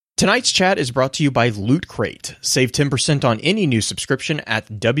Tonight's chat is brought to you by Loot Crate. Save 10% on any new subscription at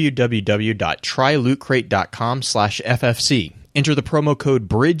www.trylootcrate.com/FFC. Enter the promo code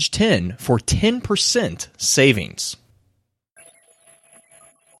BRIDGE10 for 10% savings.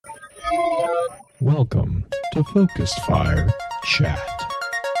 Welcome to Focused Fire Chat.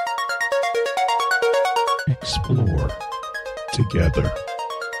 Explore together.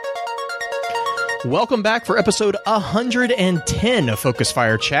 Welcome back for episode 110 of Focus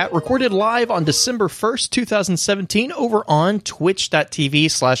Fire Chat, recorded live on December 1st, 2017 over on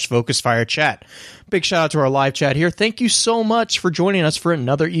twitch.tv/FocusFireChat. Big shout out to our live chat here. Thank you so much for joining us for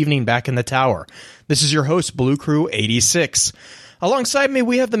another evening back in the tower. This is your host, Blue Crew 86. Alongside me,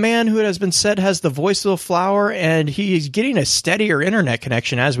 we have the man who has been said has the voice of the flower, and he's getting a steadier internet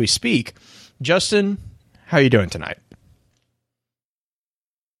connection as we speak. Justin, how are you doing tonight?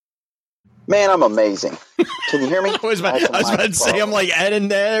 Man, I'm amazing. Can you hear me? I was about to say, I'm like, and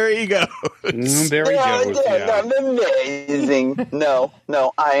there you go. There he goes. I'm amazing. No,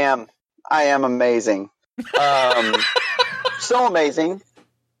 I am amazing. So amazing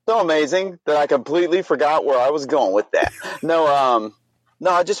that I completely forgot where I was going with that. No,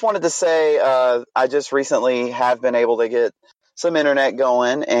 I just wanted to say I just recently have been able to get some internet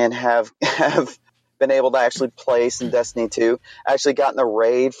going and have been able to actually play some Destiny 2. Actually got in the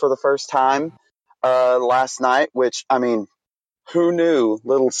raid for the first time last night, which, I mean, who knew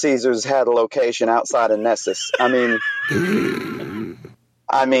Little Caesars had a location outside of Nessus? I mean,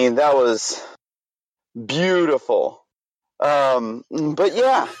 that was beautiful. But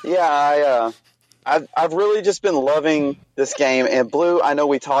yeah, I've really just been loving this game. And Blue, I know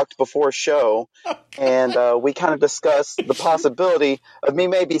we talked before show, and we kind of discussed the possibility of me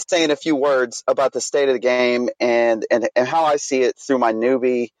maybe saying a few words about the state of the game and how I see it through my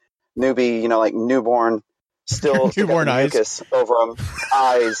newbie, like newborn, still newborn eyes mucus over them,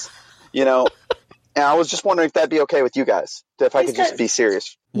 eyes, And I was just wondering if that'd be okay with you guys, if I could just be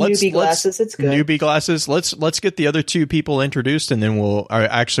serious. Newbie glasses, it's good. Newbie glasses. Let's get the other two people introduced, and then I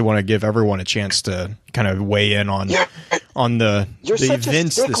actually want to give everyone a chance to kind of weigh in on the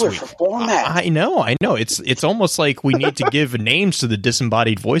events this week. I know. It's almost like we need to give names to the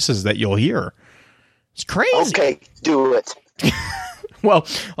disembodied voices that you'll hear. It's crazy. Okay, do it. Well,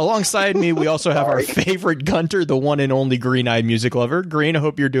 alongside me, we also have our favorite Gunter, the one and only Green-Eyed Music Lover. Green, I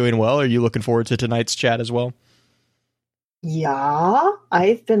hope you're doing well. Are you looking forward to tonight's chat as well? Yeah,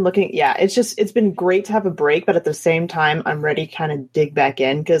 I've been looking. Yeah, it's been great to have a break, but at the same time, I'm ready to kind of dig back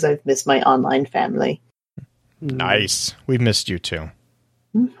in because I've missed my online family. Nice. We've missed you too.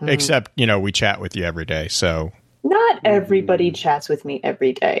 Mm-hmm. Except, we chat with you every day, so. Not everybody chats with me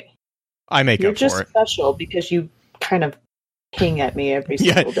every day. I make You're up for it. You're just special because you kind of ping at me every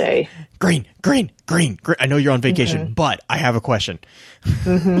single day. Green. I know you're on vacation, but I have a question.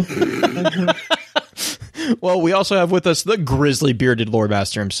 Well, we also have with us the grizzly bearded lore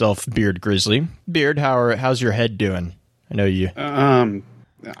master himself, Beard Grizzly. Beard, how's your head doing? I know you.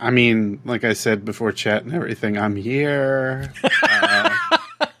 I mean, like I said before chat and everything, I'm here.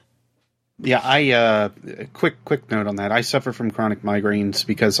 Quick note on that. I suffer from chronic migraines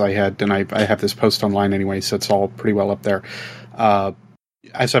because I have this post online anyway, so it's all pretty well up there.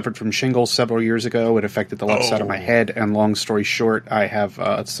 I suffered from shingles several years ago. It affected the left side of my head, and long story short, I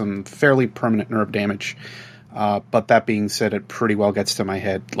have some fairly permanent nerve damage. But that being said, it pretty well gets to my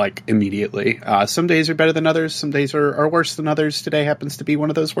head, like, immediately. Some days are better than others. Some days are worse than others. Today happens to be one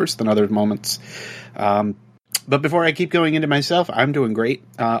of those worse than other moments. But before I keep going into myself, I'm doing great.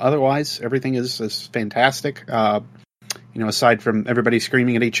 Otherwise, everything is fantastic. Aside from everybody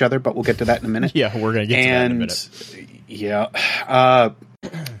screaming at each other, but we'll get to that in a minute. Yeah, we're going to get to that in a minute. Yeah.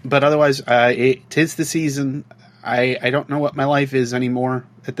 But otherwise, it is the season. I don't know what my life is anymore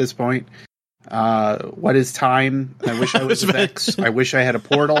at this point. What is time? I wish I was Vex. I wish I had a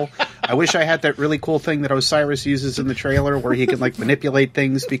portal. I wish I had that really cool thing that Osiris uses in the trailer where he can manipulate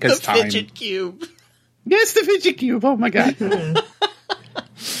things because the time. Fidget cube. Yes, the fidget cube. Oh my god.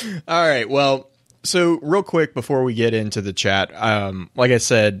 All right. Well, so real quick before we get into the chat, like I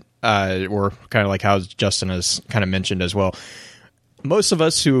said, we're kind of like how Justin has kind of mentioned as well. Most of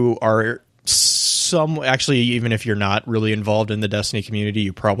us who are actually, even if you're not really involved in the Destiny community,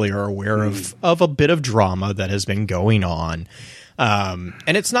 you probably are aware of a bit of drama that has been going on. And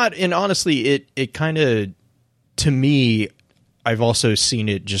it's not, and honestly, it kind of, to me, I've also seen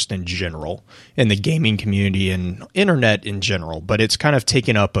it just in general in the gaming community and internet in general, but it's kind of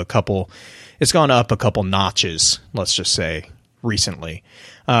taken up it's gone up a couple notches, let's just say, recently.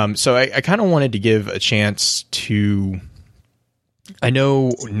 So I kind of wanted to give a chance to, I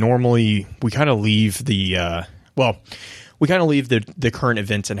know normally we kind of leave the, we kind of leave the current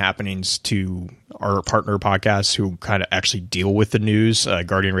events and happenings to our partner podcasts who kind of actually deal with the news,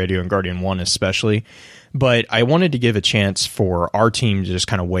 Guardian Radio and Guardian One especially. But I wanted to give a chance for our team to just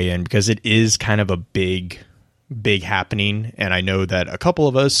kind of weigh in, because it is kind of a big happening. And I know that a couple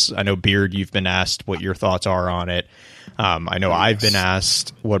of us, I know Beard, you've been asked what your thoughts are on it. I know I've been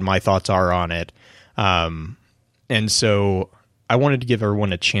asked what my thoughts are on it. And so I wanted to give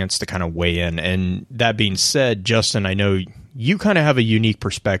everyone a chance to kind of weigh in. And that being said, Justin, I know you kind of have a unique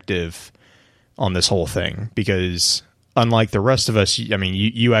perspective on this whole thing, because unlike the rest of us, I mean,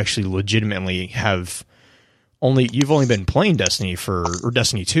 you actually legitimately have you've only been playing Destiny or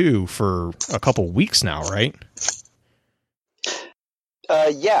Destiny 2 for a couple weeks now, right?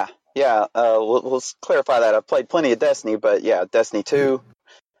 Yeah. Let's clarify that. I've played plenty of Destiny, but yeah, Destiny 2.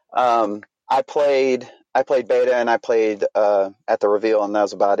 I played beta and I played at the reveal, and that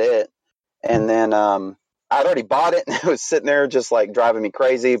was about it. And then I'd already bought it, and it was sitting there just like driving me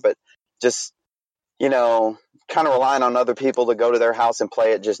crazy, but just, kind of relying on other people to go to their house and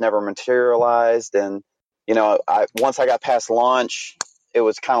play it just never materialized. And, once I got past launch, it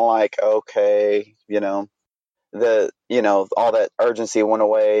was kind of like, okay, all that urgency went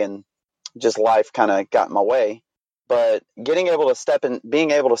away, and just life kind of got in my way. But being able to step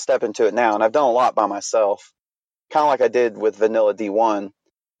into it now, and I've done a lot by myself, kind of like I did with Vanilla D1.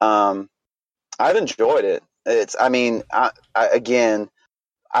 I've enjoyed it.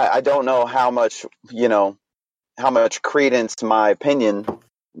 I don't know how much credence my opinion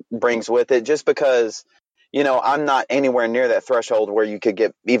brings with it, just because, I'm not anywhere near that threshold where you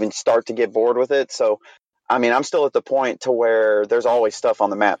could start to get bored with it. So, I'm still at the point to where there's always stuff on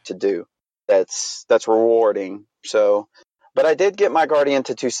the map to do that's rewarding. So, but I did get my Guardian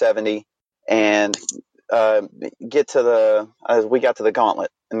to 270 and we got to the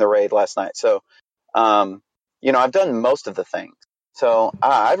Gauntlet in the raid last night. So, I've done most of the things. So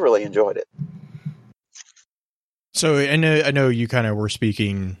I've really enjoyed it. So I know you kind of were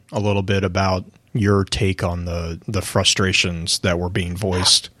speaking a little bit about your take on the frustrations that were being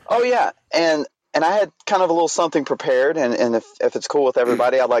voiced. Oh yeah, and I had kind of a little something prepared, and if it's cool with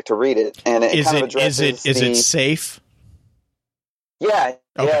everybody, I'd like to read it. And it is it safe? Yeah,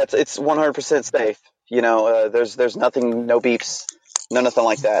 okay. Yeah, it's 100% safe. There's nothing, no beeps, nothing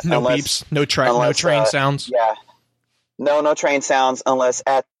like that. No beeps, no train sounds. Yeah. No train sounds unless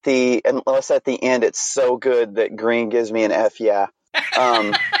at the end it's so good that Green gives me an F. Yeah.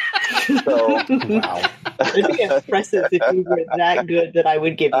 So wow, it'd be impressive if you were that good that I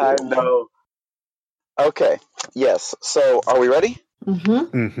would give you. I know. Okay. Yes. So, are we ready?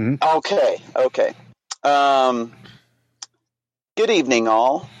 Mm-hmm. Okay. Good evening,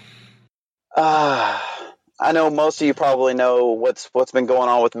 all. I know most of you probably know what's been going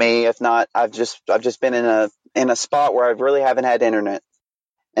on with me. If not, I've just been in a spot where I really haven't had internet.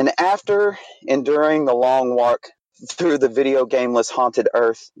 And after enduring the long walk through the video gameless haunted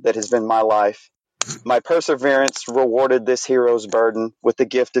earth that has been my life, my perseverance rewarded this hero's burden with the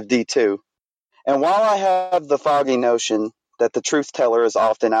gift of D2. And while I have the foggy notion that the truth teller is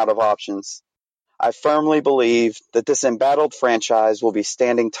often out of options, I firmly believe that this embattled franchise will be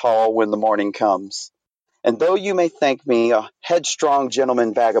standing tall when the morning comes. And though you may think me a headstrong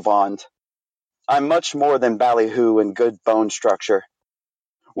gentleman vagabond, I'm much more than ballyhoo and good bone structure.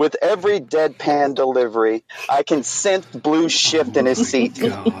 With every deadpan delivery, I can sense Blue shift in his seat.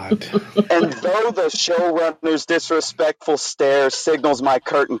 God. And though the showrunner's disrespectful stare signals my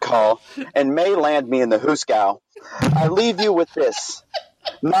curtain call and may land me in the hoosegow, I leave you with this.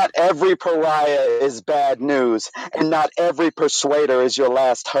 Not every pariah is bad news, and not every persuader is your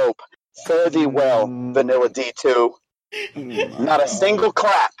last hope. Fare thee well, Vanilla D2. Not a single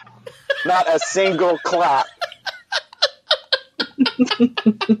clap. Not a single clap.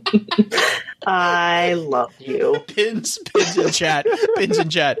 I love you. Pins in chat. Pins in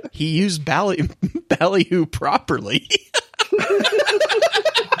chat. He used ballyhoo properly.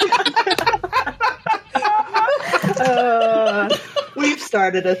 We've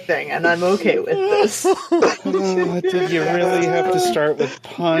started a thing, and I'm okay with this. Did you really have to start with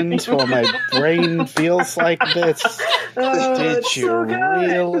puns while my brain feels like this? Did you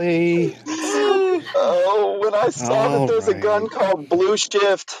really? Oh, when I saw that there's a gun called Blue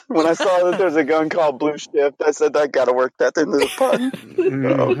Shift, I said, I gotta work that into the pun.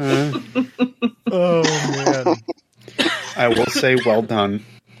 Mm-hmm. Oh, man. I will say well done.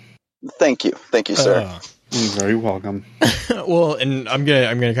 Thank you, sir. You're very welcome. Well, and I'm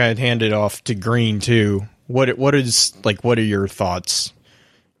gonna kind of hand it off to Green too. What are your thoughts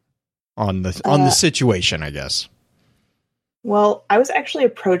on the situation, I guess? Well, I was actually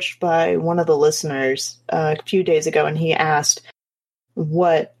approached by one of the listeners a few days ago, and he asked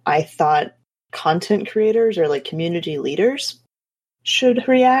what I thought content creators or like community leaders should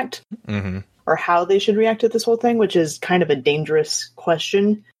react, or how they should react to this whole thing, which is kind of a dangerous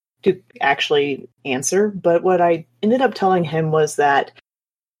question to actually answer. But what I ended up telling him was that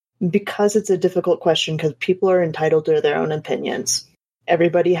because it's a difficult question, because people are entitled to their own opinions.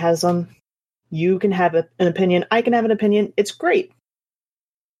 Everybody has them. You can have an opinion. I can have an opinion. It's great.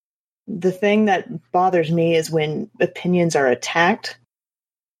 The thing that bothers me is when opinions are attacked.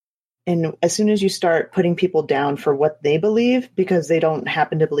 And as soon as you start putting people down for what they believe, because they don't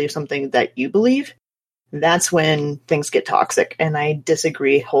happen to believe something that you believe, that's when things get toxic. And I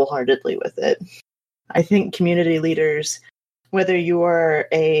disagree wholeheartedly with it. I think community leaders, whether you are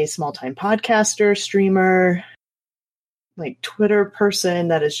a small-time podcaster, streamer, like Twitter person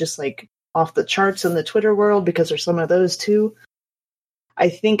that is just like off the charts in the Twitter world, because there's some of those too. I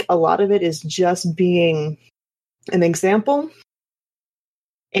think a lot of it is just being an example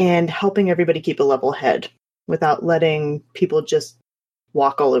and helping everybody keep a level head without letting people just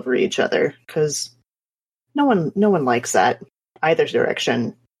walk all over each other, because no one likes that either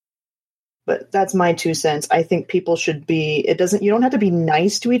direction. But that's my 2 cents. I think people should be, you don't have to be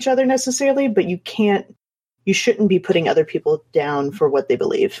nice to each other necessarily, but you shouldn't be putting other people down for what they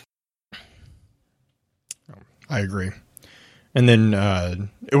believe. I agree. And then,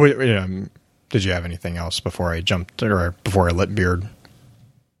 did you have anything else before I jumped, or before I let Beard?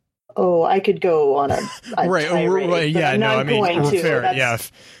 Oh, I could go on a right. tirade, Yeah, no, I mean, fair. That's... Yeah,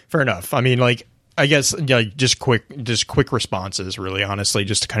 fair enough. I mean, like, I guess, like, just quick responses, really, honestly,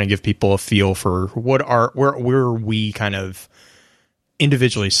 just to kind of give people a feel for where we kind of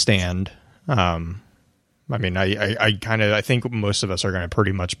individually stand. I mean, I think most of us are going to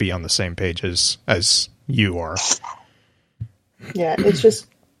pretty much be on the same page as you are. Yeah, it's just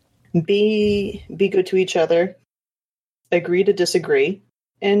be good to each other, agree to disagree,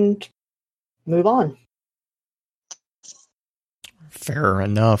 and move on. Fair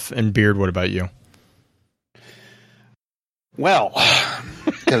enough. And Beard, what about you? Well,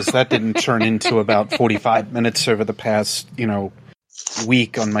 because that didn't turn into about 45 minutes over the past,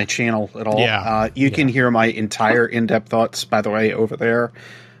 week on my channel at all. Yeah. You can hear my entire in-depth thoughts, by the way, over there.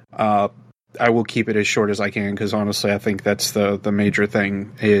 I will keep it as short as I can, because honestly, I think that's the major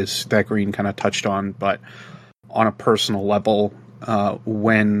thing is that Green kind of touched on. But on a personal level,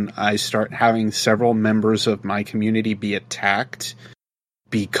 when I start having several members of my community be attacked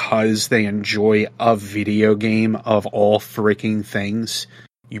because they enjoy a video game of all freaking things,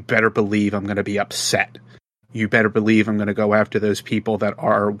 you better believe I'm going to be upset. You better believe I'm going to go after those people that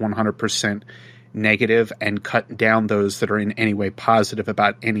are 100% negative and cut down those that are in any way positive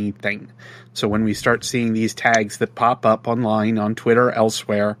about anything. So when we start seeing these tags that pop up online, on Twitter,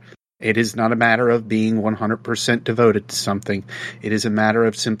 elsewhere, it is not a matter of being 100% devoted to something. It is a matter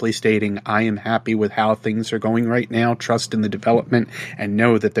of simply stating, I am happy with how things are going right now, trust in the development, and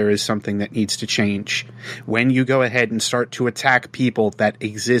know that there is something that needs to change. When you go ahead and start to attack people that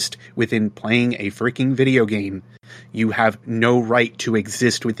exist within playing a freaking video game, you have no right to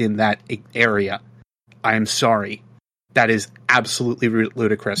exist within that area. I am sorry. That is absolutely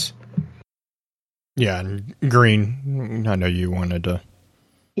ludicrous. Yeah, and Green, I know you wanted to...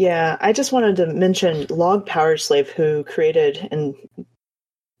 Yeah, I just wanted to mention Log Power Slave, who created, and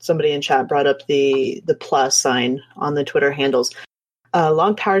somebody in chat brought up the plus sign on the Twitter handles.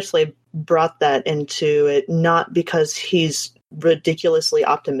 Log Power Slave brought that into it not because he's ridiculously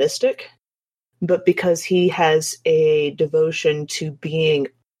optimistic, but because he has a devotion to being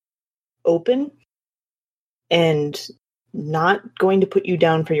open and not going to put you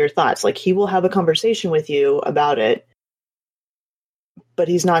down for your thoughts. Like, he will have a conversation with you about it, but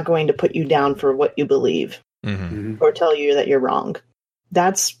he's not going to put you down for what you believe or tell you that you're wrong.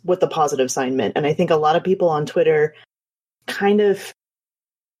 That's what the positive sign meant. And I think a lot of people on Twitter kind of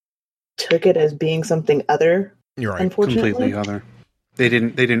took it as being something other. You're right. Unfortunately. Completely other. They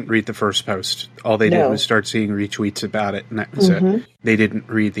didn't read the first post. All they did was start seeing retweets about it, and that was it. They didn't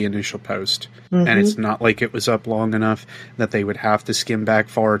read the initial post. And it's not like it was up long enough that they would have to skim back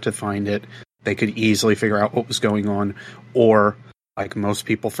far to find it. They could easily figure out what was going on, or, like most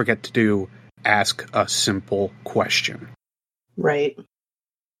people forget to do, ask a simple question. Right.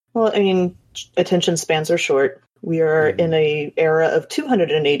 Well, I mean, attention spans are short. We are in a era of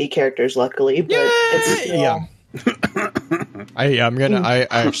 280 characters, luckily, but it's still... Yeah. I'm gonna. I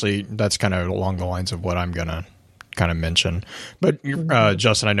actually, that's kind of along the lines of what I'm gonna kind of mention. But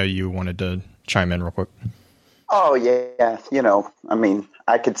Justin, I know you wanted to chime in real quick. Oh yeah, I mean,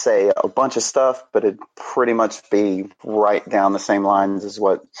 I could say a bunch of stuff, but it'd pretty much be right down the same lines as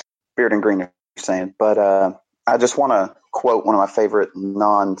what Beard and Green are saying. But I just want to quote one of my favorite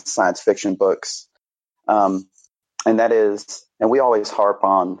non-science fiction books. And that is, and we always harp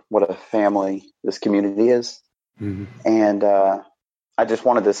on what a family this community is. Mm-hmm. And I just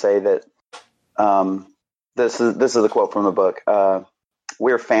wanted to say that this is a quote from the book.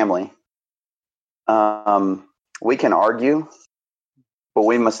 We're family. We can argue, but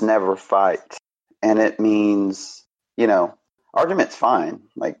we must never fight. And it means, argument's fine.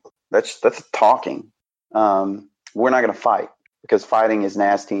 Like that's talking. We're not going to fight because fighting is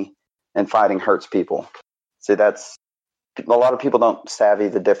nasty and fighting hurts people. See, that's a lot of people don't savvy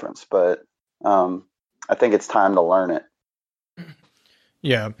the difference, but I think it's time to learn it.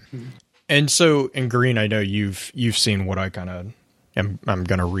 Yeah. And so in Green, I know you've seen what I kind of I'm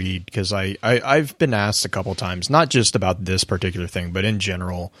going to read, because I've been asked a couple times, not just about this particular thing, but in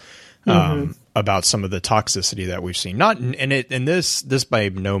general, about some of the toxicity that we've seen. Not and this by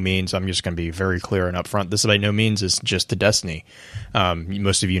no means, I'm just going to be very clear and upfront. This by no means is just to Destiny.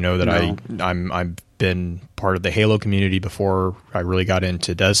 Most of you know that I've been part of the Halo community before I really got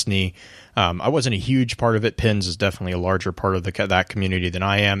into Destiny. I wasn't a huge part of it. Pins is definitely a larger part of that community than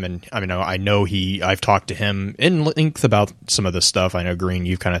I am. And I mean, I've talked to him in length about some of this stuff. I know Green,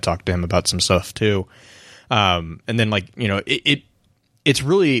 you've kind of talked to him about some stuff too. And then it's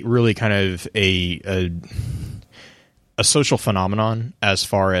really, really kind of a social phenomenon as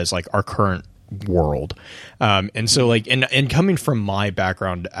far as like our current world. And so like, and coming from my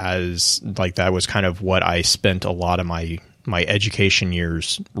background as like, that was kind of what I spent a lot of my education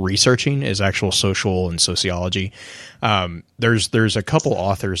years researching, is actual social and sociology. There's a couple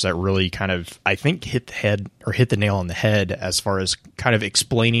authors that really kind of, I think, hit the nail on the head as far as kind of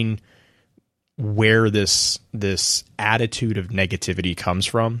explaining where this attitude of negativity comes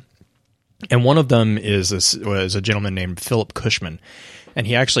from. And one of them was a gentleman named Philip Cushman. And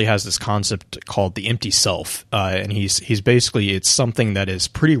he actually has this concept called the empty self. And he's basically, it's something that is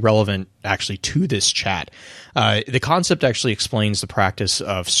pretty relevant actually to this chat. The concept actually explains the practice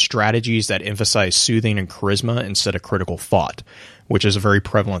of strategies that emphasize soothing and charisma instead of critical thought, which is a very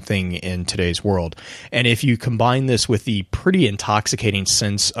prevalent thing in today's world. And if you combine this with the pretty intoxicating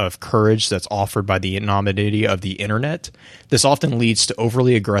sense of courage that's offered by the anonymity of the internet, this often leads to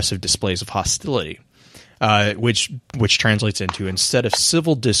overly aggressive displays of hostility. Which translates into, instead of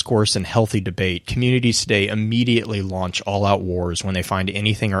civil discourse and healthy debate, communities today immediately launch all-out wars when they find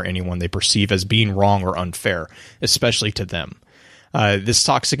anything or anyone they perceive as being wrong or unfair, especially to them. This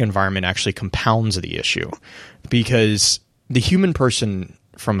toxic environment actually compounds the issue, because the human person,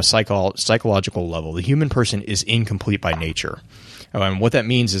 from a psychological level, the human person is incomplete by nature. And what that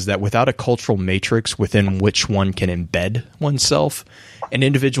means is that without a cultural matrix within which one can embed oneself, an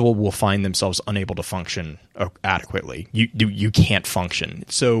individual will find themselves unable to function adequately. You can't function.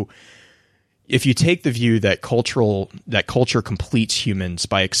 So if you take the view that culture completes humans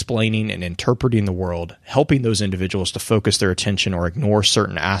by explaining and interpreting the world, helping those individuals to focus their attention or ignore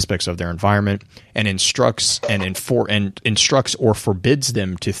certain aspects of their environment, and instructs or forbids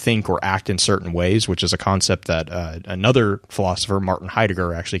them to think or act in certain ways, which is a concept that another philosopher, Martin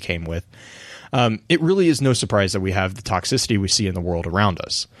Heidegger, actually came with, it really is no surprise that we have the toxicity we see in the world around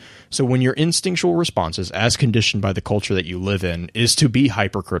us. So when your instinctual responses, as conditioned by the culture that you live in, is to be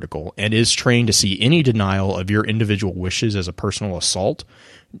hypercritical and is trained to see any denial of your individual wishes as a personal assault,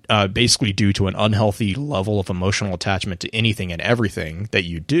 basically due to an unhealthy level of emotional attachment to anything and everything that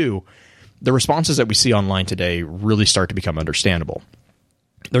you do, the responses that we see online today really start to become understandable.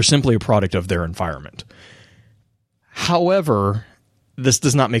 They're simply a product of their environment. However, this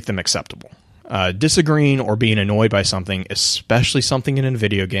does not make them acceptable. Disagreeing or being annoyed by something, especially something in a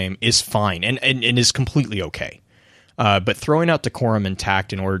video game, is fine and is completely okay. But throwing out decorum and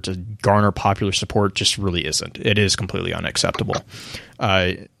tact in order to garner popular support just really isn't. It is completely unacceptable.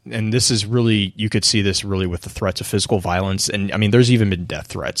 And this is really, you could see this really with the threats of physical violence. And I mean, there's even been death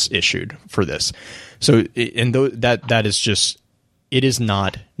threats issued for this. So, and that is just, it is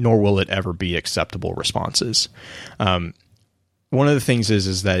not, nor will it ever be, acceptable responses. One of the things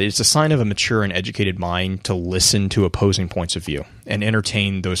is that it's a sign of a mature and educated mind to listen to opposing points of view and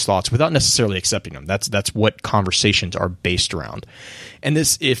entertain those thoughts without necessarily accepting them. That's what conversations are based around. And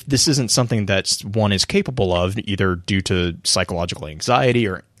if this isn't something that one is capable of, either due to psychological anxiety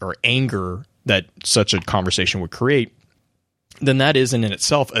or anger that such a conversation would create, then that is in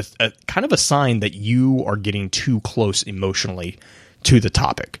itself a kind of a sign that you are getting too close emotionally to the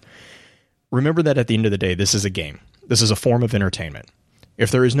topic. Remember that at the end of the day, this is a game. This is a form of entertainment.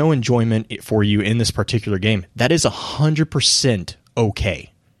 If there is no enjoyment for you in this particular game, that is 100%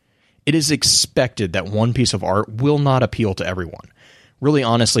 okay. It is expected that one piece of art will not appeal to everyone. Really,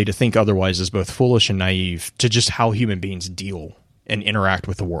 honestly, to think otherwise is both foolish and naive to just how human beings deal and interact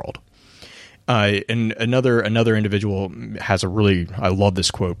with the world. And another individual has I love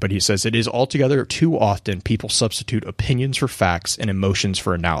this quote, but he says, "It is altogether too often people substitute opinions for facts and emotions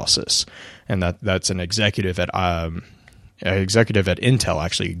for analysis." And that's an executive at Intel,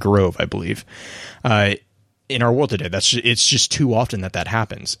 actually, Grove, I believe. In our world today, it's just too often that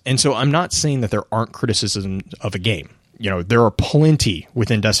happens. And so I'm not saying that there aren't criticisms of a game. There are plenty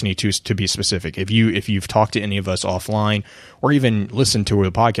within Destiny 2, to be specific. If you've talked to any of us offline or even listened to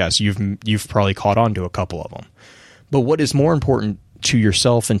a podcast, you've probably caught on to a couple of them. But what is more important to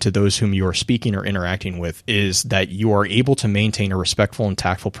yourself and to those whom you are speaking or interacting with is that you are able to maintain a respectful and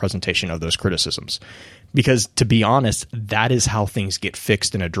tactful presentation of those criticisms. Because to be honest, that is how things get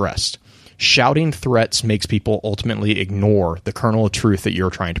fixed and addressed. Shouting threats makes people ultimately ignore the kernel of truth that you're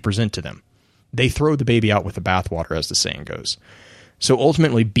trying to present to them. They throw the baby out with the bathwater, as the saying goes. So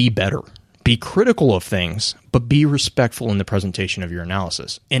ultimately, be better. Be critical of things, but be respectful in the presentation of your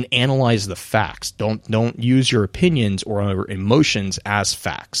analysis and analyze the facts. Don't use your opinions or emotions as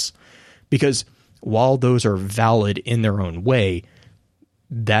facts, because while those are valid in their own way,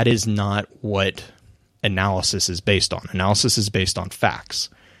 that is not what analysis is based on. Analysis is based on facts.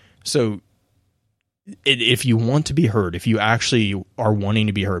 So if you want to be heard, if you actually are wanting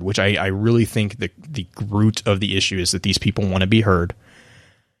to be heard, which I really think the root of the issue is that these people want to be heard,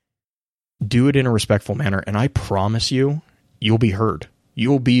 do it in a respectful manner, and I promise you, you'll be heard.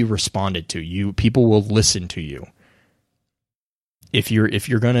 You'll be responded to. People will listen to you. If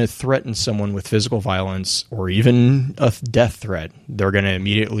you're going to threaten someone with physical violence or even a death threat, they're going to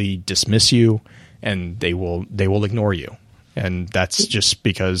immediately dismiss you, and they will ignore you. And that's just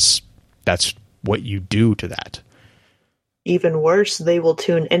because that's what you do to that. Even worse, they will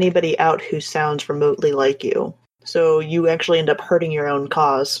tune anybody out who sounds remotely like you. So you actually end up hurting your own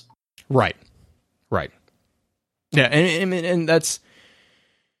cause. Right. Yeah, and that's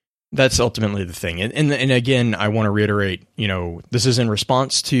ultimately the thing. And again, I want to reiterate, this is in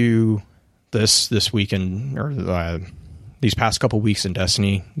response to this weekend, or these past couple weeks in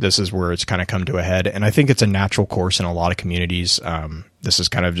Destiny. This is where it's kind of come to a head, and I think it's a natural course in a lot of communities. This is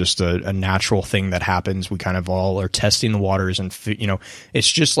kind of just a natural thing that happens. We kind of all are testing the waters, and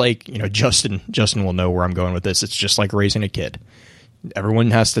it's just like, Justin will know where I'm going with this. It's just like raising a kid. Everyone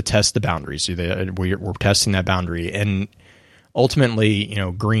has to test the boundaries. We're testing that boundary, and ultimately,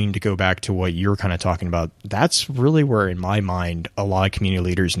 Green, to go back to what you're kind of talking about, that's really where, in my mind, a lot of community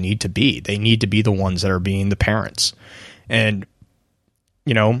leaders need to be. They need to be the ones that are being the parents. And,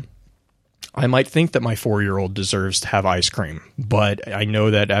 I might think that my 4-year-old deserves to have ice cream, but I know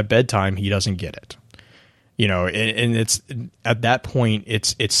that at bedtime he doesn't get it. And it's at that point,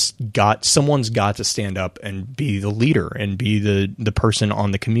 someone's got to stand up and be the leader and be the person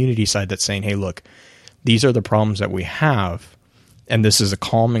on the community side that's saying, hey, look, these are the problems that we have, and this is a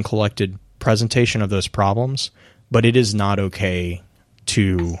calm and collected presentation of those problems, but it is not okay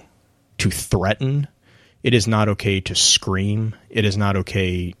to threaten. It is not okay to scream. It is not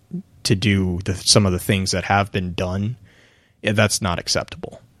okay to do some of the things that have been done. That's not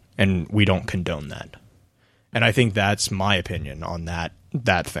acceptable, and we don't condone that. And I think that's my opinion on that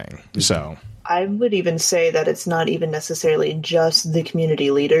thing. So I would even say that it's not even necessarily just the community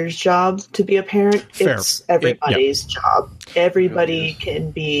leader's job to be a parent. Fair. It's everybody's job. Everybody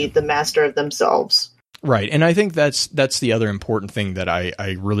can be the master of themselves. Right. And I think that's the other important thing that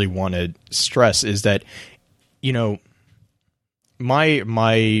I really want to stress is that,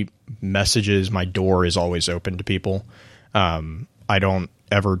 my messages, my door is always open to people. I don't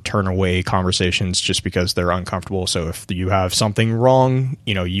ever turn away conversations just because they're uncomfortable. So if you have something wrong,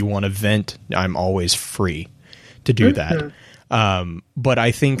 you want to vent, I'm always free to do that. But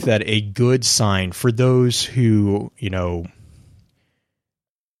I think that a good sign for those who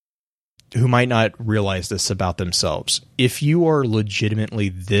might not realize this about themselves, if you are legitimately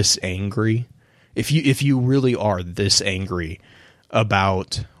this angry, if you really are this angry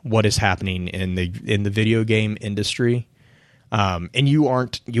about what is happening in the video game industry, and you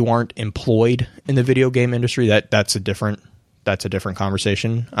aren't employed in the video game industry, that's a different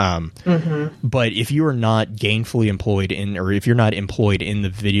conversation. But if you are not gainfully employed or if you're not employed in the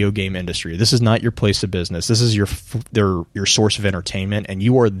video game industry, this is not your place of business. This is your source of entertainment, and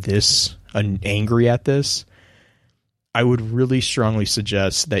you are this angry at this. I would really strongly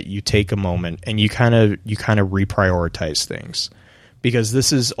suggest that you take a moment and you kind of reprioritize things, because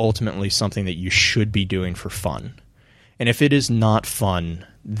this is ultimately something that you should be doing for fun. And if it is not fun,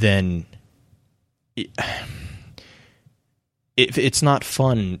 then if it's not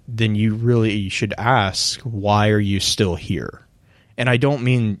fun, then you really should ask, why are you still here? And I don't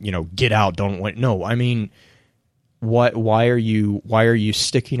mean, get out, don't wait. No, I mean, why are you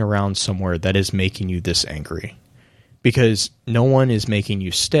sticking around somewhere that is making you this angry? Because no one is making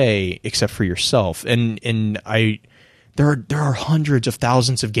you stay except for yourself. And there are hundreds of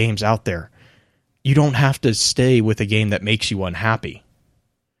thousands of games out there. You don't have to stay with a game that makes you unhappy.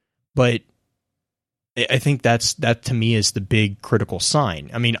 But I think that to me is the big critical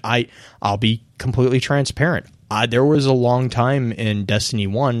sign. I mean, I'll be completely transparent. There was a long time in Destiny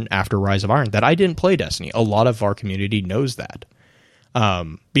 1 after Rise of Iron that I didn't play Destiny. A lot of our community knows that.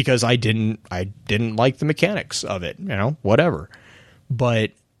 Because I didn't like the mechanics of it, whatever.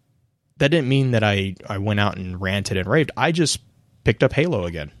 But that didn't mean that I went out and ranted and raved. I just picked up Halo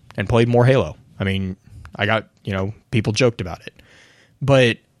again and played more Halo. I mean, I got, people joked about it.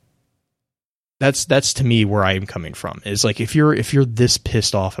 But that's to me where I'm coming from. Is like, if you're this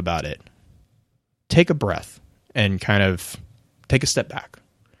pissed off about it, take a breath and kind of take a step back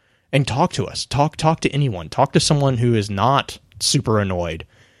and talk to us. Talk to anyone. Talk to someone who is not super annoyed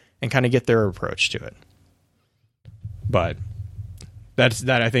and kind of get their approach to it. But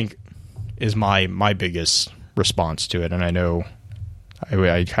that I think is my biggest response to it. And I know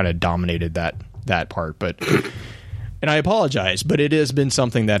I kind of dominated that part, but and I apologize, but it has been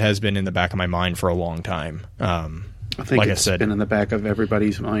something that has been in the back of my mind for a long time. I think it's been in the back of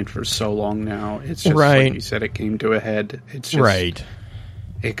everybody's mind for so long now. It's just like you said, it came to a head. It's just right.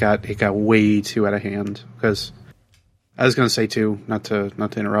 It got way too out of hand. Because I was going to say too, not to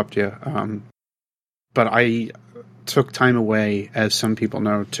interrupt you, but I took time away, as some people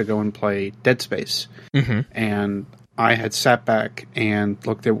know, to go and play Dead Space, and I had sat back and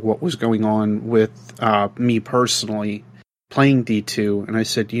looked at what was going on with me personally playing D2, and I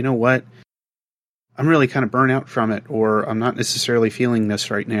said, you know what? I'm really kind of burnt out from it, or I'm not necessarily feeling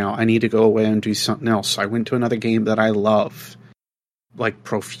this right now. I need to go away and do something else. I went to another game that I love, like,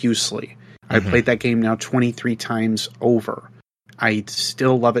 profusely. I played that game now 23 times over. I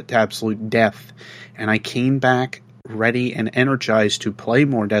still love it to absolute death. And I came back ready and energized to play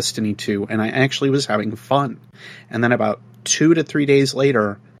more Destiny 2, and I actually was having fun. And then about 2 to 3 days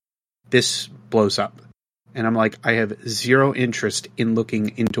later, this blows up. And I'm like, I have zero interest in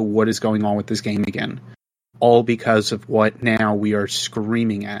looking into what is going on with this game again. All because of what now we are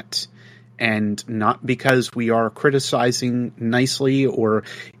screaming at. And not because we are criticizing nicely or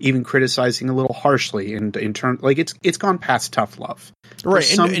even criticizing a little harshly. And in terms, like, it's gone past tough love. Right.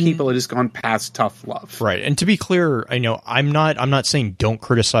 For some people, it has gone past tough love. Right. And to be clear, I know I'm not saying don't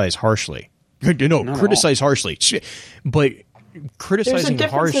criticize harshly. No, criticize harshly. But criticizing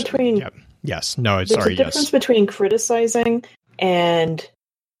harshly. Yes. No, There's a difference between criticizing and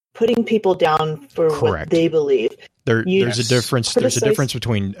putting people down for what they believe. There's a difference. There's a difference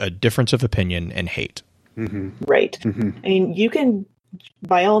between a difference of opinion and hate. Right. I mean, you can,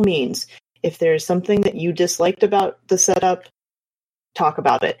 by all means, if there's something that you disliked about the setup, talk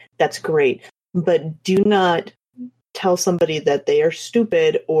about it. That's great. But do not tell somebody that they are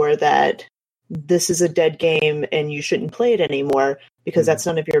stupid or that this is a dead game and you shouldn't play it anymore, because that's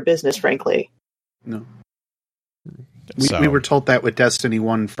none of your business, frankly. No. We were told that with Destiny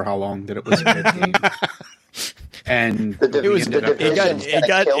 1 for how long, that it was a dead game. And it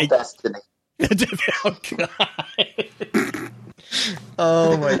got Destiny. Oh God.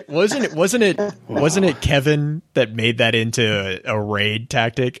 Oh my! Wasn't it Kevin that made that into a raid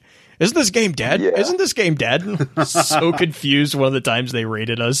tactic? Isn't this game dead? Yeah. Isn't this game dead? So confused one of the times they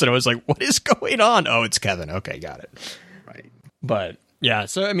raided us, and I was like, "What is going on?" Oh, it's Kevin. Okay, got it. Right. But yeah,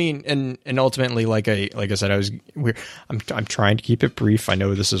 so I mean, and ultimately, like I said, I'm trying to keep it brief. I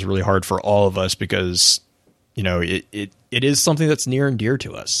know this is really hard for all of us because, it is something that's near and dear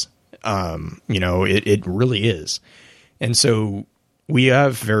to us. It really is. And so we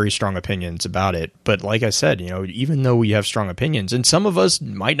have very strong opinions about it. But like I said, even though we have strong opinions, and some of us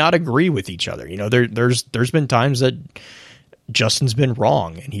might not agree with each other, there's been times that Justin's been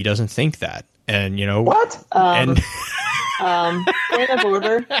wrong and he doesn't think that. And, what? Point of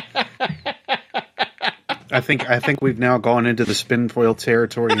order. I think we've now gone into the spin foil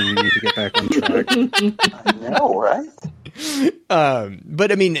territory and we need to get back on track. I know, right?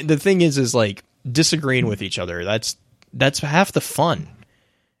 But I mean, the thing is like disagreeing with each other. That's half the fun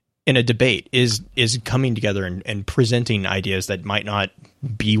in a debate is coming together and presenting ideas that might not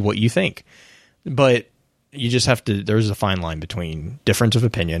be what you think. But you just have to, there's a fine line between difference of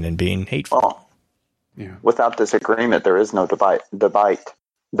opinion and being hateful. Oh. Yeah. Without disagreement, there is no debate. You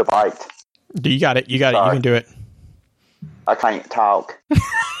got it. You can do it. I can't talk.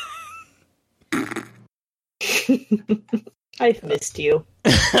 I've missed you.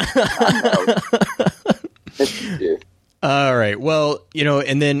 All right. Well,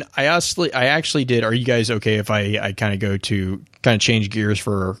 and then I actually did. Are you guys okay if I kind of go to kind of change gears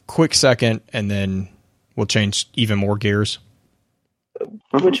for a quick second, and then we'll change even more gears?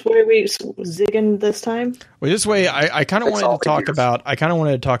 Which way are we zigging this time? Well, this way, I kind of wanted to talk about. I kind of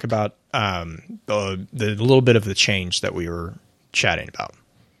wanted to talk about the little bit of the change that we were chatting about.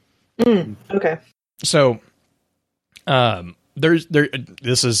 Okay. So,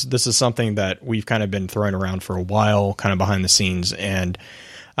 this is something that we've kind of been throwing around for a while, kind of behind the scenes, and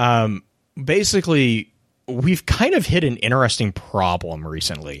basically we've kind of hit an interesting problem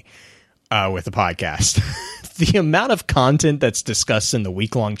recently with the podcast. The amount of content that's discussed in the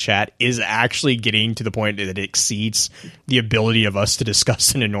week-long chat is actually getting to the point that it exceeds the ability of us to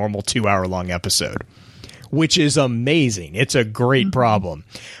discuss in a normal 2-hour-long episode, which is amazing. It's a great problem.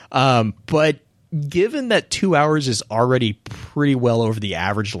 But given that 2 hours is already pretty well over the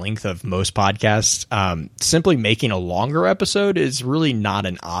average length of most podcasts, simply making a longer episode is really not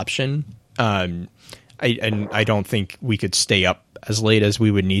an option. I don't think we could stay up as late as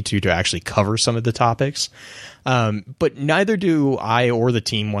we would need to actually cover some of the topics. But neither do I or the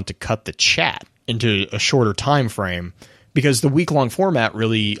team want to cut the chat into a shorter time frame, because the week-long format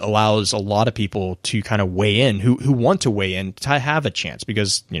really allows a lot of people to kind of weigh in who want to weigh in, to have a chance,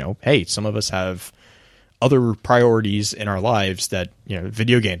 because, hey, some of us have other priorities in our lives that,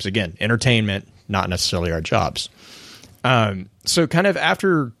 video games, again, entertainment, not necessarily our jobs. So kind of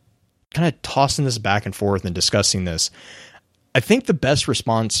after kind of tossing this back and forth and discussing this, I think the best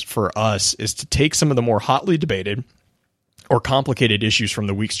response for us is to take some of the more hotly debated or complicated issues from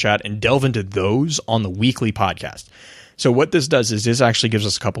the week's chat and delve into those on the weekly podcast. So what this does is this actually gives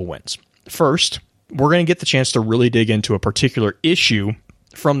us a couple wins. First, we're going to get the chance to really dig into a particular issue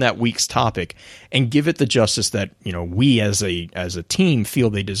from that week's topic and give it the justice that, we as a team feel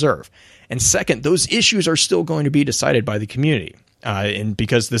they deserve. And second, those issues are still going to be decided by the community, and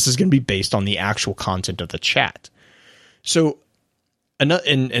because this is going to be based on the actual content of the chat. So,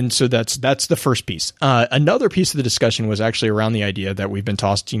 so that's the first piece. Another piece of the discussion was actually around the idea that we've been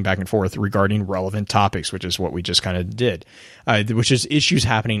tossing back and forth regarding relevant topics, which is what we just kind of did, which is issues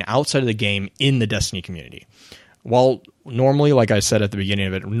happening outside of the game in the Destiny community. While normally, like I said at the beginning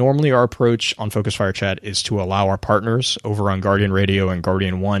of it, normally our approach on Focus Fire Chat is to allow our partners over on Guardian Radio and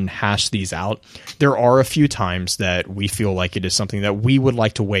Guardian One hash these out, there are a few times that we feel like it is something that we would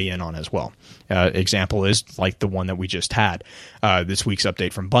like to weigh in on as well. Example is like the one that we just had, this week's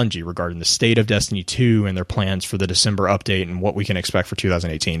update from Bungie regarding the state of Destiny 2 and their plans for the December update and what we can expect for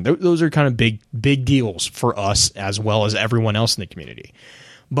 2018. Those are kind of big deals for us as well as everyone else in the community.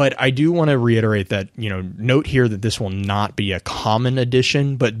 But I do want to reiterate that, note here that this will not be a common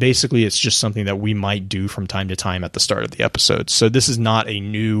addition, but basically it's just something that we might do from time to time at the start of the episode. So this is not a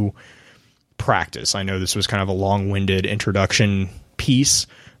new practice. I know this was kind of a long-winded introduction piece,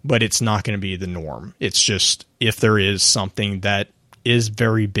 but it's not going to be the norm. It's just if there is something that is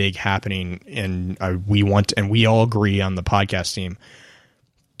very big happening and we all agree on the podcast team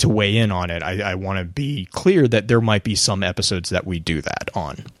to weigh in on it, I want to be clear that there might be some episodes that we do that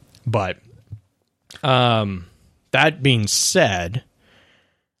on. But that being said,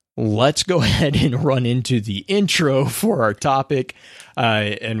 let's go ahead and run into the intro for our topic,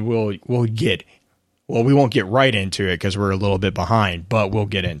 and we won't get right into it because we're a little bit behind, but we'll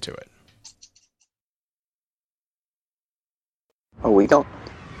get into it. Oh, we don't.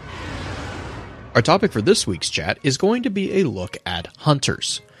 Our topic for this week's chat is going to be a look at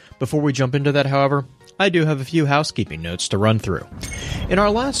hunters. Before we jump into that, however, I do have a few housekeeping notes to run through. In our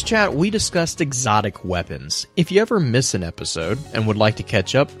last chat, we discussed exotic weapons. If you ever miss an episode and would like to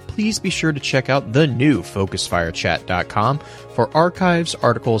catch up, please be sure to check out the new FocusFireChat.com for archives,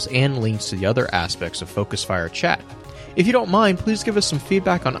 articles, and links to the other aspects of Focus Fire Chat. If you don't mind, please give us some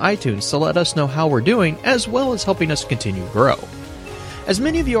feedback on iTunes to let us know how we're doing, as well as helping us continue to grow. As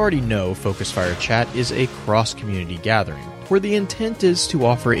many of you already know, Focus Fire Chat is a cross-community gathering, where the intent is to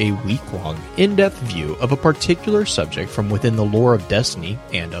offer a week-long, in-depth view of a particular subject from within the lore of Destiny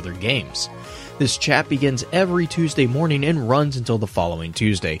and other games. This chat begins every Tuesday morning and runs until the following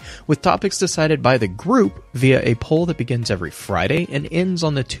Tuesday, with topics decided by the group via a poll that begins every Friday and ends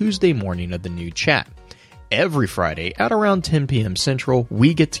on the Tuesday morning of the new chat. Every Friday at around 10 p.m. Central,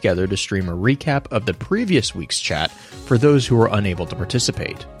 we get together to stream a recap of the previous week's chat for those who are unable to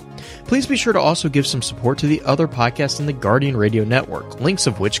participate. Please be sure to also give some support to the other podcasts in the Guardian Radio Network, links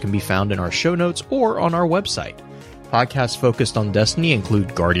of which can be found in our show notes or on our website. Podcasts focused on Destiny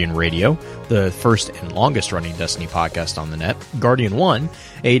include Guardian Radio, the first and longest running Destiny podcast on the net, Guardian One,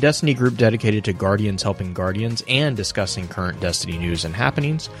 a Destiny group dedicated to Guardians helping Guardians and discussing current Destiny news and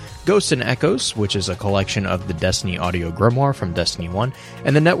happenings, Ghosts and Echoes, which is a collection of the Destiny audio grimoire from Destiny 1,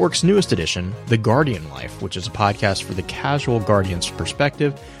 and the network's newest edition, The Guardian Life, which is a podcast for the casual Guardian's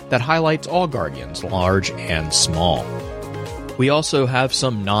perspective that highlights all Guardians, large and small. We also have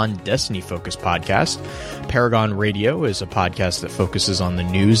some non-Destiny focused podcasts. Paragon Radio is a podcast that focuses on the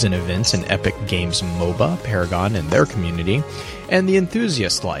news and events in Epic Games MOBA, Paragon, and their community. And The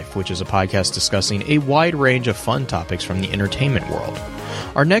Enthusiast Life, which is a podcast discussing a wide range of fun topics from the entertainment world.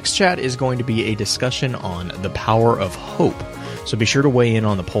 Our next chat is going to be a discussion on the power of hope. So be sure to weigh in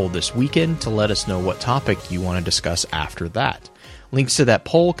on the poll this weekend to let us know what topic you want to discuss after that. Links to that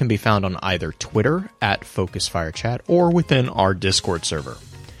poll can be found on either Twitter at FocusFireChat or within our Discord server.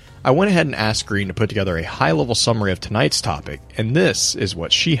 I went ahead and asked Green to put together a high-level summary of tonight's topic, and this is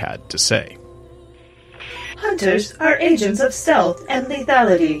what she had to say. Hunters are agents of stealth and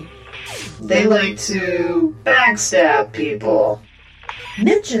lethality. They like to backstab people.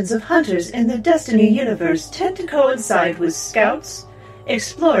 Mentions of hunters in the Destiny universe tend to coincide with scouts,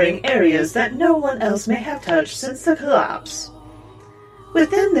 exploring areas that no one else may have touched since the collapse.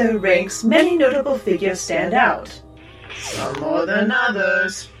 Within their ranks, many notable figures stand out. Some more than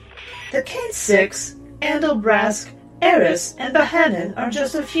others. The Kate Six, Andalbrask, Eris, and Bahanan are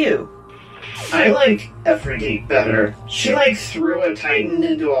just a few. I like Ephraim better. She threw a Titan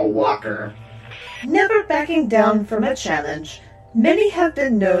into a walker. Never backing down from a challenge, many have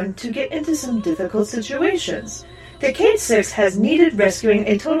been known to get into some difficult situations. The Kate Six has needed rescuing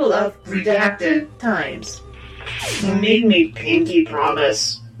a total of redacted times. Made me pinky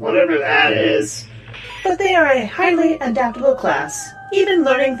promise, whatever that is. But they are a highly adaptable class, even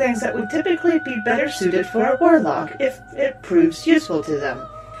learning things that would typically be better suited for a warlock if it proves useful to them.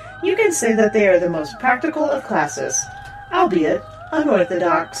 You can say that they are the most practical of classes, albeit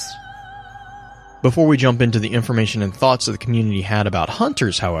unorthodox. Before we jump into the information and thoughts that the community had about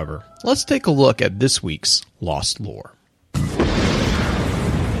hunters, however, let's take a look at this week's Lost Lore.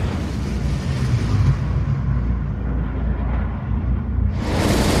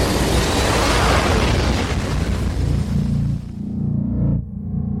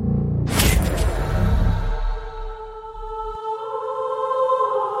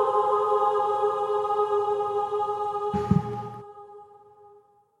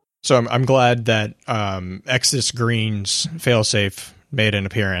 So I'm glad that Exodus Green's failsafe made an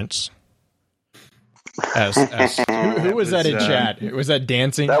appearance. As who was that in chat? Was that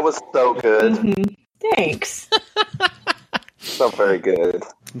dancing? That was so good. Mm-hmm. Thanks. So very good.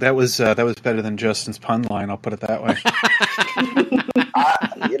 That was better than Justin's pun line. I'll put it that way.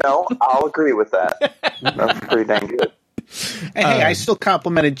 I'll agree with that. That's pretty dang good. Hey, I still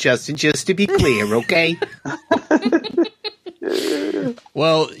complimented Justin, just to be clear, okay?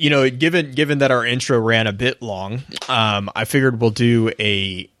 Well, given that our intro ran a bit long, I figured we'll do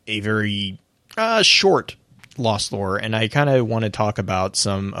a very short Lost Lore, and I kind of want to talk about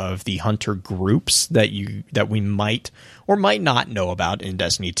some of the hunter groups that we might or might not know about in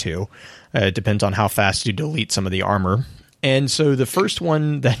Destiny 2. It depends on how fast you delete some of the armor. And so the first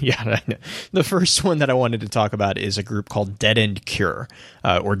one that I wanted to talk about is a group called Dead End Cure,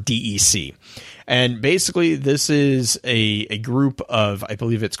 or DEC. And basically this is a group of, I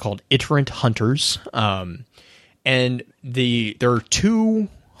believe it's called iterant hunters. And there are two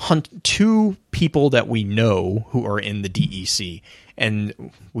people that we know who are in the DEC,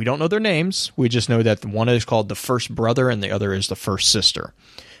 and we don't know their names. We just know that one is called the First Brother and the other is the First Sister.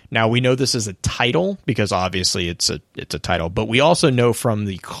 Now, we know this is a title because obviously it's a title, but we also know from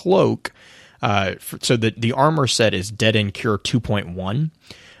the cloak, so the armor set is Dead End Cure 2.1,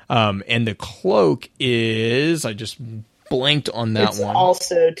 and the cloak is, I just blanked on that one. It's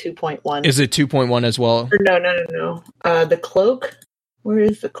also 2.1. Is it 2.1 as well? No. The cloak? Where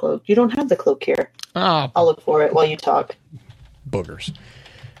is the cloak? You don't have the cloak here. I'll look for it while you talk. Boogers.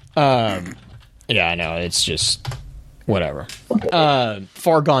 Yeah, I know. It's just... whatever.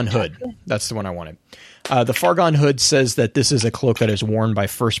 Far Gone Hood. That's the one I wanted. The Far Gone Hood says that this is a cloak that is worn by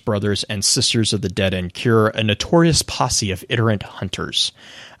First Brothers and Sisters of the Dead End Cure, a notorious posse of iterant hunters.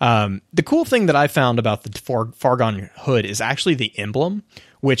 The cool thing that I found about the Far Gone Hood is actually the emblem,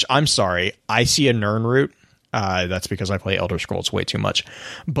 which, I'm sorry, I see a Nirnroot. That's because I play Elder Scrolls way too much.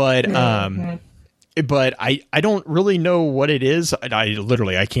 But but I don't really know what it is.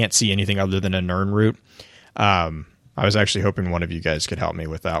 I can't see anything other than a Nirnroot. I was actually hoping one of you guys could help me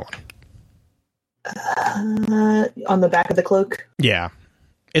with that one. On the back of the cloak? Yeah.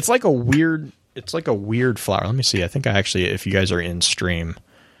 It's like a weird... it's like a weird flower. Let me see. I think I actually, if you guys are in stream,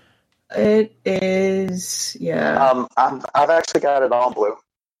 It is, yeah. I've actually got it on, Blue.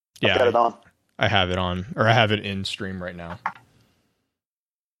 yeah, I've got it on. I have it on, or I have it in stream right now.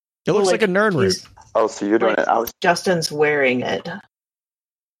 It looks Well, like a nerd root. he's- Oh, so you're doing Like- it. Justin's wearing it.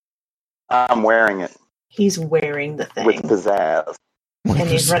 I'm wearing it He's wearing the thing. with pizzazz. And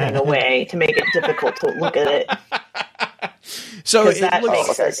he's running away to make it difficult to look at it. So Because it that looks,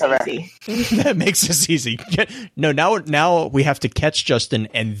 makes okay, this come easy. that makes this easy. No, now we have to catch Justin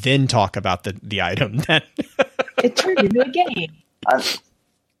and then talk about the item. It turned into a game.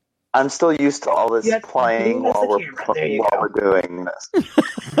 I'm still used to all this You have to playing move while the camera. There you go. we're doing this.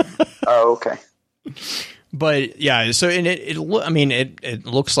 Oh, okay. But yeah, so and it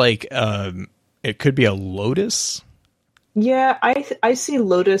looks like it could be a lotus. Yeah, I see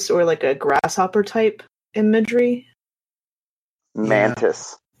lotus or like a grasshopper type imagery.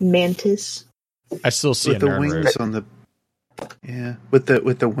 Mantis. Mantis. I still see With a the nerd wings root. on the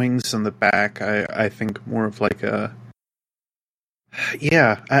with the wings on the back, I think more of like a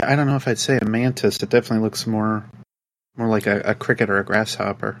I don't know if I'd say a mantis. It definitely looks more like a cricket or a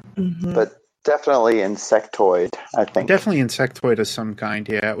grasshopper. Mm-hmm. But definitely insectoid, I think. Definitely insectoid of some kind,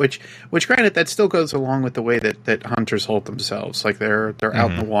 yeah. Which granted, that still goes along with the way that hunters hold themselves. Like they're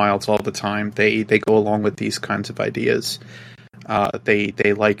out in the wilds all the time. They go along with these kinds of ideas.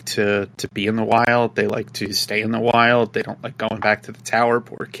 They like to be in the wild. They like to stay in the wild. They don't like going back to the tower.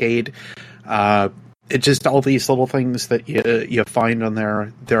 Poor Cade. It's just all these little things that you find on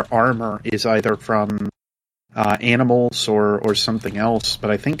their armor is either from animals or something else.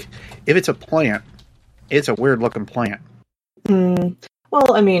 But I think if it's a plant, it's a weird looking plant.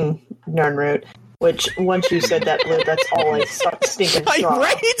 Well, I mean, Nernroot, which once you said that, Blue, that's all I stinking I'm saw.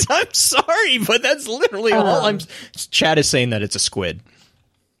 right. I'm sorry, but that's literally all I'm. Chad is saying that it's a squid.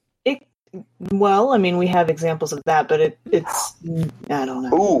 Well, I mean, we have examples of that, but it's I don't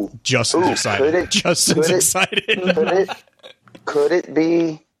know. Ooh, Justin's Ooh, excited. Justin's could it- excited. could it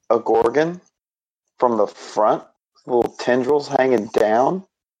be a gorgon from the front? Little tendrils hanging down?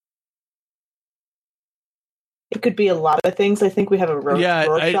 It could be a lot of things. I think we have a Rorschach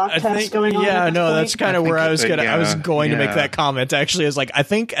test think, going on. yeah, at this no, point. that's kind of where I was gonna. I was going to make that comment. Actually, is like I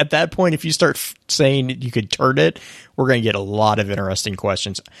think at that point, if you start saying you could turn it, we're going to get a lot of interesting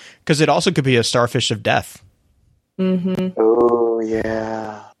questions because it also could be a starfish of death. Mm-hmm. Oh,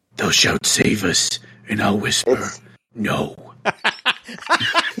 yeah. Thou shalt save us, and I'll whisper, It's- no.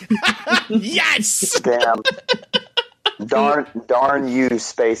 Yes. Damn. Darn you,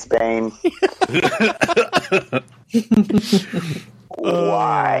 Space Bane.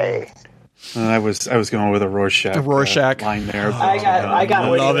 Why? I was going with a Rorschach. Rorschach. Line there. I got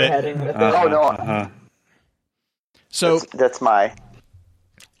where you love were it. heading with it. Oh, no. So That's my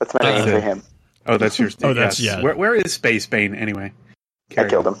name it. to him. Oh, that's yours. Oh, that's- yes. yeah. Where is Space Bane anyway? I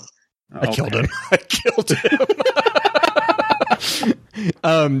killed him. I killed him. I killed him.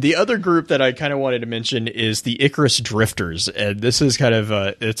 The other group that I kind of wanted to mention is the Icarus Drifters, and this is kind of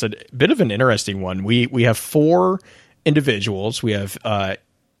it's a bit of an interesting one. We have 4 individuals. We have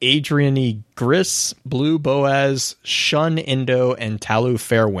Adriani Gris, Blue Boaz, Shun Indo, and Talu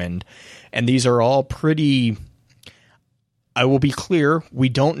Fairwind, and these are all pretty. I will be clear, we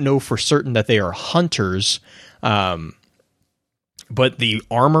don't know for certain that they are hunters, but the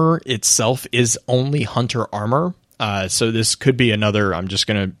armor itself is only hunter armor. So this could be another, I'm just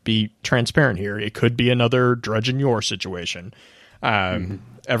going to be transparent here, it could be another Dredge and Yor situation.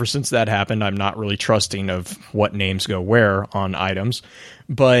 Ever since that happened, I'm not really trusting of what names go where on items,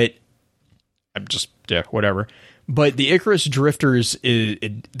 but I'm just, yeah, whatever. But the Icarus Drifters,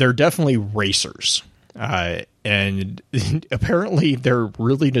 they're definitely racers. And apparently they're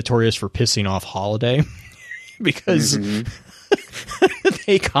really notorious for pissing off Holiday because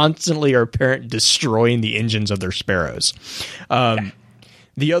they constantly are destroying the engines of their sparrows.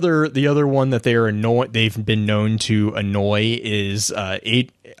 The other one that they've been known to annoy is how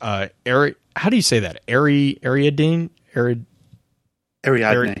do you say that? Ariadne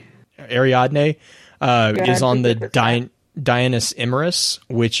Ariadne. is on the think that's Dionys Imerus,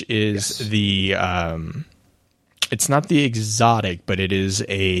 which is the it's not the exotic, but it is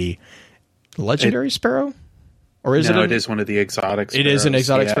a legendary sparrow, or is No, it? it is one of the exotics. It is an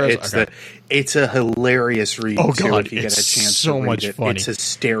exotic sparrow? Okay. It's a hilarious read. Oh, too, God, if you get a it's chance so to read much it. funny. It's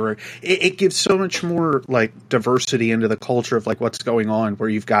hysterical. It gives so much more like diversity into the culture of like what's going on. Where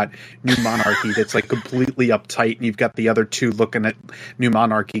you've got New Monarchy that's like completely uptight, and you've got the other two looking at New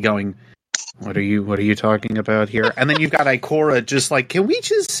Monarchy going, What are you talking about here? And then you've got Ikora just like, can we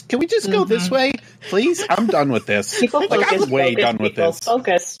just go this way, please? I'm done with this. People focus, I'm way done with this.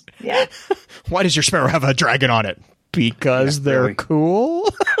 Focus. Yeah. Why does your sparrow have a dragon on it? Because they're really cool.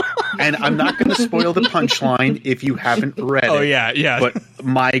 And I'm not going to spoil the punchline if you haven't read it. Oh yeah. But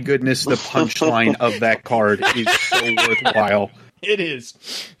my goodness, the punchline of that card is so worthwhile. It is.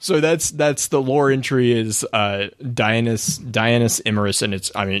 So that's the lore entry is Dionysus Imerus,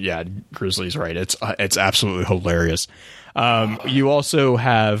 and Grizzly's right. It's absolutely hilarious. You also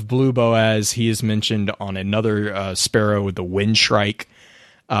have Blue Boaz. He is mentioned on another sparrow with the Wind Shrike.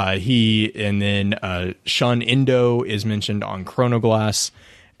 Shun Indo is mentioned on Chronoglass.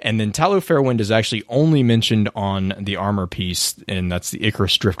 And then Talo Fairwind is actually only mentioned on the armor piece, and that's the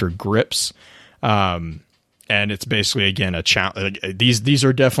Icarus Drifter Grips. And it's basically, again, a challenge. These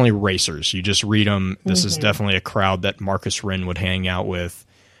are definitely racers. You just read them. This is definitely a crowd that Marcus Wren would hang out with.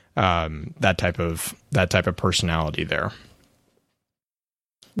 That type of personality there.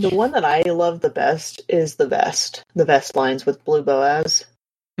 The one that I love the best is the vest. The vest lines with Blue Boaz.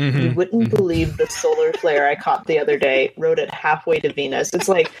 Mm-hmm. You wouldn't believe the solar flare I caught the other day. Rode it halfway to Venus. It's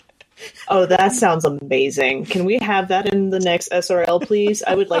like, oh, that sounds amazing. Can we have that in the next SRL, please?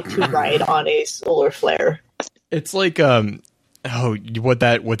 I would like to ride on a solar flare. It's like, what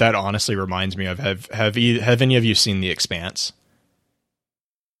that honestly reminds me of. Have any of you seen The Expanse?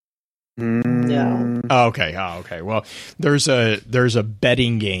 No. Oh, okay. Well, there's a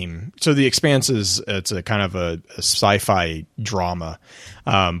betting game. So The Expanse it's a kind of a sci-fi drama,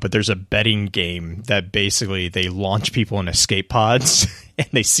 but there's a betting game that basically they launch people in escape pods and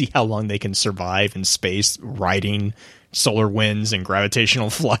they see how long they can survive in space riding solar winds and gravitational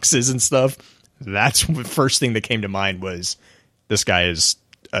fluxes and stuff. That's the first thing that came to mind was this guy is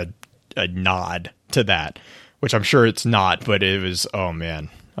a nod to that, which I'm sure it's not, but it was, oh man.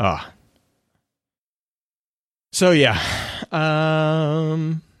 So yeah.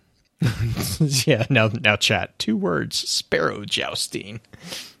 Yeah, now chat. 2 words. Sparrow jousting.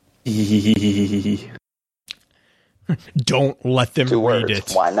 Don't let them 2 read words.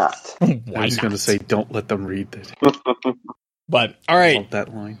 it. Why not? I was going to say, don't let them read it. But all right, love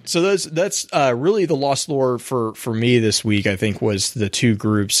that line. So that's really the Lost Lore for me this week. I think was the 2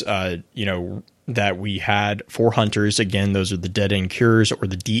 groups, that we had for hunters. Again, those are the Dead End Cures or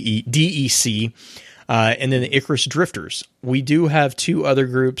the DEC, and then the Icarus Drifters. We do have 2 other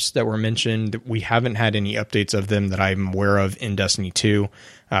groups that were mentioned. We haven't had any updates of them that I'm aware of in Destiny 2.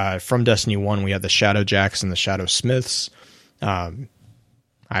 From Destiny 1, we have the Shadow Jacks and the Shadow Smiths.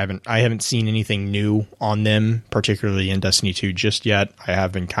 I haven't seen anything new on them, particularly in Destiny 2 just yet. I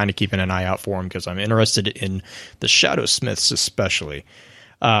have been kind of keeping an eye out for them because I'm interested in the Shadow Smiths especially.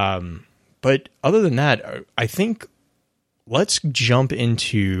 But other than that, I think let's jump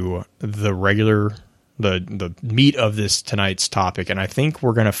into the meat of this tonight's topic, and I think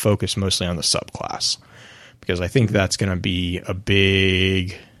we're going to focus mostly on the subclass because I think that's going to be a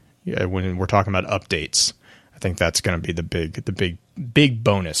big when we're talking about updates. I think that's going to be the big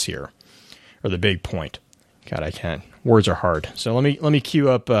bonus here, or the big point. God, I can't. Words are hard. So let me cue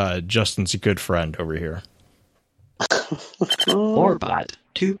up Justin's good friend over here. Lorebot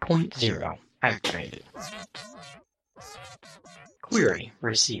 2.0 activated. Query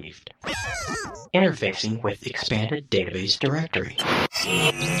received. Interfacing with expanded database directory.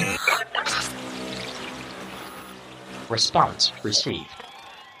 Response received.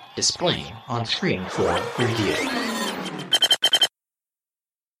 Displaying on screen for review.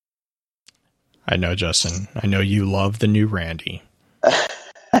 I know, Justin. I know you love the new Randy.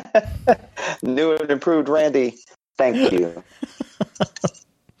 New and improved Randy. Thank you.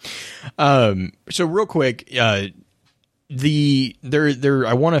 So real quick, I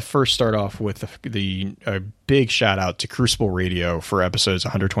want to first start off with the big shout out to Crucible Radio for episodes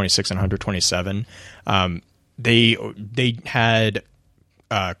 126 and 127. They had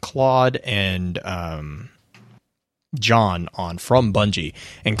Claude and John on from Bungie,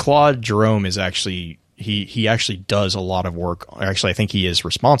 and Claude Jerome is actually he actually does a lot of work. Actually, I think he is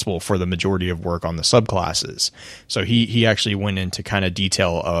responsible for the majority of work on the subclasses. So he actually went into kind of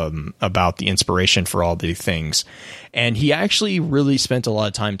detail about the inspiration for all these things. And he actually really spent a lot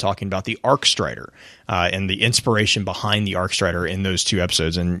of time talking about the Arcstrider and the inspiration behind the Arcstrider in those 2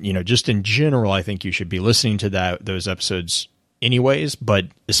 episodes. And, just in general, I think you should be listening to those episodes anyways, but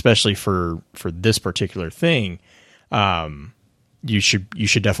especially for this particular thing, you should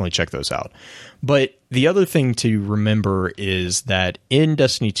definitely check those out. But the other thing to remember is that in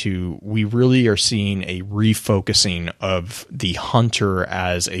Destiny 2, we really are seeing a refocusing of the Hunter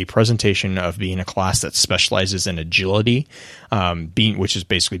as a presentation of being a class that specializes in agility, which is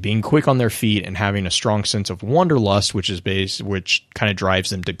basically being quick on their feet and having a strong sense of wanderlust, which kind of drives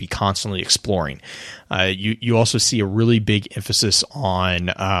them to be constantly exploring. You also see a really big emphasis on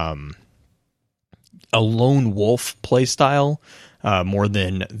a lone wolf playstyle. More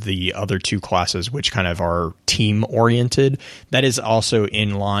than the other two classes, which kind of are team oriented. That is also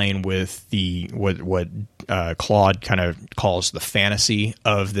in line with what Claude kind of calls the fantasy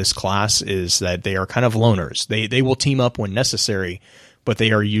of this class, is that they are kind of loners. They will team up when necessary, but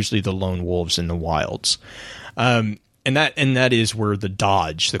they are usually the lone wolves in the wilds. And that is where the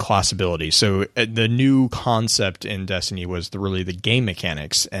dodge, the class ability. So the new concept in Destiny was really the game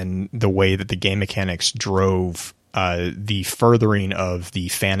mechanics, and the way that the game mechanics drove the furthering of the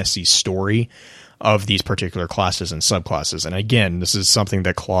fantasy story of these particular classes and subclasses. And again, this is something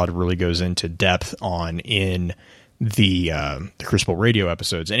that Claude really goes into depth on in the Crucible Radio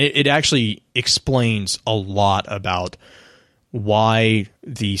episodes. And it actually explains a lot about why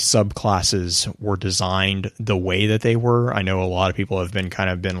the subclasses were designed the way that they were. I know a lot of people have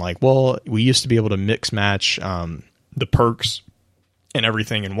been like, well, we used to be able to mix match the perks and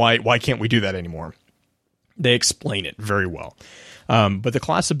everything, and why can't we do that anymore? They explain it very well. But the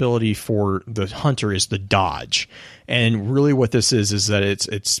class ability for the Hunter is the dodge. And really what this is that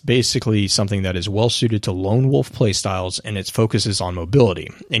it's basically something that is well suited to lone wolf playstyles, and its focus is on mobility.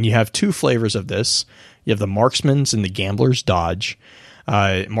 And you have two flavors of this. You have the Marksman's and the Gambler's dodge.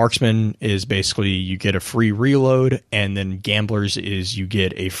 Marksman is basically you get a free reload, and then Gambler's is you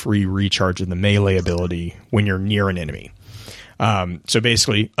get a free recharge of the melee ability when you're near an enemy. So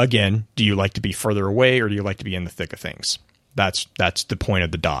basically, again, do you like to be further away or do you like to be in the thick of things? That's the point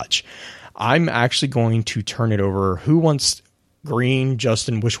of the dodge. I'm actually going to turn it over. Who wants green?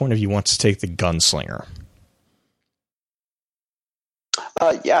 Justin, which one of you wants to take the gunslinger?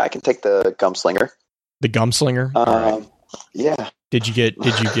 Yeah, I can take the gunslinger. The gunslinger? All right. Yeah. Did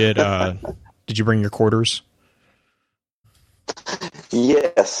you bring your quarters?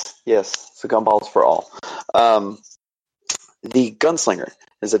 Yes. So gumballs for all. The gunslinger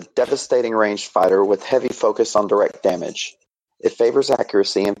is a devastating ranged fighter with heavy focus on direct damage. It favors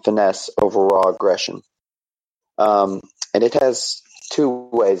accuracy and finesse over raw aggression. And it has two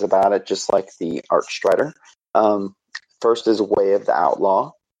ways about it, just like the Archstrider. First is Way of the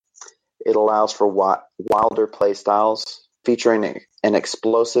Outlaw. It allows for wilder playstyles, featuring an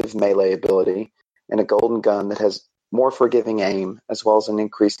explosive melee ability and a golden gun that has more forgiving aim, as well as an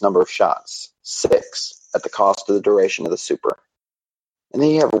increased number of shots, 6, at the cost of the duration of the super. And then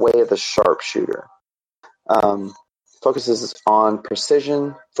you have Way of the Sharpshooter. Focuses on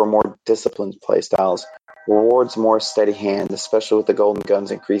precision for more disciplined playstyles, rewards more steady hand, especially with the golden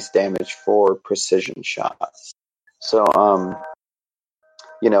gun's increased damage for precision shots. So,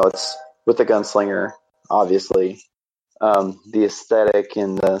 it's with the gunslinger, obviously, the aesthetic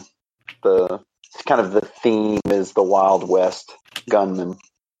and the kind of the theme is the Wild West gunman.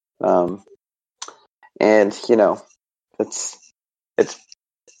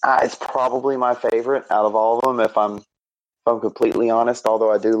 It's probably my favorite out of all of them, if I'm completely honest,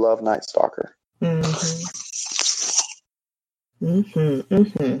 although I do love Night Stalker.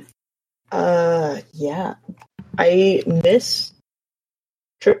 Yeah. I miss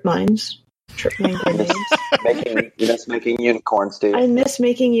trip mines. Trip mine grenades. making unicorns, dude. I miss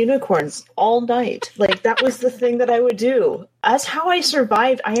making unicorns all night. Like, that was the thing that I would do. That's how I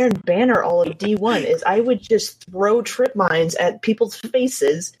survived Iron Banner all of D1, is I would just throw trip mines at people's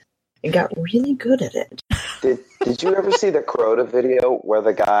faces and got really good at it. Did you ever see the Crota video where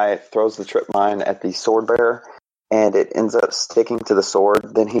the guy throws the trip mine at the sword bearer and it ends up sticking to the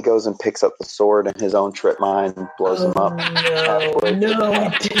sword? Then he goes and picks up the sword and his own trip mine and blows him up.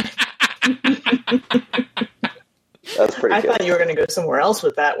 No. That's pretty I good. thought you were going to go somewhere else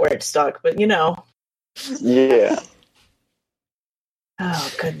with that where it stuck, but Yeah.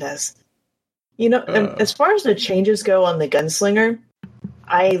 Oh, goodness. As far as the changes go on the gunslinger,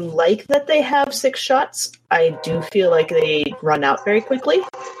 I like that they have 6 shots. I do feel like they run out very quickly.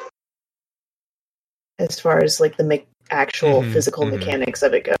 As far as like the actual physical mechanics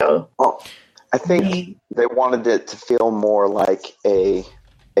of it go. Well, I think they wanted it to feel more like a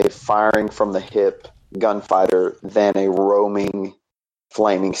firing from the hip gunfighter than a roaming,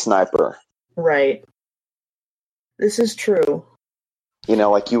 flaming sniper. Right. This is true.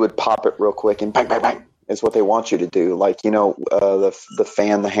 Like you would pop it real quick and bang, bang, bang is what they want you to do. Like, the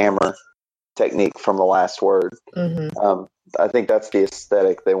fan the hammer technique from The Last Word. Mm-hmm. I think that's the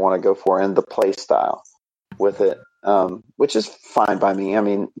aesthetic they want to go for and the play style with it, which is fine by me. I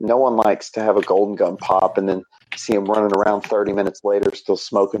mean, no one likes to have a golden gun pop and then see him running around 30 minutes later still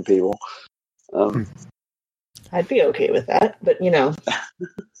smoking people. I'd be okay with that, but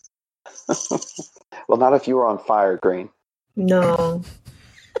well, not if you were on fire, Green. No.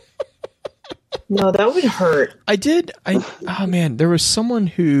 No, that would hurt. Oh man, there was someone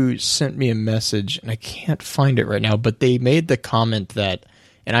who sent me a message and I can't find it right now, but they made the comment that,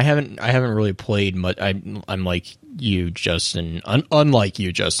 and I haven't really played much. I'm like you, Justin. Unlike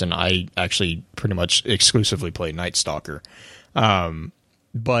you, Justin, I actually pretty much exclusively play Night Stalker.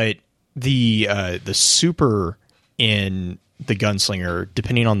 But the super in the Gunslinger,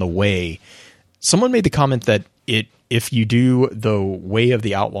 depending on the way, someone made the comment that if you do the Way of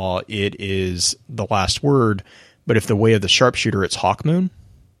the Outlaw, it is The Last Word, but if the Way of the Sharpshooter, it's Hawkmoon.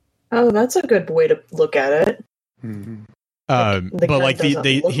 Oh, that's a good way to look at it. Mm-hmm. But like he's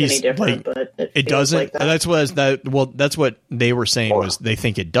like, but it doesn't. like that. That's what they were saying was they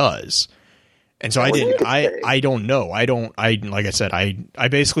think it does. And so I don't know. Like I said, I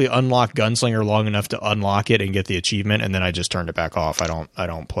basically unlocked Gunslinger long enough to unlock it and get the achievement, and then I just turned it back off. I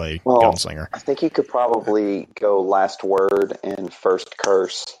don't play Gunslinger. I think you could probably go Last Word and First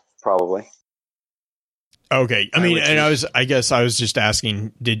Curse, probably. Okay. I guess I was just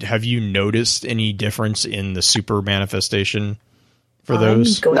asking, have you noticed any difference in the super manifestation for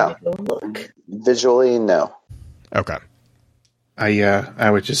those? I'm going No. to go look. Visually, no. Okay.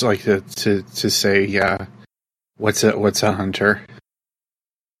 I would just like to say, what's a hunter?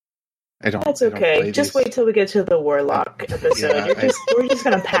 That's okay. Just wait till we get to the Warlock episode. Yeah, we're just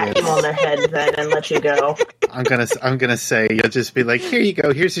gonna pat you on the head then and let you go. I'm gonna say you'll just be like, here you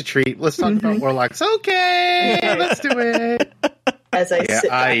go, here's a treat. Let's talk about Warlocks. Okay, let's do it. As I sit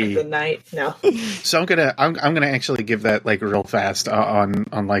back in the night. No. So I'm gonna actually give that like real fast on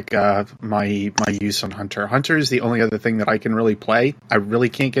like my use on Hunter. Hunter is the only other thing that I can really play. I really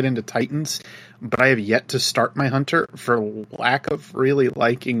can't get into Titans, but I have yet to start my Hunter for lack of really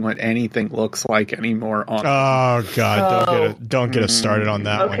liking what anything looks like anymore. On Oh God, don't get us started on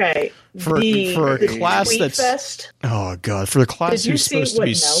that one. Okay. For a class that's Fest? oh God, for a class who's supposed to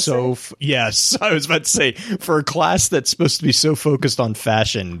be so yes, I was about to say, for a class that's supposed to be so focused on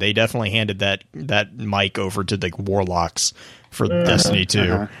fashion, they definitely handed that mic over to the Warlocks for Destiny 2.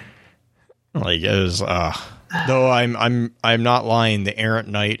 Uh-huh. Like it was though I'm not lying, the Errant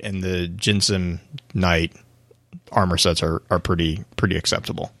Knight and the Jinsem Knight armor sets are pretty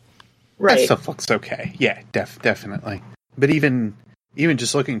acceptable. Right. That stuff looks okay. Yeah, definitely. But even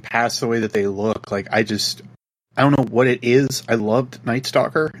just looking past the way that they look, like I don't know what it is. I loved Night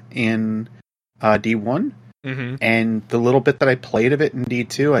Stalker in D1, and the little bit that I played of it in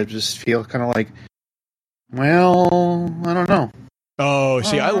D2, I just feel kind of like, well, I don't know. Oh,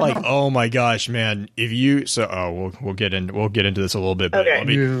 see, I like. Oh my gosh, man! If you we'll get into this a little bit. But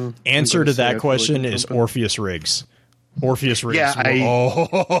Okay. Answer to that question is Orpheus Rigs. Orpheus Rigs. Yeah,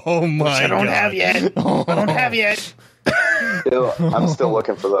 oh my! I don't have yet. I don't have yet. I'm still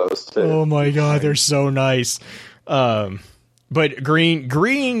looking for those too. Oh my God, they're so nice. But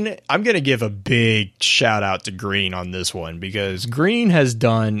Green, I'm going to give a big shout out to Green on this one because Green has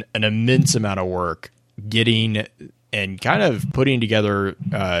done an immense amount of work getting and kind of putting together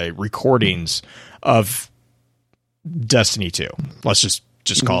recordings of Destiny 2. Let's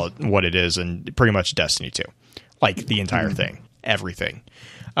just call it what it is, and pretty much Destiny 2. Like the entire thing, everything.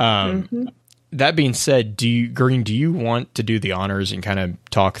 That being said, do you want to do the honors and kind of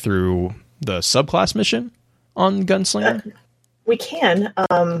talk through the subclass mission on Gunslinger? We can.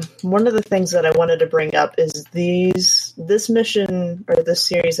 One of the things that I wanted to bring up is this mission or this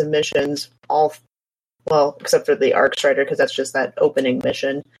series of missions, except for the Arc Strider, because that's just that opening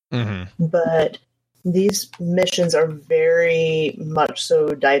mission. But these missions are very much so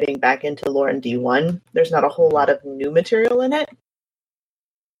diving back into lore in D1. There's not a whole lot of new material in it.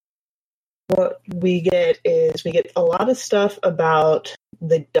 What we get is a lot of stuff about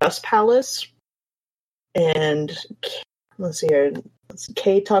the Dust Palace, and let's see here.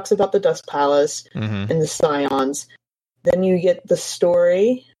 Kay talks about the Dust Palace and the Scions. Then you get the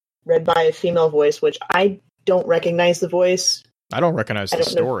story read by a female voice, which I don't recognize the voice. I don't recognize the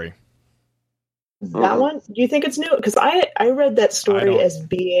story. That one? Do you think it's new? Because I read that story as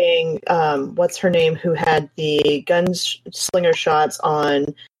being what's her name, who had the gunslinger shots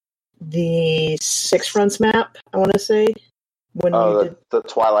on the Six Fronts map, I want to say. The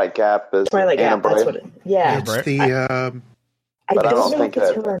Twilight Gap is Twilight Anna Gap, that's Bray. what it is. Yeah. It's the I don't know if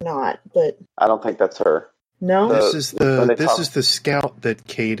it's her or not, but I don't think that's her. No? This is the scout that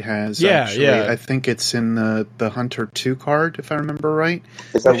Cade has. Yeah, actually. yeah. I think it's in the Hunter 2 card, if I remember right.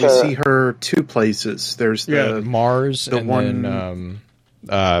 Is that We see her 2 places. There's Mars, the and one, then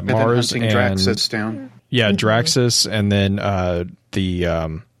and Mars then and hunting Draxus down. Yeah, Draxus, and then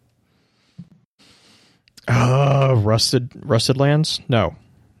Rusted Lands. No,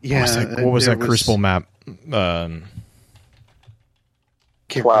 Yeah, what was that Crucible map? Can't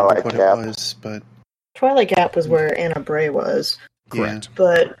Twilight remember what Gap. it was, but Twilight Gap was where Anna Bray was. Correct.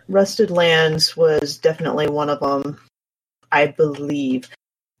 But Rusted Lands was definitely one of them, I believe.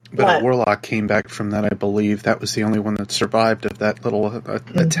 But a Warlock came back from that, I believe. That was the only one that survived of that little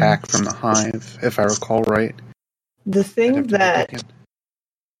attack from the Hive, if I recall right. The thing that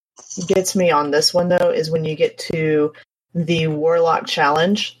gets me on this one, though, is when you get to the Warlock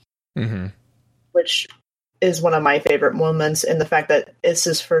Challenge, which is one of my favorite moments, in the fact that this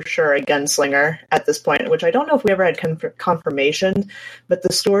is for sure a gunslinger at this point, which I don't know if we ever had confirmation, but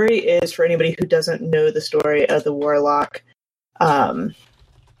the story is, for anybody who doesn't know the story of the Warlock,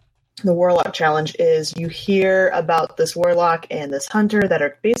 the Warlock Challenge is you hear about this Warlock and this Hunter that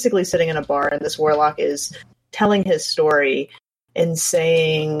are basically sitting in a bar, and this Warlock is telling his story and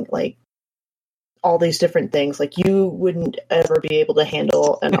saying, like, all these different things. Like, you wouldn't ever be able to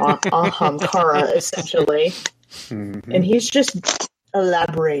handle an Ahamkara, essentially. And he's just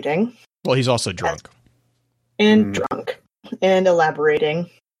elaborating. Well, he's also drunk. And drunk. And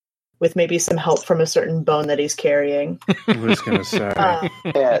elaborating. With maybe some help from a certain bone that he's carrying. I was going to say.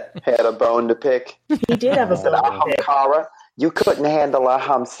 Had a bone to pick. He did have a bone to pick. Ahamkara, you couldn't handle a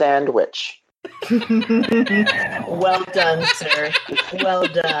ham sandwich. Well done, sir. Well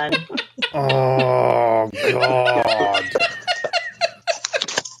done. Oh, God.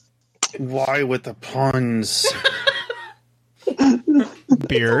 Why with the puns?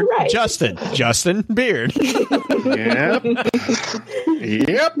 Beard. Right. Justin, Beard. Yep.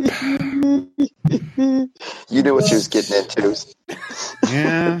 You knew what you was getting into.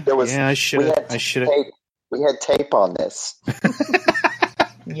 Yeah. I should have. We had tape on this.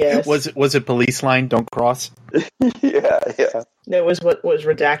 Yes. Was it police line? Don't cross. Yeah. That was what was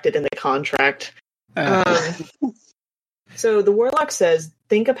redacted in the contract. So the Warlock says,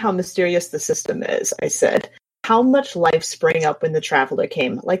 think of how mysterious the system is, I said. How much life sprang up when the Traveler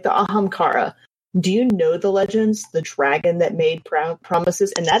came, like the Ahamkara. Do you know the legends? The dragon that made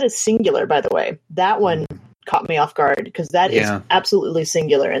promises? And that is singular, by the way. That one caught me off guard, because that is absolutely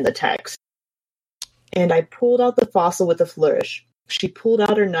singular in the text. And I pulled out the fossil with a flourish. She pulled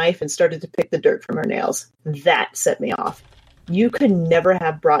out her knife and started to pick the dirt from her nails. That set me off. You could never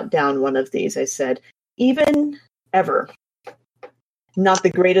have brought down one of these, I said. Even ever. Not the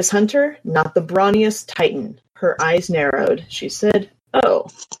greatest hunter, not the brawniest titan. Her eyes narrowed. She said, "Oh,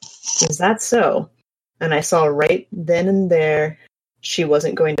 is that so?" And I saw right then and there she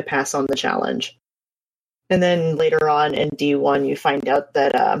wasn't going to pass on the challenge. And then later on in D1, you find out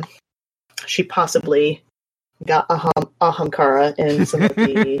that she possibly got Ahamkara in some of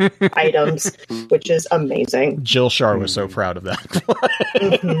the items, which is amazing. Jill Shar was so proud of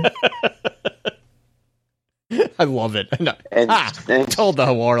that. I love it. I told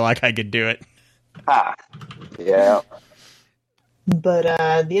the Warlock I could do it. Yeah.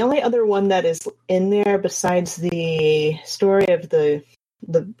 But the only other one that is in there besides the story of the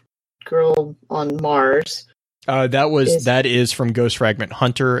girl on Mars, that is from Ghost Fragment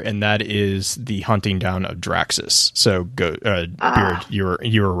Hunter, and that is the hunting down of Draxus. So Beard, you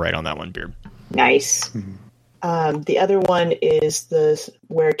were right on that one, Beard. Nice. The other one is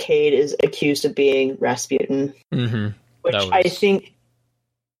where Cade is accused of being Rasputin, which I think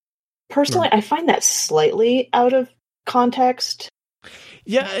personally I find that slightly out of context.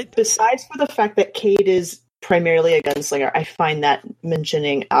 Yeah. Besides for the fact that Cade is primarily a gunslinger, I find that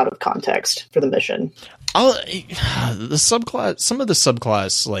mentioning out of context for the mission. Some of the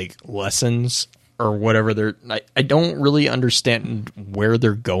subclass like lessons or whatever I don't really understand where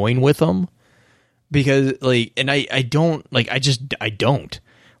they're going with them, because I don't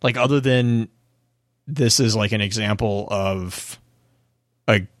other than this is like an example of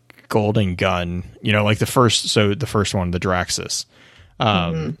a golden gun, like the first one, the Draxus.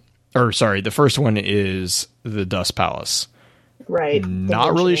 The first one is the Dust Palace. Right.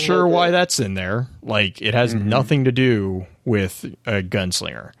 Not really sure why that's in there. Like, it has nothing to do with a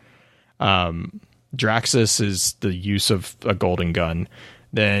gunslinger. Draxus is the use of a golden gun.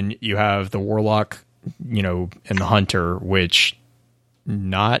 Then you have the Warlock, and the Hunter, which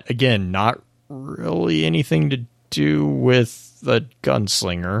not really anything to do with the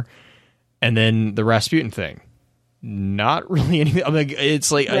gunslinger. And then the Rasputin thing. Not really anything. I mean,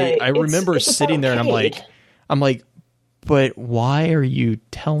 it's like, right. I remember sitting there and I'm like, I'm like, but why are you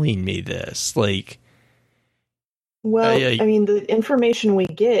telling me this? Like, Well, I mean, the information we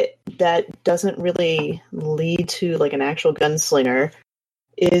get that doesn't really lead to like an actual gunslinger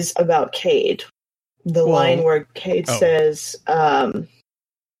is about Cade. The line where Cade says,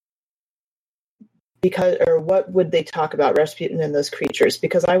 because, or what would they talk about Rasputin and those creatures?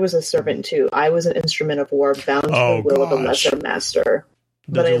 Because I was a servant too. I was an instrument of war, bound to the will of a lesser master.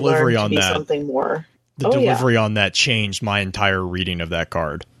 But I learned to be something more. The delivery on that changed my entire reading of that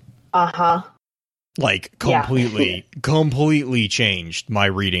card. Uh-huh. Like, completely changed my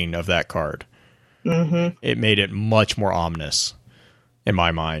reading of that card. Mm-hmm. It made it much more ominous in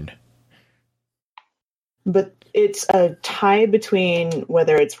my mind. But it's a tie between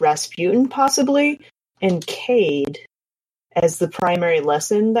whether it's Rasputin, possibly, and Cade as the primary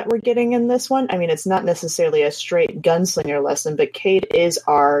lesson that we're getting in this one. I mean, it's not necessarily a straight gunslinger lesson, but Cade is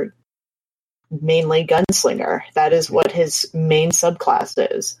our mainly gunslinger. That is what his main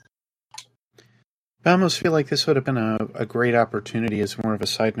subclass is. I almost feel like this would have been a great opportunity as more of a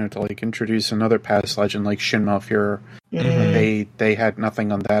side note to like introduce another past legend like Shin Malfur. They had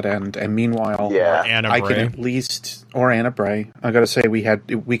nothing on that end, and meanwhile, Anna I Bray. could at least, or Anna Bray. I gotta say we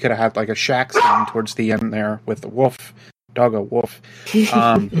could have had like a Shax scene towards the end there with the wolf, doggo wolf.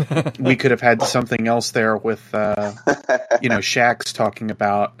 We could have had something else there with Shax talking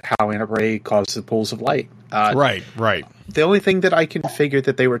about how Anna Bray caused the pools of light. Right. The only thing that I can figure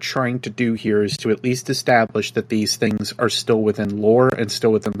that they were trying to do here is to at least establish that these things are still within lore and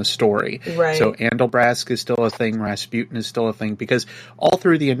still within the story. Right. So Andalbrask is still a thing, Rasputin is still a thing, because all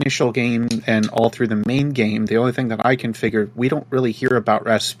through the initial game and all through the main game, the only thing that I can figure, we don't really hear about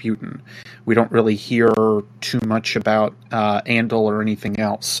Rasputin. We don't really hear too much about Andal or anything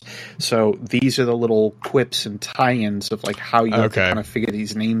else. So these are the little quips and tie-ins of like how you have to kind of figure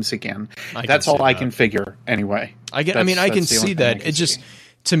these names again. That's all I can figure anyway. I can see that. It just,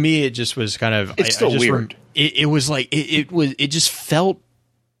 to me, it just was kind of. It's still weird. It was like it just felt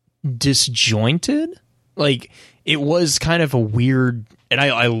disjointed. Like it was kind of a weird, and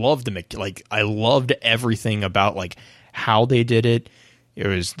I loved I loved everything about like how they did it. It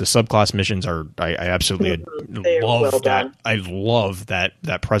was the subclass missions are I absolutely love that. I love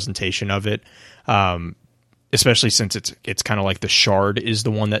that presentation of it. Especially since it's kind of like the shard is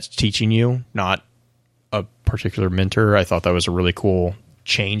the one that's teaching you, not a particular mentor. I thought that was a really cool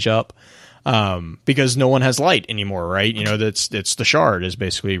change up, because no one has light anymore, right? You know, it's the shard is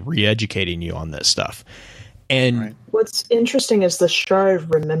basically re-educating you on this stuff. And what's interesting is the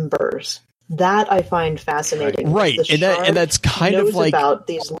shard remembers. That I find fascinating. Right, and that's kind of like about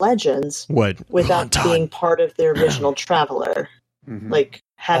these legends without being part of the original traveler, like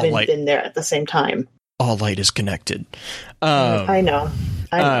having been there at the same time. All light is connected. I know.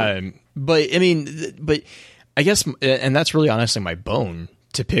 But I mean, I guess, and that's really honestly my bone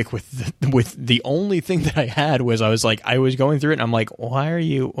to pick with the only thing that I had was I was going through it and I'm like,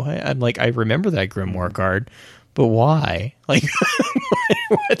 I'm like, I remember that Grimoire card, but why? Like,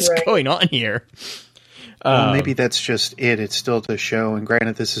 what's going on here? Well, maybe that's just it. It's still to show, and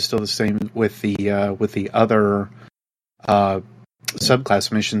granted, this is still the same with the other subclass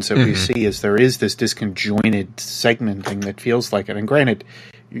missions that we see. Is there is this disconjointed segmenting that feels like it, and granted,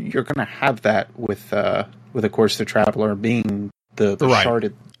 you're going to have that with of course the Traveler being the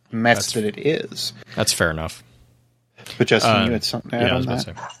sharded mess that it is. That's fair enough. But Justin, you had something to add on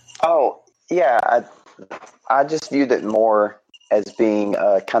that? Oh yeah, I just viewed it more as being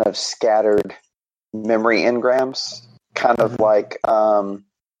kind of scattered memory engrams, kind of like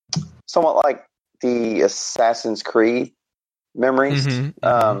somewhat like the Assassin's Creed memories.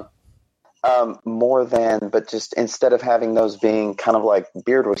 More than, but just instead of having those being kind of like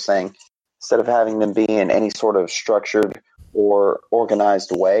Beard was saying, instead of having them be in any sort of structured or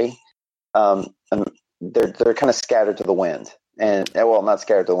organized way, they're kind of scattered to the wind, and well, not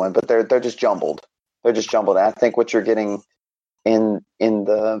scattered to the wind, but they're just jumbled. They're just jumbled. And I think what you're getting in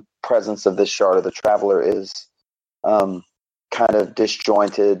the presence of this shard of the Traveler is kind of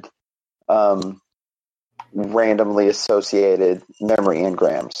disjointed, randomly associated memory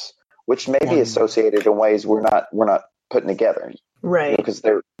engrams, which may be associated in ways we're not putting together, right? Because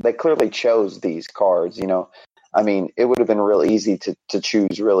they clearly chose these cards. You know, I mean, it would have been real easy to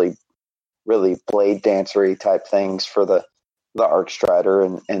choose really blade dancery type things for the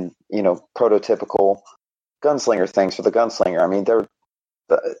Arcstrider and you know, prototypical gunslinger things for the gunslinger. I mean,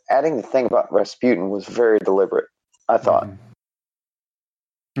 adding the thing about Rasputin was very deliberate, I thought.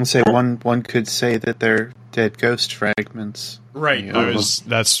 And say one could say that they're dead ghost fragments. Right.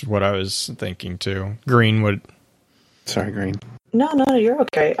 That's what I was thinking too. Green would. Sorry, Green. No, you're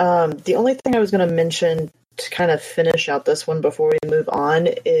okay. The only thing I was going to mention to kind of finish out this one before we move on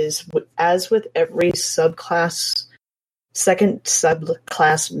is, as with every subclass, second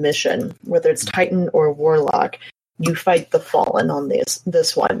subclass mission, whether it's Titan or Warlock, you fight the Fallen on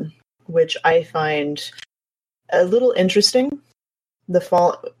this one, which I find a little interesting.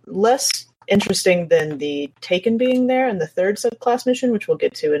 Less interesting than the Taken being there in the third subclass mission, which we'll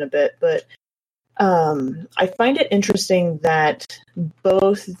get to in a bit, but I find it interesting that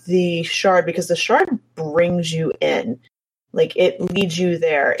both the Shard, because the Shard brings you in, like it leads you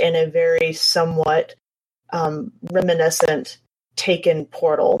there in a very somewhat reminiscent Taken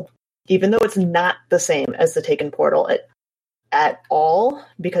portal, even though it's not the same as the Taken portal at all,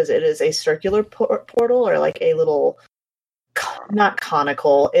 because it is a circular portal, or like a little, not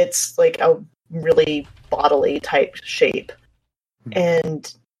conical, it's like a really bodily type shape.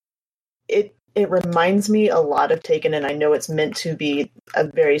 And it reminds me a lot of Taken, and I know it's meant to be a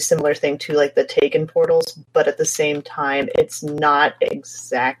very similar thing to like the Taken portals, but at the same time, it's not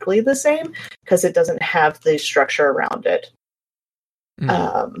exactly the same because it doesn't have the structure around it.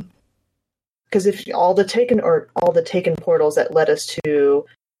 Because if all the Taken portals that led us to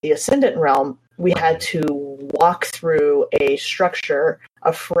the Ascendant realm, we had to walk through a structure,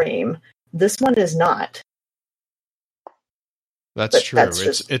 a frame. This one is not. That's true.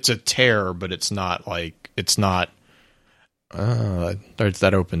 It's a tear, but it's not. That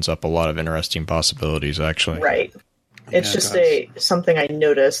opens up a lot of interesting possibilities, actually. Right. It's just something I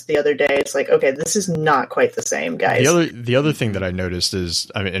noticed the other day. It's like, okay, this is not quite the same, guys. The other thing that I noticed is,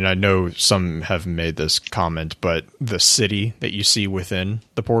 I mean, and I know some have made this comment, but the city that you see within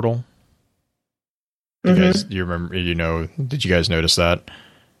the portal. You remember? Did you guys notice that?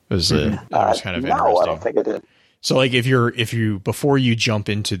 It was kind of interesting. No, I don't think I did. So, like, if you before you jump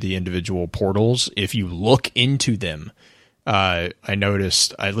into the individual portals, if you look into them, I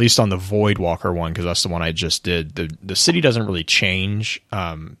noticed, at least on the Voidwalker one, because that's the one I just did, the city doesn't really change.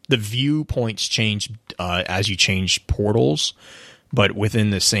 The viewpoints change as you change portals, but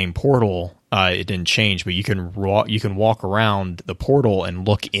within the same portal, it didn't change. But you can walk around the portal and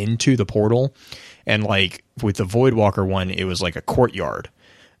look into the portal, and like with the Voidwalker one, it was like a courtyard.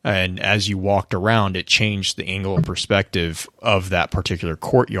 And as you walked around, it changed the angle of perspective of that particular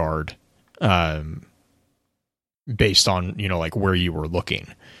courtyard, based on, like where you were looking.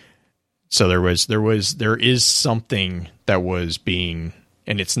 So there is something that was being,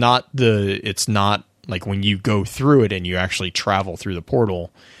 and it's not like when you go through it and you actually travel through the portal,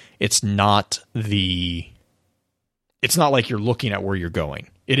 it's not like you're looking at where you're going.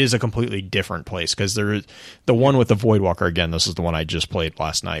 It is a completely different place, because the one with the Voidwalker, again, this is the one I just played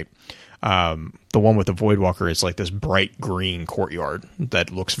last night. The one with the Voidwalker is like this bright green courtyard that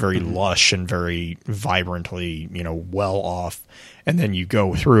looks very lush and very vibrantly, well off. And then you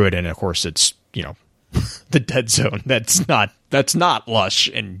go through it, and of course it's, the dead zone. That's not lush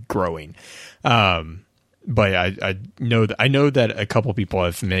and growing. But I know that a couple people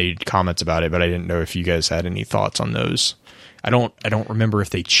have made comments about it, but I didn't know if you guys had any thoughts on those. I don't remember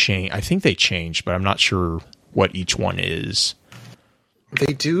if they change. I think they changed, but I'm not sure what each one is.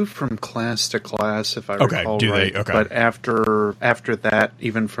 They do from class to class, if I recall right. Okay. But after that,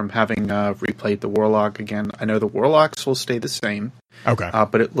 even from having replayed the Warlock again, I know the Warlocks will stay the same. Okay.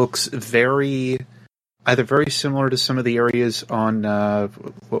 But it looks either very similar to some of the areas on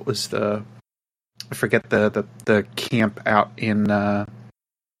what was I forget the camp out in out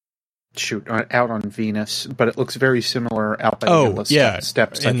on Venus, but it looks very similar out by the Endless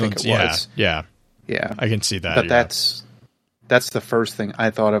Steps. I think it was. Yeah. I can see that. But that's the first thing I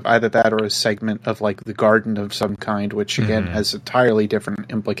thought of. Either that or a segment of like the garden of some kind, which again has entirely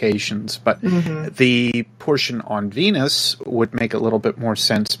different implications. But the portion on Venus would make a little bit more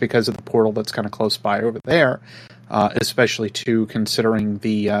sense because of the portal that's kind of close by over there. Especially too, considering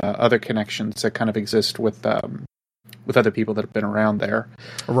the other connections that kind of exist with other people that have been around there,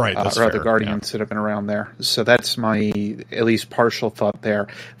 right? That's or other Guardians that have been around there. So that's my at least partial thought there.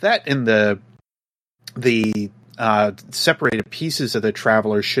 That in the separated pieces of the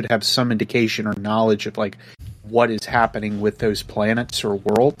Traveler should have some indication or knowledge of like what is happening with those planets or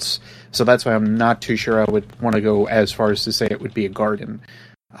worlds. So that's why I'm not too sure I would want to go as far as to say it would be a garden.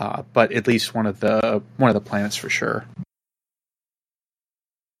 But at least one of the planets for sure.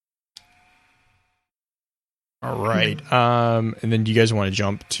 All right. And then do you guys want to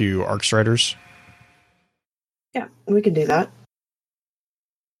jump to Arcstriders? Yeah, we can do that.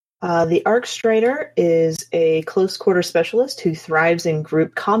 The Arcstrider is a close quarter specialist who thrives in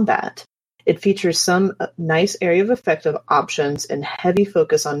group combat. It features some nice area of effective options and heavy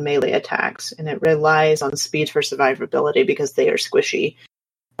focus on melee attacks, and it relies on speed for survivability because they are squishy.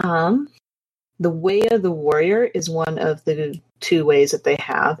 The Way of the Warrior is one of the two ways that they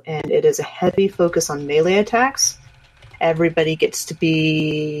have, and it is a heavy focus on melee attacks. Everybody gets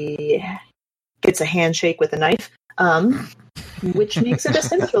a handshake with a knife, which makes it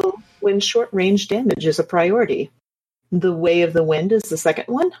essential when short-range damage is a priority. The Way of the Wind is the second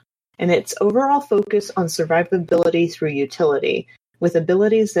one, and its overall focus on survivability through utility, with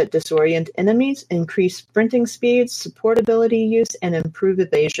abilities that disorient enemies, increase sprinting speeds, support ability use, and improve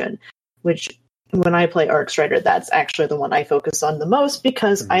evasion, which when I play Arcstrider, that's actually the one I focus on the most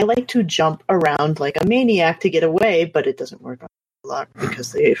because I like to jump around like a maniac to get away, but it doesn't work on Warlock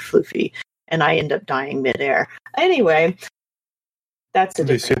because they're floofy, and I end up dying midair. Anyway, that's a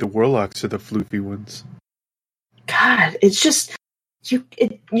They say the Warlocks are the floofy ones. God, it's just you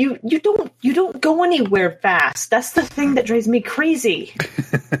don't go anywhere fast. That's the thing that drives me crazy.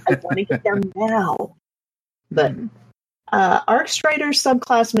 I want to get them now, but. Arcstrider's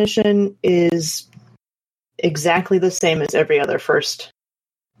subclass mission is exactly the same as every other first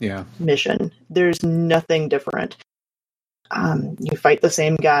mission. There's nothing different. You fight the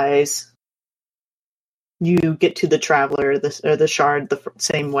same guys. You get to the Traveler, the Shard, the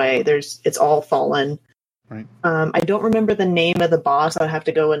same way. It's all Fallen. Right. I don't remember the name of the boss. I'll have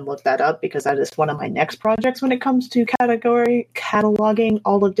to go and look that up because that is one of my next projects when it comes to cataloging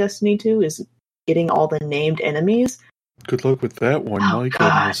all of Destiny 2 is getting all the named enemies. Good luck with that one. Oh, My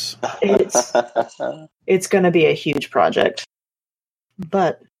God. goodness. It's going to be a huge project.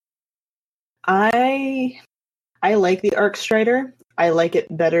 But I like the Arcstrider. I like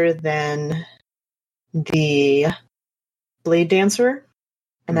it better than the Blade Dancer.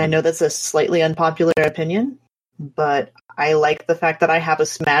 And I know that's a slightly unpopular opinion, but I like the fact that I have a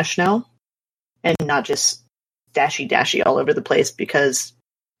smash now and not just dashy all over the place because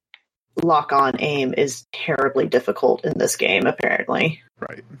lock-on aim is terribly difficult in this game, apparently.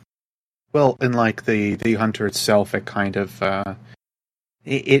 Right. Well, and like the Hunter itself, it kind of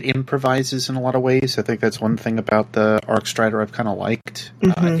it improvises in a lot of ways. I think that's one thing about the Arcstrider I've kind of liked.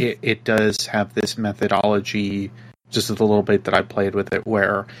 Mm-hmm. It does have this methodology, just a little bit that I played with it,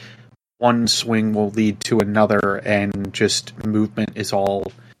 where one swing will lead to another, and just movement is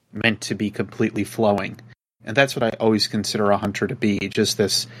all meant to be completely flowing. And that's what I always consider a Hunter to be, just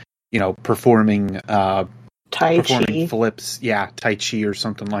this, performing Tai Chi flips, Tai Chi or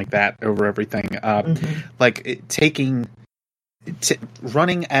something like that over everything. Like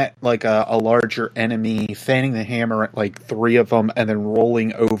running at like a larger enemy, fanning the hammer at like three of them, and then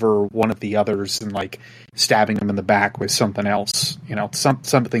rolling over one of the others and like stabbing them in the back with something else.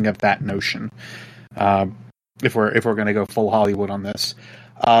 Something of that notion. If we're going to go full Hollywood on this,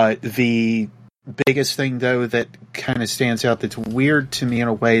 the biggest thing, though, that kind of stands out that's weird to me in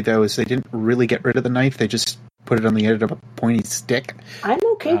a way, though, is they didn't really get rid of the knife. They just put it on the end of a pointy stick. I'm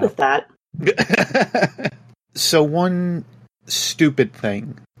okay with that. So one stupid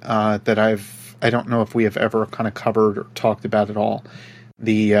thing that I don't know if we have ever kind of covered or talked about at all,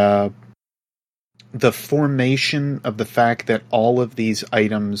 the formation of the fact that all of these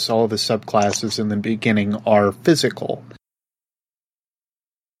items, all of the subclasses in the beginning are physical.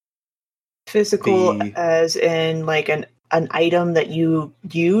 Physical as in like an item that you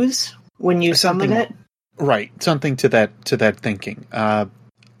use when you summon it? Right, something to that thinking.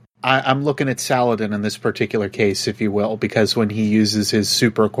 I'm looking at Saladin in this particular case, if you will, because when he uses his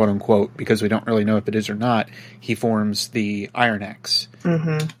super, quote-unquote, because we don't really know if it is or not, he forms the Iron Axe.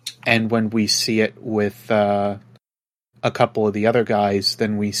 Mm-hmm. And when we see it with a couple of the other guys,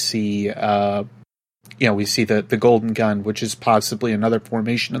 then we see we see the Golden Gun, which is possibly another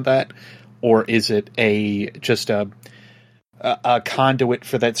formation of that. Or is it just a conduit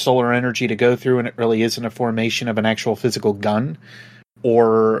for that solar energy to go through, and it really isn't a formation of an actual physical gun?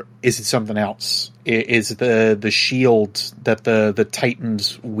 Or is it something else? Is the shield that the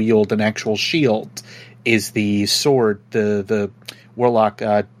Titans wield an actual shield? Is the sword the Warlock?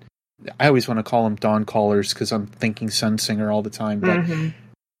 I always want to call them Dawn Callers because I'm thinking Sunsinger all the time. But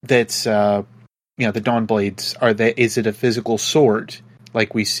that's the Dawn Blades. Is it a physical sword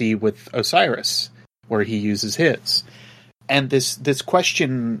like we see with Osiris, where he uses his? And this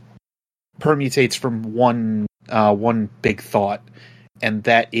question permutates from one big thought. And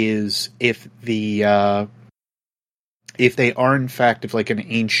that is if they are in fact of like an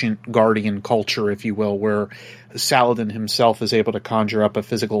ancient guardian culture, if you will, where Saladin himself is able to conjure up a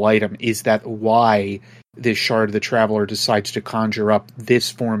physical item, is that why this Shard of the Traveler decides to conjure up this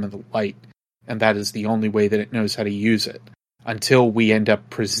form of the light? And that is the only way that it knows how to use it, until we end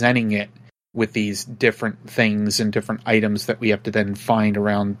up presenting it with these different things and different items that we have to then find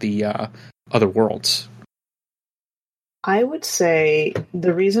around the other worlds. I would say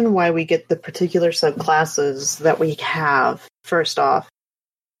the reason why we get the particular subclasses that we have, first off,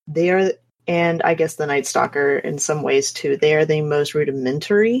 they are, and I guess the Night Stalker in some ways too, they are the most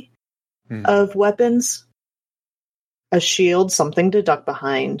rudimentary of weapons. A shield, something to duck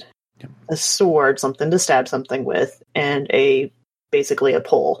behind. Yep. A sword, something to stab something with, and basically a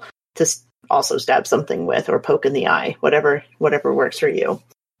pole to also stab something with or poke in the eye, whatever works for you.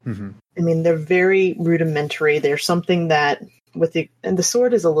 Mm-hmm. I mean, they're very rudimentary. They're something that and the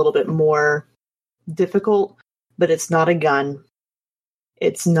sword is a little bit more difficult, but it's not a gun.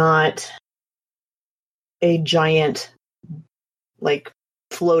 It's not a giant, like,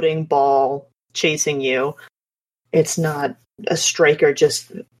 floating ball chasing you. It's not a striker,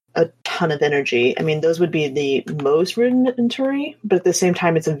 just a ton of energy. I mean, those would be the most rudimentary, but at the same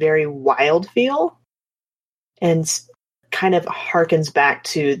time, it's a very wild feel and kind of harkens back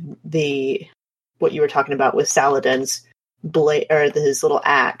to what you were talking about with Saladin's blade, or his little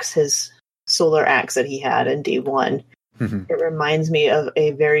axe, his solar axe that he had in D1. Mm-hmm. It reminds me of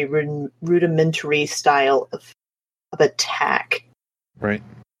a very rudimentary style of attack. Right.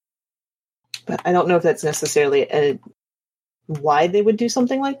 But I don't know if that's necessarily why they would do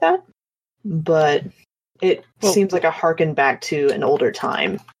something like that, but it seems like a harken back to an older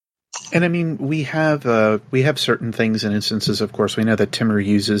time. And I mean, we have certain things and instances. Of course, we know that Timur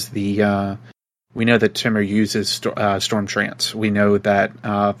uses Storm Trance. We know that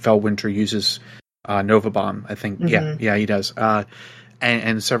Fellwinter uses Nova Bomb. I think, yeah, he does.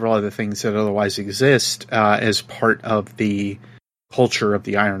 And several other things that otherwise exist as part of the culture of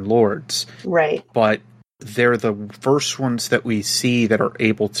the Iron Lords. Right. But they're the first ones that we see that are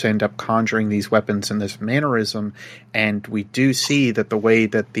able to end up conjuring these weapons in this mannerism, and we do see that the way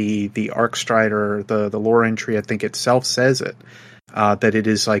that the Arkstrider, the lore entry, I think itself says it, that it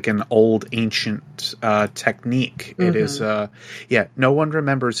is like an old ancient technique. Mm-hmm. It is, no one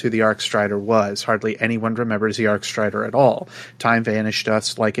remembers who the Arkstrider was. Hardly anyone remembers the Arkstrider at all. Time vanished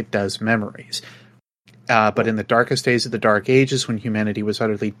us like it does memories. But in the darkest days of the Dark Ages, when humanity was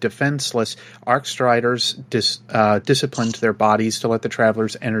utterly defenseless, Arkstriders disciplined their bodies to let the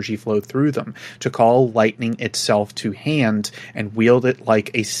traveler's energy flow through them, to call lightning itself to hand and wield it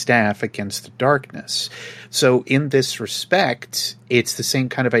like a staff against the darkness. So in this respect, it's the same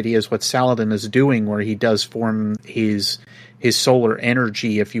kind of idea as what Saladin is doing, where he does form his solar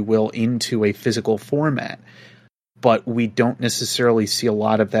energy, if you will, into a physical format. But we don't necessarily see a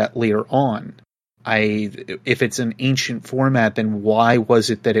lot of that later on. If it's an ancient format, then why was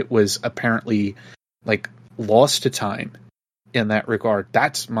it that it was apparently like lost to time in that regard?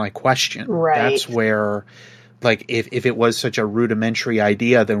 That's my question. Right. That's where, like, if it was such a rudimentary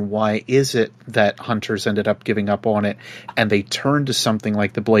idea, then why is it that hunters ended up giving up on it and they turned to something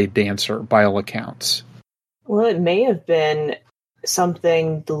like the Blade Dancer by all accounts? Well, it may have been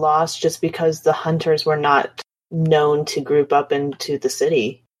something lost just because the hunters were not known to group up into the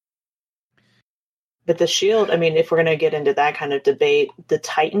city. But the shield, I mean, if we're going to get into that kind of debate, the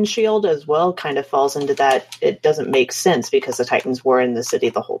Titan shield as well kind of falls into that. It doesn't make sense because the Titans were in the city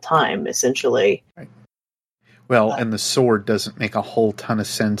the whole time, essentially. Right. Well, and the sword doesn't make a whole ton of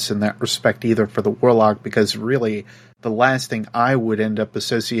sense in that respect either for the Warlock, because really the last thing I would end up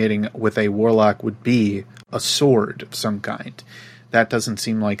associating with a Warlock would be a sword of some kind. That doesn't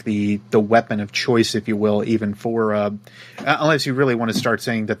seem like the weapon of choice, if you will, even for unless you really want to start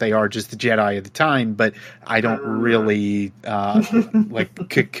saying that they are just the Jedi at the time. But I don't really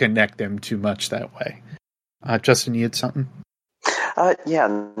connect them too much that way. Justin, you had something? I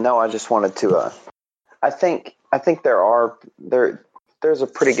just wanted to. I think there's a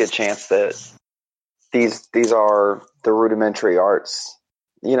pretty good chance that these are the rudimentary arts.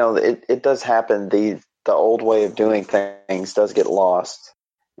 You know, it does happen. The old way of doing things does get lost.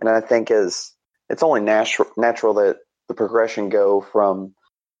 And I think it's only natural that the progression go from,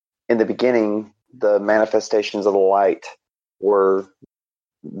 in the beginning, the manifestations of the light were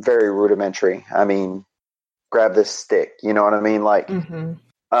very rudimentary. I mean, grab this stick, you know what I mean? Like,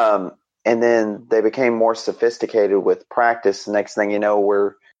 mm-hmm. And then they became more sophisticated with practice. The next thing you know,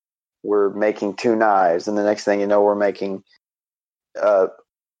 we're making 2 knives. And the next thing you know, we're making a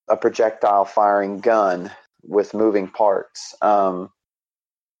projectile firing gun with moving parts. And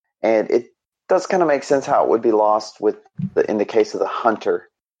it does kind of make sense how it would be lost in the case of the hunter,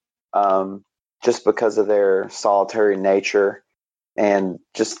 just because of their solitary nature and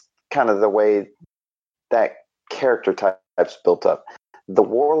just kind of the way that character type's built up. The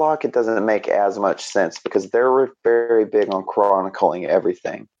Warlock, it doesn't make as much sense because they're very big on chronicling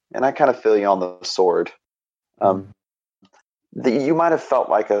everything. And I kind of feel you on the sword. You might have felt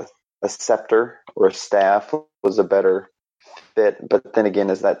like a scepter or a staff was a better fit. But then again,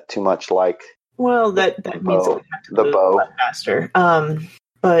 is that too much like Well, that means that we have to move a lot faster.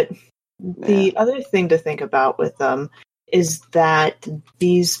 But the other thing to think about with them is that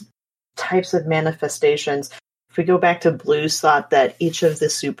these types of manifestations, if we go back to Blue's thought that each of the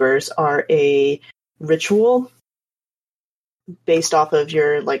supers are a ritual based off of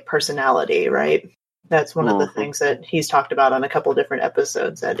your like personality, right? That's one of the things that he's talked about on a couple different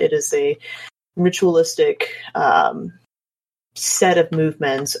episodes, that it is a ritualistic set of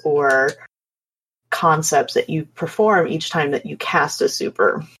movements or concepts that you perform each time that you cast a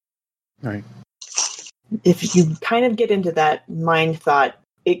super. Right. If you kind of get into that mind thought,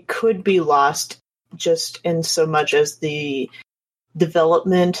 it could be lost just in so much as the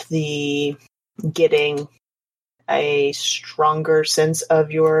development, the getting a stronger sense of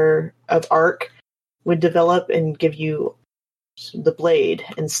arc would develop and give you the blade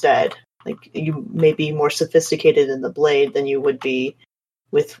instead. Like, you may be more sophisticated in the blade than you would be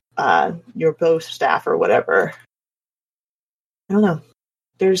with your bow staff or whatever. I don't know.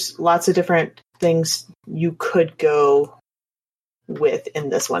 There's lots of different things you could go with in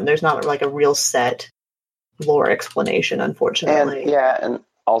this one. There's not like a real set lore explanation, unfortunately. And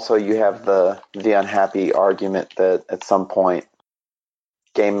also you have the unhappy argument that at some point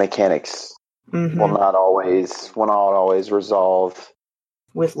game mechanics will not always resolve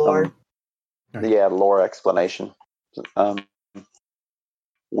with lore. Lore explanation.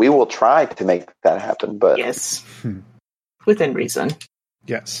 We will try to make that happen, but yes, within reason.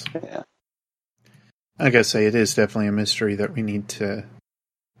 Yes. Yeah. I gotta say, it is definitely a mystery that we need to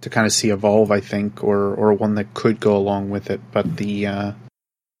kind of see evolve, I think, or one that could go along with it. But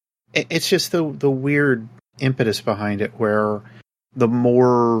it's just the weird impetus behind it, where the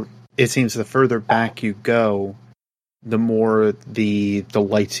more it seems, the further back you go, the more the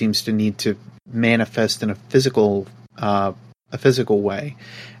light seems to need to manifest in a physical way,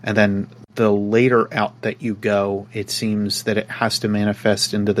 and then the later out that you go, it seems that it has to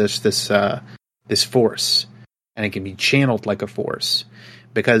manifest into this force, and it can be channeled like a force,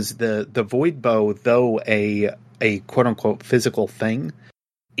 because the void bow, though a quote unquote physical thing,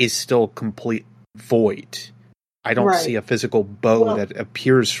 is still complete void. I don't see a physical bow that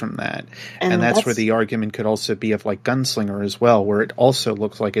appears from that, and that's where the argument could also be of like Gunslinger as well, where it also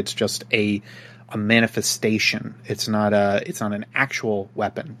looks like it's just a manifestation. It's not an actual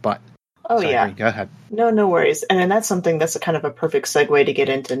weapon, but sorry, go ahead. No worries. And that's something that's a kind of a perfect segue to get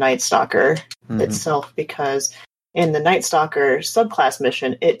into Night Stalker itself, because in the Night Stalker subclass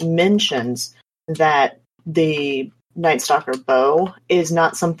mission, it mentions that the Night Stalker bow is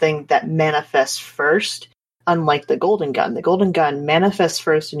not something that manifests first, unlike the Golden Gun. The Golden Gun manifests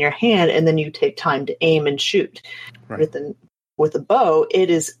first in your hand, and then you take time to aim and shoot. Right. With a bow, it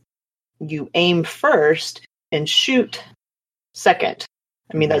is you aim first and shoot second.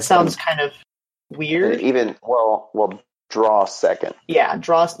 I mean, that sounds kind of weird. Even draw second. Yeah,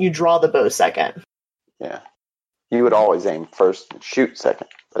 you draw the bow second. Yeah, you would always aim first and shoot second.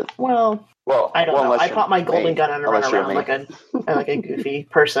 But I don't know. I caught my Golden Gun and run around like a goofy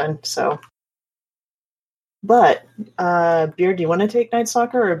person. So, but Beard, do you want to take Night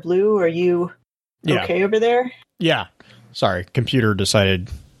Stalker or Blue? Are you okay over there? Yeah. Sorry, computer decided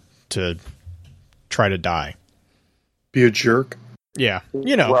to try to die. Be a jerk. Yeah,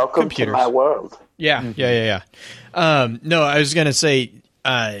 welcome computers. to my world. Yeah. No, I was gonna say,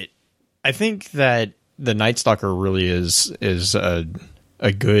 I think that the Night Stalker really is a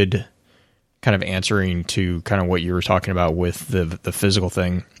good kind of answering to kind of what you were talking about with the physical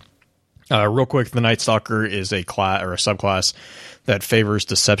thing. Real quick, the Night Stalker is a class or a subclass that favors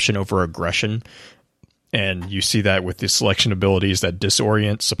deception over aggression. And you see that with the selection abilities that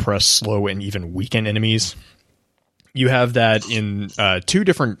disorient, suppress, slow, and even weaken enemies. You have that in two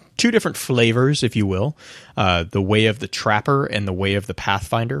different flavors, if you will. The Way of the Trapper and the Way of the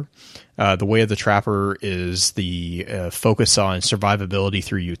Pathfinder. The Way of the Trapper is the focus on survivability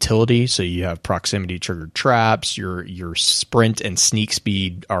through utility. So you have proximity triggered traps. Your sprint and sneak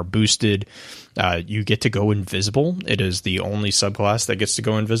speed are boosted. You get to go invisible. It is the only subclass that gets to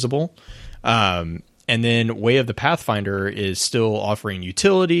go invisible. And then Way of the Pathfinder is still offering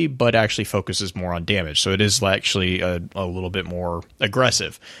utility, but actually focuses more on damage. So it is actually a little bit more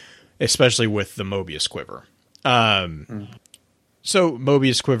aggressive, especially with the Mobius Quiver. So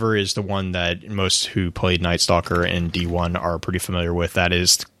Mobius Quiver is the one that most who played Night Stalker in D1 are pretty familiar with. That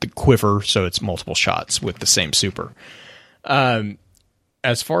is the quiver, so it's multiple shots with the same super.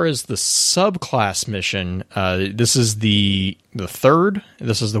 As far as the subclass mission, this is the third.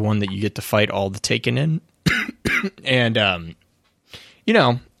 This is the one that you get to fight all the Taken in. And,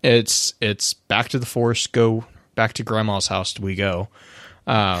 it's back to the Force, go back to grandma's house we go.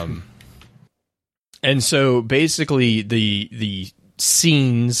 And so basically the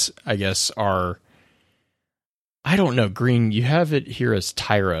scenes, I guess, are, I don't know, Green, you have it here as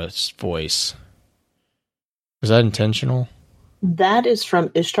Tyra's voice. Was that intentional? That is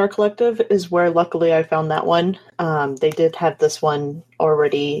from Ishtar Collective, is where luckily I found that one. They did have this one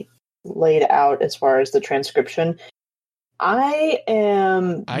already laid out as far as the transcription. I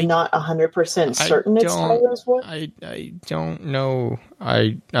am not 100% certain it's Tyra's voice. I don't know.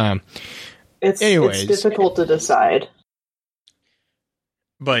 It's difficult to decide.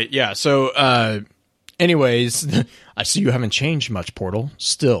 But yeah, so anyways, I see you haven't changed much, Portal.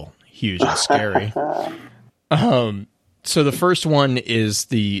 Still huge and scary. So the first one is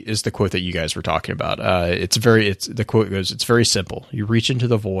the quote that you guys were talking about. The quote goes, "It's very simple. You reach into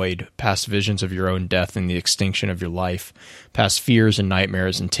the void, past visions of your own death and the extinction of your life, past fears and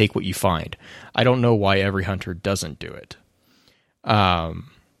nightmares, and take what you find. I don't know why every hunter doesn't do it."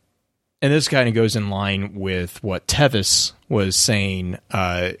 And this kind of goes in line with what Tevis was saying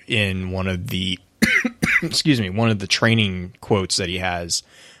in one of the one of the training quotes that he has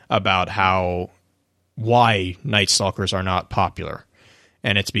about why Night Stalkers are not popular.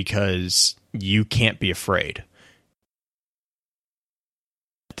 And it's because you can't be afraid.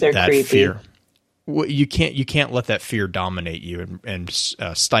 They're that creepy. Fear. You can't let that fear dominate you and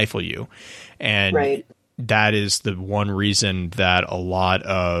stifle you. And right. That is the one reason that a lot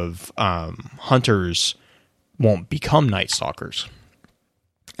of hunters won't become Night Stalkers.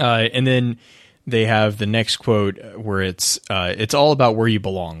 And then they have the next quote where it's all about where you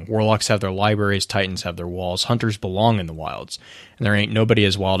belong. Warlocks have their libraries, Titans have their walls. Hunters belong in the wilds, and there ain't nobody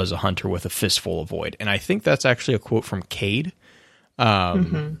as wild as a hunter with a fistful of void. And I think that's actually a quote from Cade.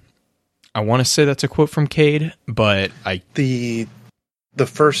 I want to say that's a quote from Cade, but the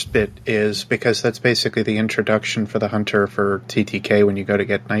first bit is because that's basically the introduction for the hunter for TTK when you go to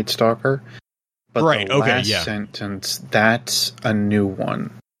get Night Stalker. But right, the last sentence, that's a new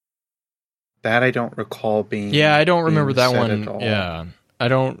one. That I don't recall being. Yeah, I don't remember that one. At all. Yeah, I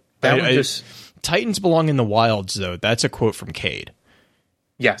don't. Titans belong in the wilds, though. That's a quote from Cade.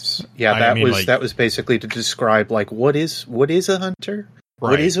 Yes, yeah, that was basically to describe like what is a hunter,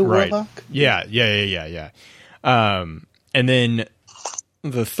 what is a warlock. Yeah. And then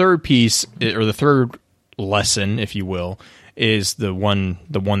the third piece, or the third lesson, if you will, is the one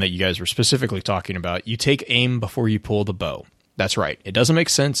that you guys were specifically talking about. You take aim before you pull the bow. That's right. It doesn't make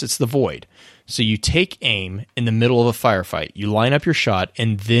sense. It's the void. So you take aim in the middle of a firefight. You line up your shot,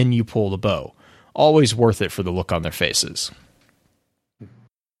 and then you pull the bow. Always worth it for the look on their faces.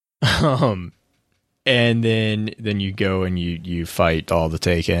 And then you go and you fight all the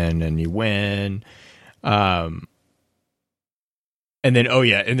Taken, and you win. And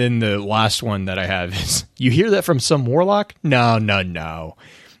then the last one that I have is, you hear that from some warlock? No.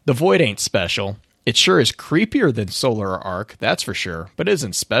 The void ain't special. It sure is creepier than Solar Arc, that's for sure, but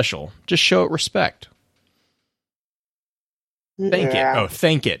isn't special. Just show it respect. Thank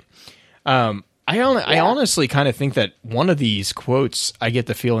it. I honestly kind of think that one of these quotes, I get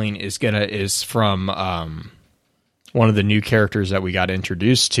the feeling, is from one of the new characters that we got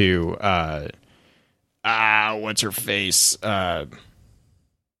introduced to. What's her face?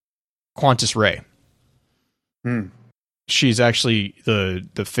 Qantas Ray. She's actually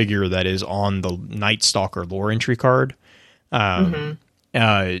the figure that is on the Night Stalker lore entry card. And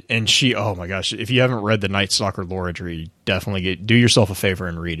she, oh my gosh, if you haven't read the Night Stalker lore entry, definitely do yourself a favor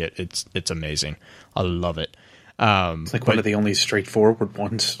and read it. It's amazing. I love it. It's like one of the only straightforward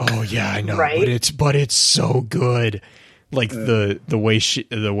ones. Oh yeah, I know. Right? But it's so good. Like the way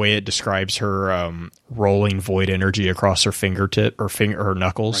it describes her rolling void energy across her fingertip or her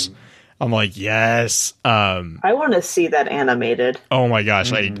knuckles. Right. I'm like, yes. I want to see that animated. Oh my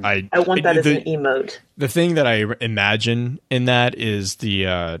gosh, I want that as an emote. The thing that I imagine in that is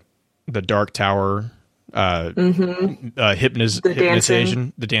the Dark Tower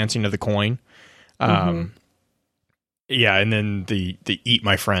hypnotization, the dancing of the coin. Yeah, and then the Eat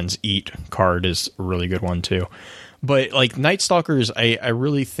My Friends Eat card is a really good one too. But like Night Stalkers, I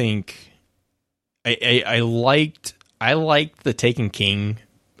really think I liked the Taken King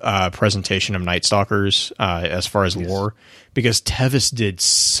presentation of Night Stalkers as far as lore, because Tevis did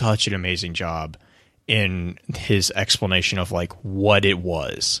such an amazing job in his explanation of like what it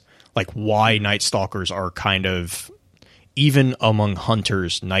was, like why Night Stalkers are kind of, even among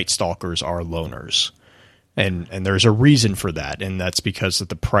hunters, Night Stalkers are loners, and there's a reason for that, and that's because of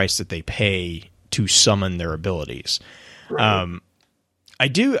the price that they pay to summon their abilities. Right. I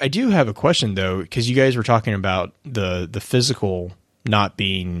do have a question though, because you guys were talking about the physical not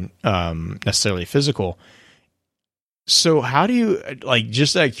being necessarily physical. So how do you, like,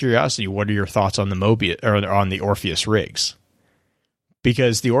 just out of curiosity, what are your thoughts on the Mobius or on the Orpheus rigs?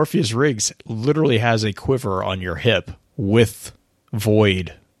 Because the Orpheus rigs literally has a quiver on your hip with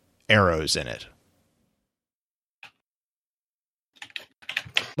void arrows in it.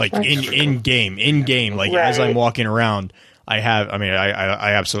 Like in game, like as I'm walking around, I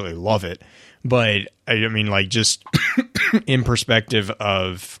absolutely love it. But I mean, like, just in perspective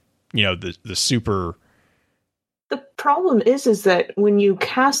of, you know, the super. The problem is that when you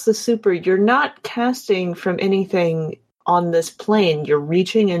cast the super, you're not casting from anything on this plane. You're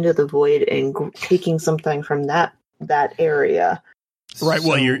reaching into the void and taking something from that area. Right.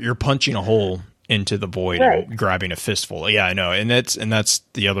 Well, you're punching a hole into the void and grabbing a fistful. Yeah, I know. And that's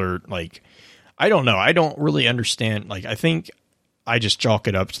the other, like, I don't know. I don't really understand. Like, I think I just chalk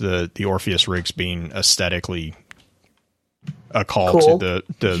it up to the Orpheus rigs being aesthetically a call to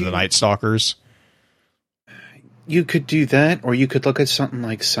the Night Stalkers. You could do that, or you could look at something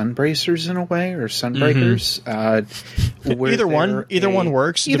like Sunbracers in a way, or Sunbreakers. Either one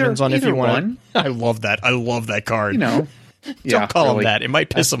works. Depends on if you want. I love that. I love that card. You know, don't call them that. It might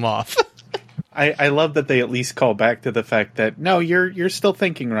piss them off. I love that they at least call back to the fact that no, you're still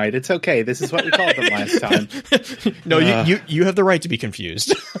thinking right. It's okay. This is what we called them last time. No, you have the right to be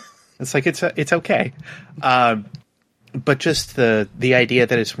confused. It's like it's okay. But just the idea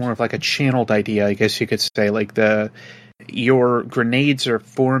that it's more of like a channeled idea, I guess you could say, like your grenades are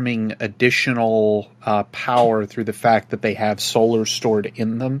forming additional power through the fact that they have solar stored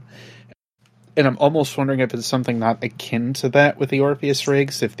in them. And I'm almost wondering if it's something not akin to that with the Orpheus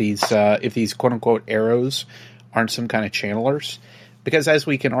rigs, if these quote unquote arrows aren't some kind of channelers. Because as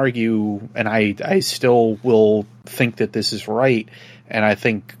we can argue, and I still will think that this is right, and I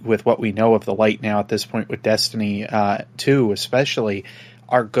think with what we know of the light now at this point with Destiny 2 especially,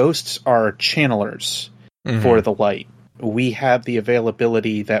 our ghosts are channelers for the light. We have the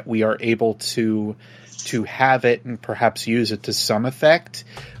availability that we are able to have it and perhaps use it to some effect,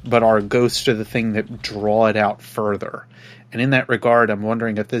 but our ghosts are the thing that draw it out further. And in that regard, I'm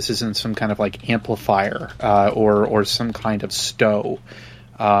wondering if this isn't some kind of like amplifier or some kind of stow.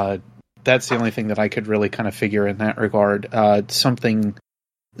 That's the only thing that I could really kind of figure in that regard. Something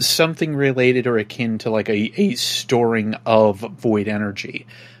related or akin to like a storing of void energy.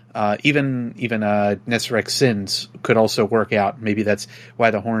 Even Nesarek Sins could also work out. Maybe that's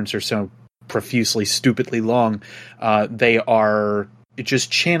why the horns are so profusely, stupidly long. They are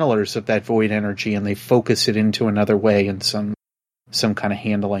just channelers of that void energy, and they focus it into another way in some kind of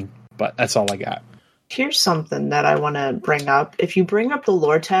handling. But that's all I got. Here's something that I want to bring up. If you bring up the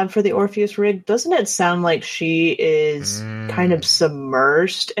lore tab for the Orpheus rig, doesn't it sound like she is kind of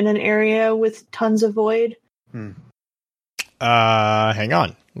submersed in an area with tons of void? Hang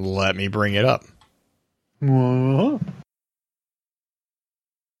on. Let me bring it up. Whoa.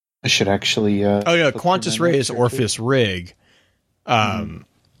 I should actually... oh, yeah, Quantus Ray is Orpheus rig.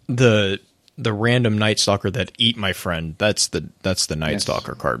 The random Night Stalker that eat my friend, that's the Night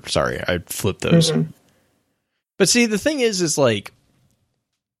Stalker card. Sorry, I flipped those. But see, the thing is like,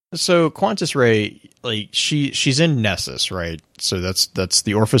 so Quantus Ray, like she's in Nessus, right? So that's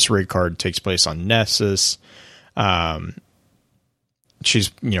the Orpheus rig card takes place on Nessus. She's,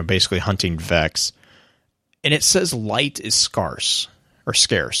 basically hunting Vex, and it says light is scarce or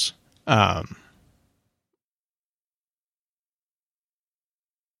scarce. I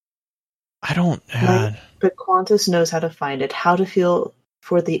don't. But Quantus knows how to find it, how to feel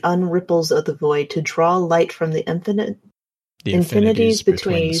for the unripples of the void, to draw light from the infinities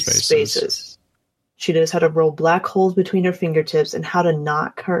between spaces. She knows how to roll black holes between her fingertips and how to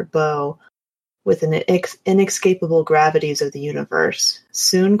knock her bow with an inescapable gravities of the universe.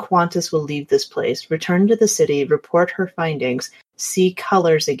 Soon Quantus will leave this place, return to the city, report her findings, see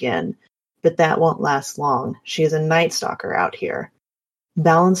colors again. But that won't last long. She is a Night Stalker out here,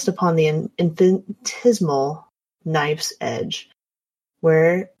 balanced upon the infinitesimal knife's edge,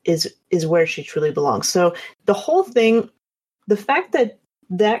 where is where she truly belongs. So the whole thing, the fact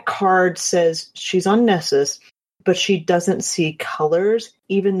that card says she's on Nessus, but she doesn't see colors,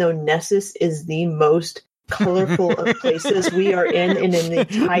 even though Nessus is the most colorful of places we are in an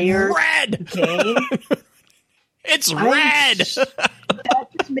entire game. It's red! That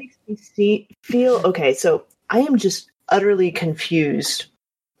just makes me feel... Okay, so I am just utterly confused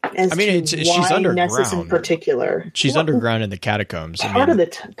as to why she's underground. Nessus in particular. She's underground in the catacombs. Part of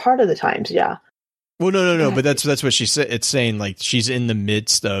the times, yeah. Well, no. But that's what she said. It's saying like she's in the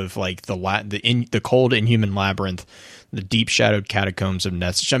midst of like the cold inhuman labyrinth, the deep shadowed catacombs of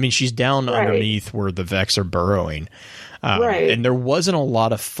Nessus. I mean, she's down underneath where the Vex are burrowing, and there wasn't a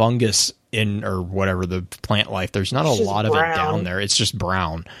lot of fungus in or whatever the plant life. There's not It's a just lot of it brown. down there. It's just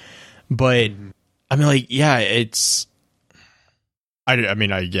brown. But I mean, like, yeah, it's. I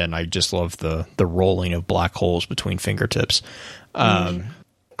mean, I just love the rolling of black holes between fingertips. Yeah,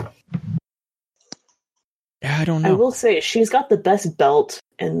 I don't know. I will say she's got the best belt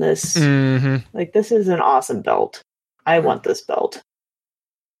in this. Mm-hmm. Like, this is an awesome belt. I want this belt.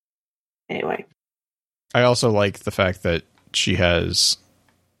 Anyway. I also like the fact that she has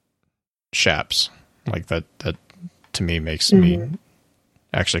shaps. Like that to me makes me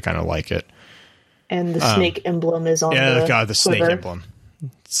actually kind of like it. And the snake emblem is on the snake quiver. emblem.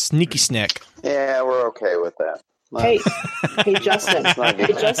 Sneaky snack. Yeah, we're okay with that. Hey, Justin. Hey,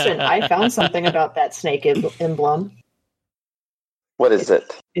 Justin, I found something about that snake emblem. What is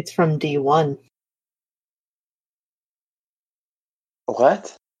it? It's from D1.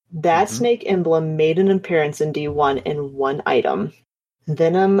 What? That snake emblem made an appearance in D1 in one item.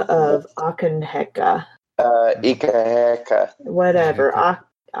 Venom of Akanheka. Ikaheka. Whatever.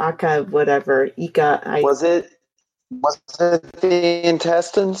 Aka, whatever. Ika. Was it the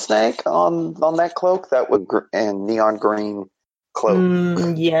intestine snake on that cloak? That was and neon green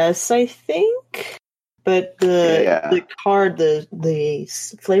cloak. Yes, I think. But the card, the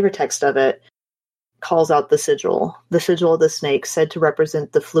flavor text of it calls out the sigil. The sigil of the snake said to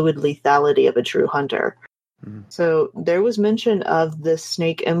represent the fluid lethality of a true hunter. So there was mention of the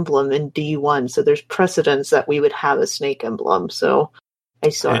snake emblem in D1. So there's precedence that we would have a snake emblem. So I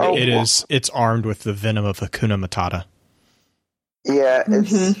saw It's armed with the venom of Hakuna Matata. Yeah,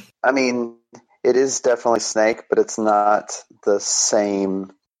 it's. I mean, it is definitely snake, but it's not the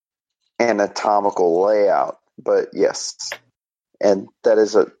same anatomical layout. But yes, and that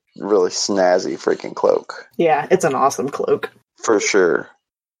is a really snazzy freaking cloak. Yeah, it's an awesome cloak. For sure.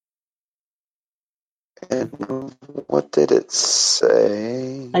 And what did it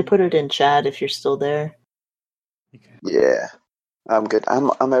say? I put it in chat if you're still there. Yeah, I'm good.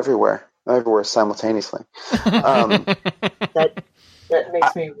 I'm everywhere. I'm everywhere simultaneously. That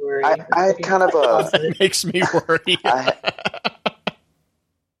makes me worry. I had kind of That makes me worry.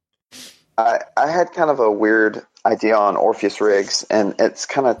 I had kind of a weird idea on Orpheus Riggs, and it's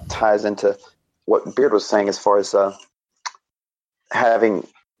kind of ties into what Beard was saying as far as having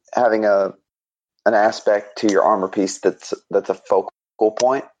an aspect to your armor piece that's a focal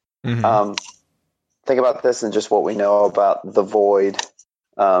point. Mm-hmm. Think about this and just what we know about the Void,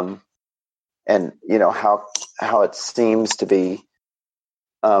 and you know how it seems to be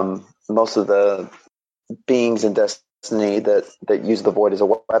most of the beings in Destiny that use the Void as a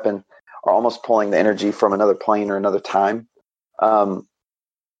weapon are almost pulling the energy from another plane or another time.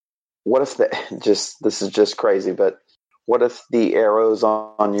 What if this is just crazy, but what if the arrows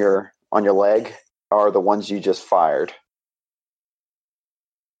on your leg are the ones you just fired?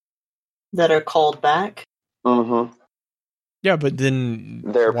 That are called back? Mm-hmm. Yeah, but then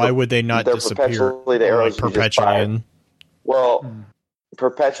why would they not disappear? Perpetually the arrows you just fired. Well,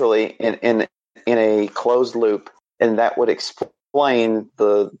 perpetually in a closed loop, and that would explain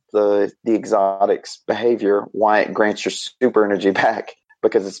the exotic's behavior, why it grants your super energy back,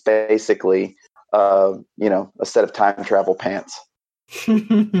 because it's basically a set of time travel pants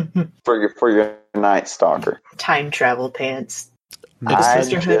for your Night Stalker. Time travel pants. The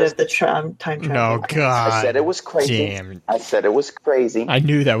Sisterhood of the Time Travel. No, God. I said it was crazy. Damn. I said it was crazy. I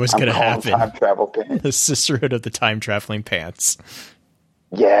knew that was going to happen. Time travel pants. The Sisterhood of the Time Traveling Pants.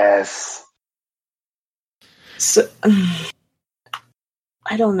 Yes. So,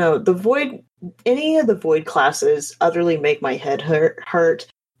 I don't know. The Void, any of the Void classes utterly make my head hurt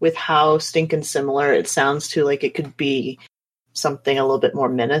with how stinking similar it sounds to, like it could be something a little bit more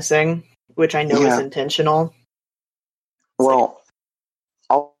menacing, which I know is intentional. Well,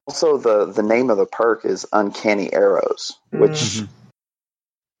 also the name of the perk is Uncanny Arrows, which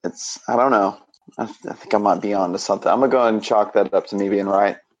it's, I don't know. I think I might be on to something. I'm going to go ahead and chalk that up to me being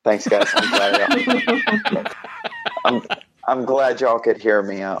right. Thanks, guys. I'm glad y'all could hear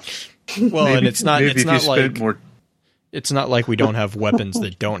me out. Well, and it's not more. It's not like we don't have weapons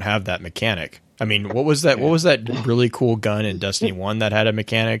that don't have that mechanic. I mean, what was that? What was that really cool gun in Destiny 1 that had a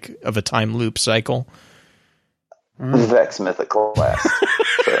mechanic of a time loop cycle? Vex Mythical Blast.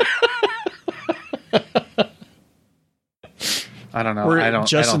 I don't know. I don't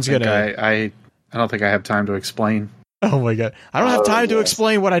think I have time to explain. Oh my god! I don't have time to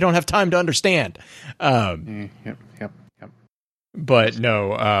explain what I don't have time to understand. Yep. But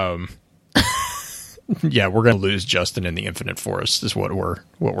no. Yeah, we're going to lose Justin in the Infinite Forest is what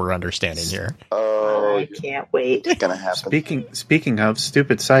we're understanding here. Oh, I can't wait. It's going to happen. Speaking of,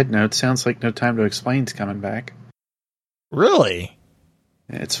 stupid side note, sounds like No Time to Explain's coming back. Really?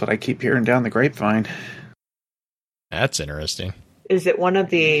 It's what I keep hearing down the grapevine. That's interesting. Is it one of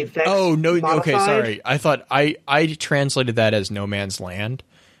the Vex Oh, no. modified? Okay, sorry. I thought I translated that as No Man's Land.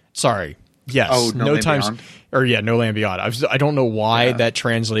 Sorry. Yes. Oh, No Land Times. Beyond? Or yeah, No Land Beyond. I don't know why that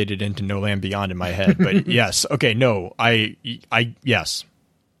translated into No Land Beyond in my head, but yes. Okay, no. Yes.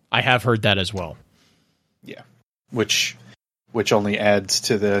 I have heard that as well. Yeah. Which only adds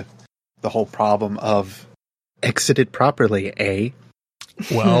to the whole problem of exited properly, eh?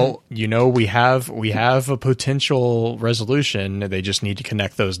 Well, we have a potential resolution. They just need to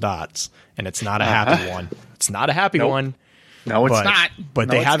connect those dots, and it's not a happy one. It's not a happy one. No, it's not. But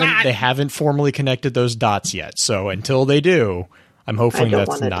No, they it's haven't not. they haven't formally connected those dots yet. So until they do, I'm hoping I don't that's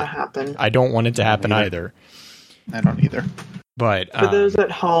want it not to happen. I don't want it to happen either. either. I don't either. But For those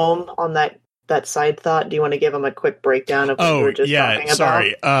at home on that side thought, do you want to give them a quick breakdown of what you were just talking about?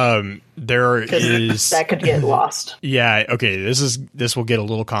 sorry. There 'Cause is that could get lost. yeah. Okay, this will get a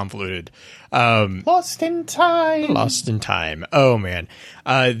little convoluted. Lost in time. Lost in time. Oh man,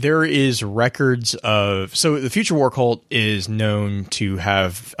 there is records of the Future War Cult is known to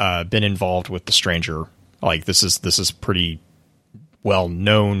have been involved with the Stranger. Like this is pretty well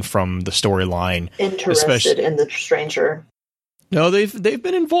known from the storyline. Interested in the Stranger. No, they've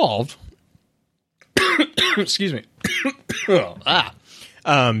been involved. Excuse me.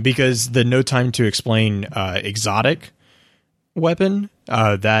 Because the No Time to Explain exotic weapon,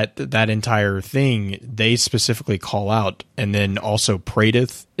 that entire thing, they specifically call out, and then also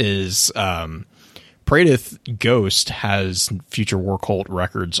Praedyth is Praedyth Ghost has Future War Cult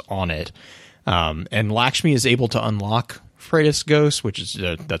records on it, and Lakshmi is able to unlock Praedyth's Ghost, which is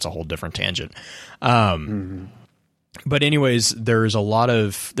that's a whole different tangent. But anyways, there's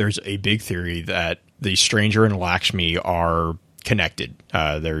a big theory that the Stranger and Lakshmi are connected.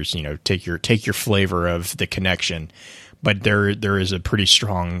 There's take your flavor of the connection, but there is a pretty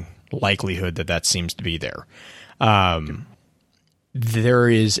strong likelihood that seems to be there. There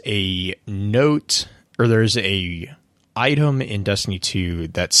is a note, or there's a item in Destiny 2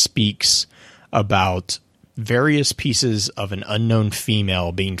 that speaks about various pieces of an unknown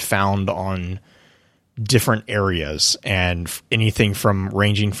female being found on different areas, and anything from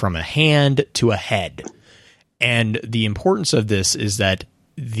ranging from a hand to a head. And the importance of this is that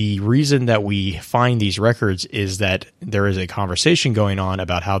the reason that we find these records is that there is a conversation going on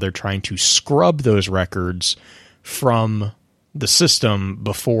about how they're trying to scrub those records from the system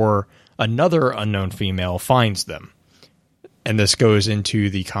before another unknown female finds them. And this goes into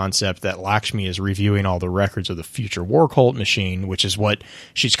the concept that Lakshmi is reviewing all the records of the Future War Cult machine, which is what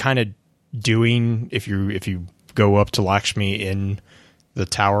she's kind of doing if you go up to Lakshmi in the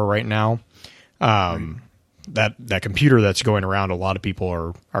tower right now. That computer that's going around, a lot of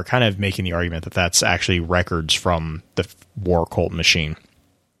people are kind of making the argument that that's actually records from the War Cult machine.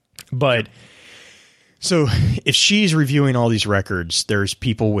 But so if she's reviewing all these records, there's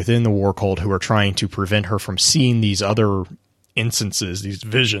people within the War Cult who are trying to prevent her from seeing these other instances, these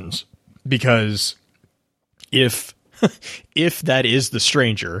visions, because if that is the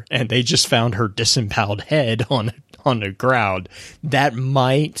Stranger and they just found her disemboweled head on the ground, that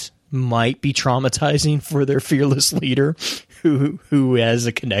might be traumatizing for their fearless leader who has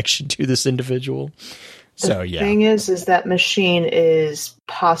a connection to this individual. So The thing is that machine is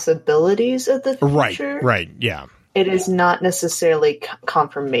possibilities of the future. Right, yeah. It is not necessarily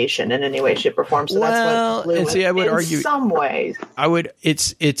confirmation in any way, shape, or form. So that's what blew I would in argue some ways.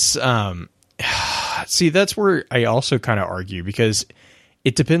 See, that's where I also kind of argue, because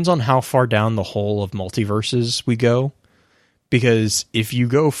it depends on how far down the hole of multiverses we go. Because if you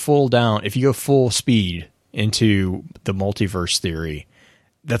go full speed into the multiverse theory,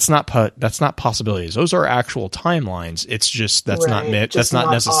 that's not possibilities. Those are actual timelines. It's just that's not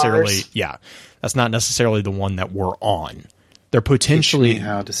necessarily ours. Yeah, that's not necessarily the one that we're on. They're potentially teach me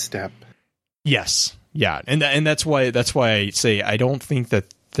how to step. Yes, yeah, and that's why I say I don't think that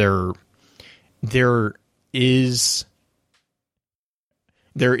there is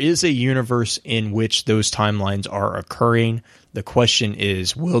a universe in which those timelines are occurring. The question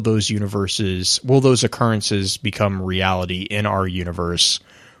is, will those occurrences become reality in our universe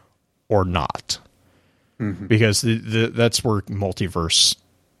or not? Mm-hmm. Because that's where multiverse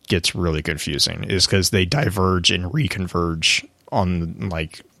gets really confusing, is because they diverge and reconverge on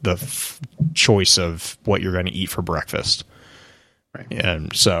like the choice of what you're going to eat for breakfast. Right.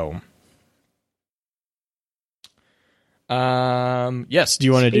 And so, yes, do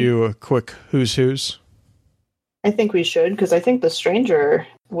you want to do a quick who's? I think we should, because I think the Stranger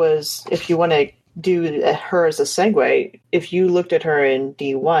was, if you want to do her as a segue, if you looked at her in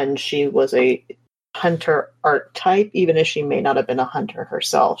D1, she was a hunter archetype, even if she may not have been a hunter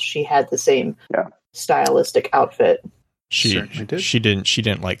herself. She had the same stylistic outfit. She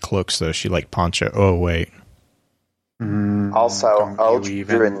didn't like cloaks though. She liked poncho. Oh wait. Also,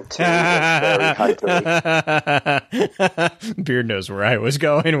 Aldrin too was very huntery. Beard knows where I was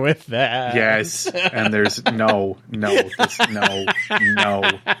going with that. Yes, and there's no.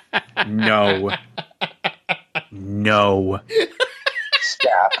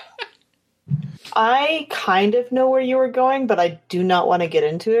 Stop. I kind of know where you were going, but I do not want to get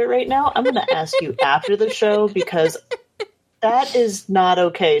into it right now. I'm going to ask you after the show because that is not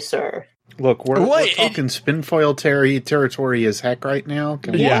okay, sir. Look, we're talking spinfoil territory as heck right now.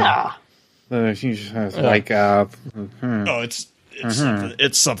 Yeah. It's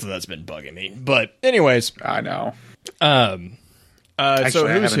something that's been bugging me. But anyways, I know. Actually, so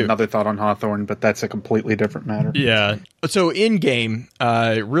I have another thought on Hawthorne, but that's a completely different matter. Yeah. So in game,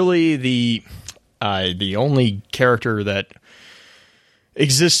 really the only character that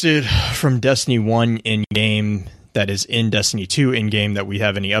existed from Destiny 1 in game that is in Destiny 2 in game that we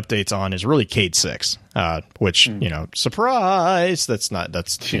have any updates on is really Cayde 6, which surprise.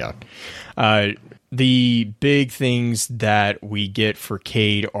 The big things that we get for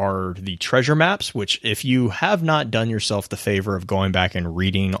Cayde are the treasure maps, which if you have not done yourself the favor of going back and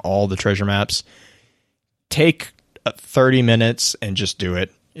reading all the treasure maps, take 30 minutes and just do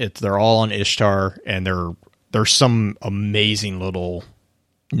it. They're all on Ishtar, and there's some amazing little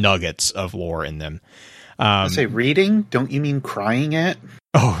nuggets of lore in them. I say reading? Don't you mean crying at?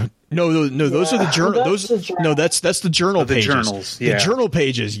 Oh, no, those are the journal. That's the journal pages. The journals, yeah. The journal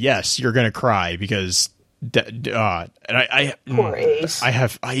pages, yes, you're going to cry because Poor Ace. I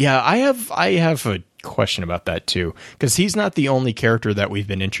have a question about that too, because he's not the only character that we've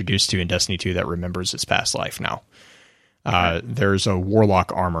been introduced to in Destiny 2 that remembers his past life now. There's a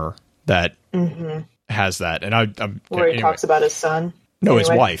Warlock armor that has that, and he talks about his son. No, his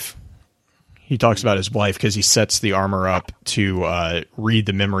wife. He talks about his wife because he sets the armor up to read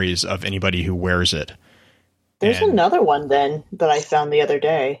the memories of anybody who wears it. There's another one then that I found the other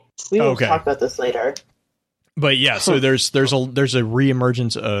day. We will talk about this later. But yeah, so there's a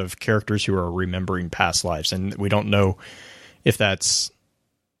reemergence of characters who are remembering past lives, and we don't know if that's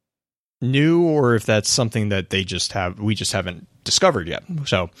new or if that's something that we just haven't discovered yet.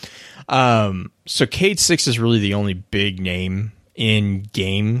 So Cayde 6 is really the only big name in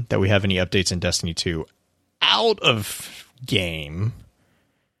game that we have any updates in Destiny 2. Out of game,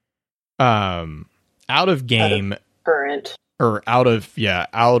 current, or out of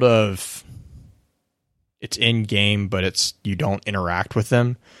it's in game, but you don't interact with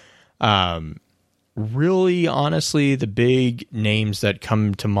them. Really, honestly, the big names that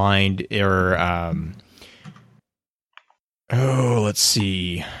come to mind are let's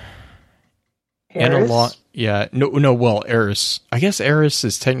see. Eris? Eris. I guess Eris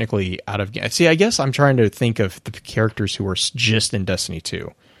is technically out of game. See, I guess I'm trying to think of the characters who are just in Destiny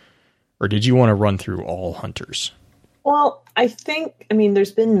 2. Or did you want to run through all hunters? Well,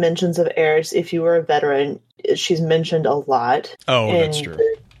 there's been mentions of Eris. If you were a veteran, she's mentioned a lot. Oh, that's true.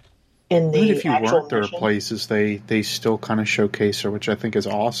 In the if you actual weren't, there are places they still kind of showcase her, which I think is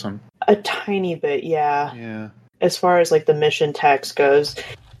awesome. A tiny bit, yeah. Yeah. As far as like the mission text goes,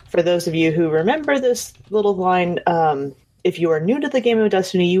 for those of you who remember this little line, if you are new to the game of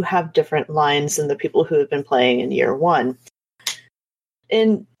Destiny, you have different lines than the people who have been playing in year one.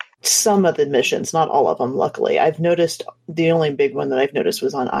 In some of the missions, not all of them, luckily. I've noticed the only big one that I've noticed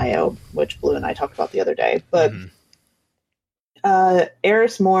was on Io, which Blue and I talked about the other day. But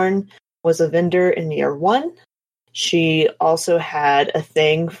Eris Morn was a vendor in year one. She also had a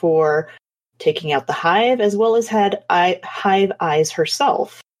thing for taking out the Hive, as well as had Hive Eyes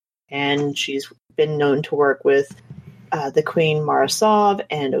herself. And she's been known to work with the Queen Marasov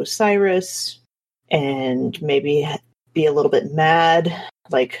and Osiris, and maybe be a little bit mad,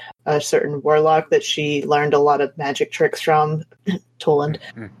 like a certain warlock that she learned a lot of magic tricks from, Toland.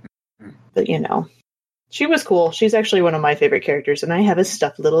 But, she was cool. She's actually one of my favorite characters, and I have a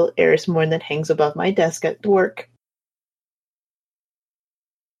stuffed little Eris Morn that hangs above my desk at work.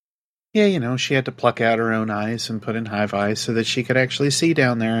 Yeah, she had to pluck out her own eyes and put in Hive Eyes so that she could actually see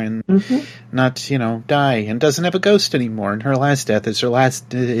down there and not, die, and doesn't have a ghost anymore. And her last death is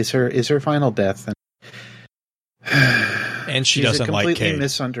her final death. And she doesn't like Cayde. No,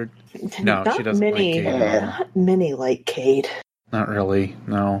 she doesn't like Cayde. Not many like Cayde. Not really,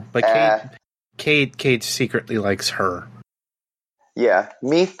 no. But Cayde secretly likes her. Yeah,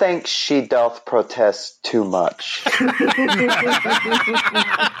 methinks she doth protest too much.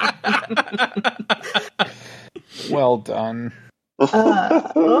 Well done.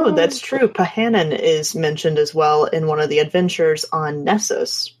 Oh, that's true. Pahanin is mentioned as well in one of the adventures on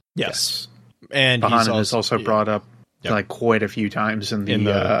Nessus. Yes. And Pahanin is also brought up like quite a few times in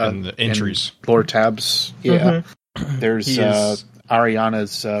the entries. In lore tabs. Yeah. There's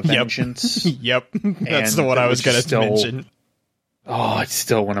Ariana's Vengeance. Yep. That's the one I was going to mention. Oh, it's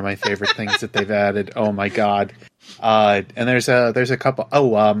still one of my favorite things that they've added. Oh my god. And there's a couple.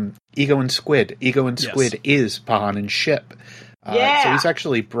 Ego and Squid. Ego and Squid is Pahanin's ship. So he's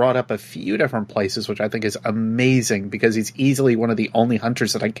actually brought up a few different places, which I think is amazing because he's easily one of the only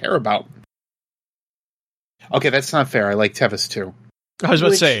hunters that I care about. Okay, that's not fair. I like Tevis too. I was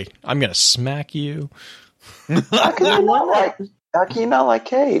about to say, I'm going to smack you. How can you not like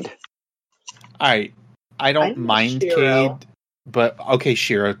Cade? I don't mind Shiro. Cade, but okay,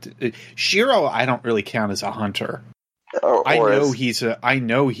 Shiro. Shiro, I don't really count as a hunter. I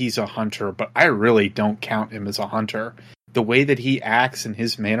know he's a hunter, but I really don't count him as a hunter. The way that he acts and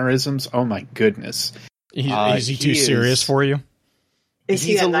his mannerisms, oh my goodness. Is he too serious for you? Is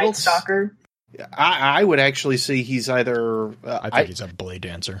he a Night Stalker? I would actually say he's either... I think he's a blade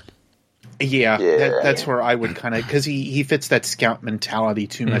dancer. Yeah. That's where I would kind of... Because he fits that scout mentality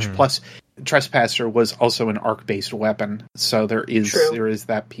too much. Mm-hmm. Plus, Trespasser was also an arc-based weapon, so there is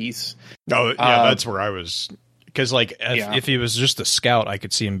that piece. Oh, yeah, that's where I was... Because, like, if he was just a scout, I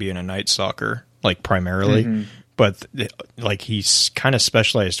could see him being a Night Stalker, like, primarily. Mm-hmm. But, like, he's kind of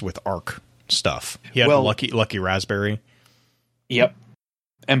specialized with arc stuff. He had Lucky Raspberry. Yep.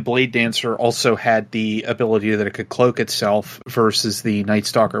 And Blade Dancer also had the ability that it could cloak itself versus the Night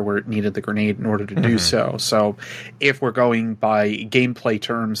Stalker where it needed the grenade in order to do so. So if we're going by gameplay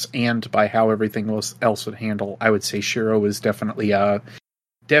terms and by how everything else would handle, I would say Shiro is definitely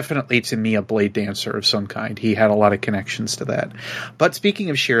to me a Blade Dancer of some kind. He had a lot of connections to that. But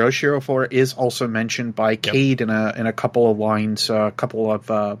speaking of Shiro, Shiro 4 is also mentioned by Cade in a couple of lines,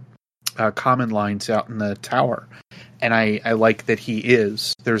 common lines out in the tower. And I like that he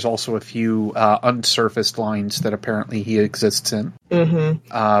is. There's also a few unsurfaced lines that apparently he exists in.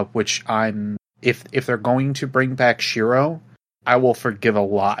 Mm-hmm. Which if they're going to bring back Shiro, I will forgive a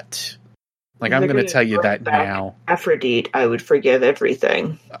lot. Like, I'm going to tell you that now. Aphrodite, I would forgive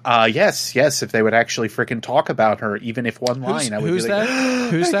everything. Yes. If they would actually freaking talk about her, even if one line, I would who's be like,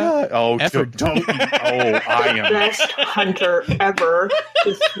 that? Who's that? Oh, don't. I am. Best hunter ever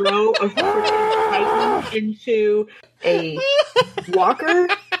to throw a freaking titan into a walker.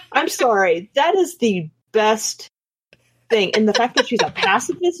 I'm sorry. That is the best thing. And the fact that she's a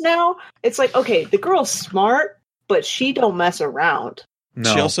pacifist now, it's like, okay, the girl's smart, but she don't mess around.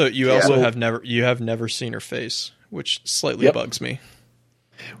 No. She also have never seen her face, which slightly bugs me.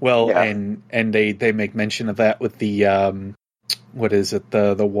 Well, and they make mention of that with the what is it,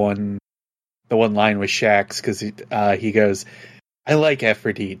 the one line with Shax, because he goes, "I like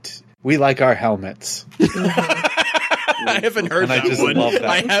Aphrodite. We like our helmets." I haven't heard that one.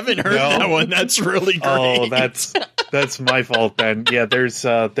 I haven't heard that one. That's really great. Oh, that's my fault then. Yeah, there's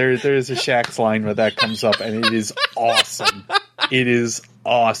a Shax line where that comes up, and it is awesome. It is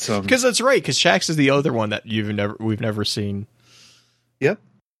awesome. Because that's right. Because Shax is the other one that we've never seen. Yep.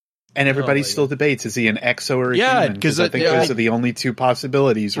 And everybody still debates: is he an exo or a human? Because I think those are the only two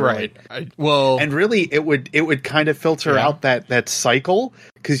possibilities, right? And really, it would kind of filter out that cycle,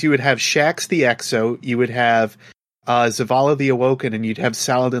 because you would have Shax the exo, you would have Zavala the Awoken, and you'd have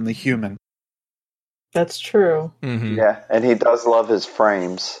Saladin the human. That's true. Mm-hmm. Yeah, and he does love his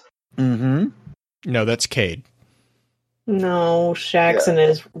frames. Mm-hmm. No, that's Cade. No, Shax and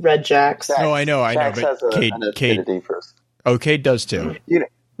his red jacks. No, I know, but Cade. Oh, Cade does too.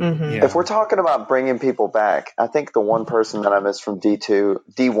 If we're talking about bringing people back, I think the one person that I missed from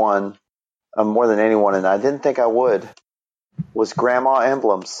D1, more than anyone, and I didn't think I would, was Grandma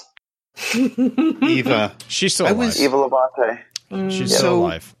Emblems. Eva. She's still alive. Eva Labonte. She's still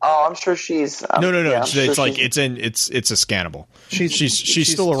alive. Oh, I'm sure she's... No. It's a scannable. She's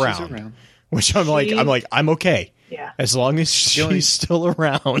still around. She's around. Which I'm okay. Yeah. As long as she's still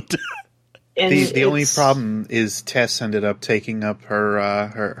around. The only problem is Tess ended up taking up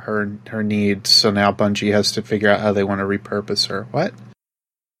her needs, so now Bungie has to figure out how they want to repurpose her. What?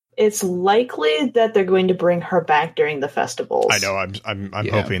 It's likely that they're going to bring her back during the festivals. I know. I'm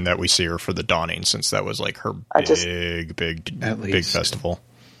hoping that we see her for the Dawning, since that was like her big festival.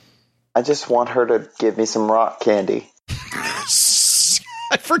 I just want her to give me some rock candy.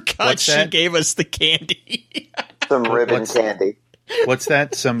 I forgot she gave us the candy. Some ribbon candy. What's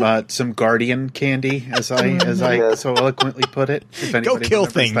that? Some Guardian candy, as I so eloquently put it. Go kill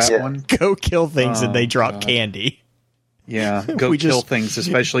things. Go kill things, and they drop candy. Yeah, kill things,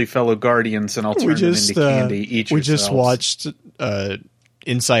 especially fellow Guardians, and I'll turn them into candy. Eat yourselves. We just watched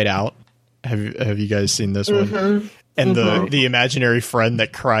Inside Out. Have you guys seen this one? Mm-hmm. And the imaginary friend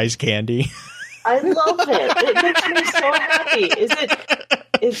that cries candy. I love it. It makes me so happy.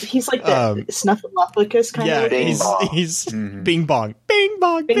 He's like the Snuffleupagus kind of thing? He's bing bong. Bing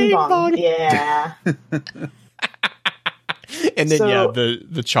bong, bing bong. Yeah. And then,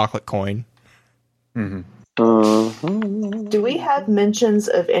 the chocolate coin. Do we have mentions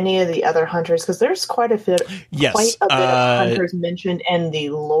of any of the other hunters? Because there's quite a bit of hunters mentioned in the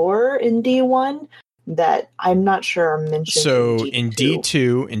lore in D1 that I'm not sure are mentioned. So in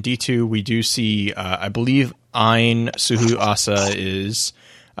D2, we do see, I believe, Ain Suhu-Asa is.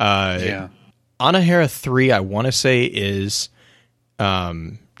 Anahara 3, I want to say, is.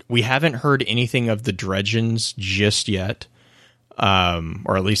 We haven't heard anything of the Dredgens just yet,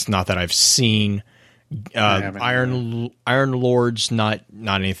 or at least not that I've seen. Iron Lords, not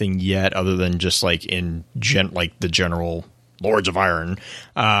anything yet, other than just like in the general Lords of Iron.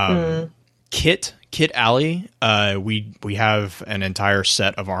 Kit Alley, we have an entire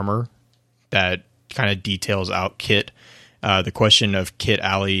set of armor that kind of details out Kit. The question of Kit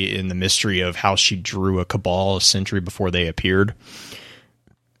Alley in the mystery of how she drew a Cabal a century before they appeared.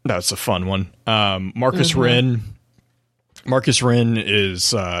 That's a fun one. Marcus Wren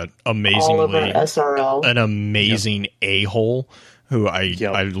is amazingly all over SRL. An amazing a-hole who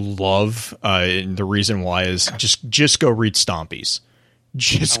I love. And the reason why is just go read Stompies.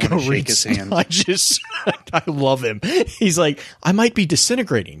 Just go read his hand. I love him. He's like, I might be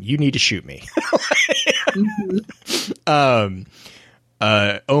disintegrating. You need to shoot me. Omar,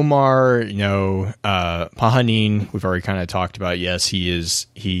 Pahanin, we've already kind of talked about. Yes, he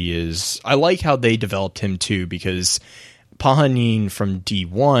is. I like how they developed him too, because Pahanin from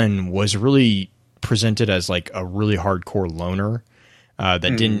D1 was really presented as like a really hardcore loner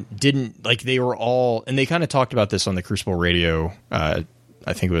that didn't like, they were all, and they kind of talked about this on the Crucible Radio.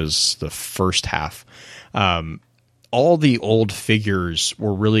 I think it was the first half. All the old figures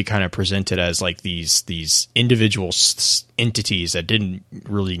were really kind of presented as like these individual entities that didn't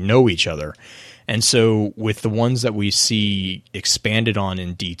really know each other. And so with the ones that we see expanded on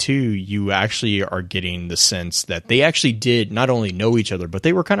in D2, you actually are getting the sense that they actually did not only know each other, but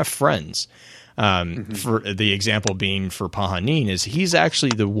they were kind of friends. For the example being for Pahanin is he's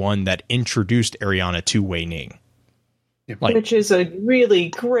actually the one that introduced Ariana to Wei Ning. Which is a really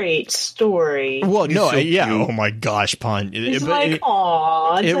great story. Well, oh my gosh, It's like,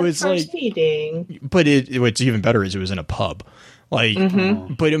 aw, it was like meeting. But what's even better is it was in a pub. Like,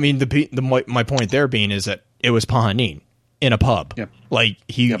 but I mean, my point there being is that it was Pahanin in a pub. Yep. Like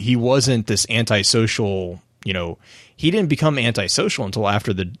he wasn't this antisocial. He didn't become antisocial until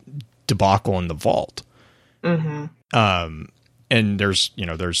after the debacle in the vault. And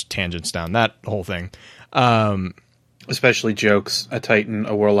there's tangents down that whole thing. Especially jokes, a Titan,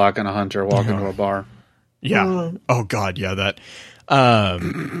 a Warlock, and a Hunter walk into a bar. Yeah. Oh, God, yeah, that.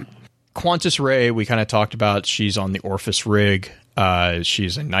 Qantas Ray, we kind of talked about. She's on the Orphis rig.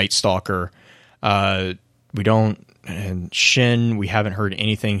 She's a Night Stalker. And Shin, we haven't heard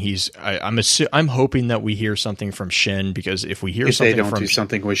anything. I'm hoping that we hear something from Shin, because if we hear something they don't from do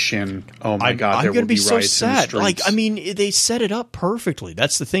something with Shin, oh my God, I'm going to be so sad. Like, I mean, they set it up perfectly.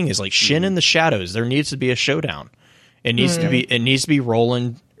 That's the thing, is like Shin in the shadows. There needs to be a showdown. It needs to be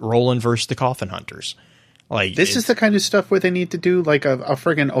Roland versus the Coffin Hunters. Like, this is the kind of stuff where they need to do like a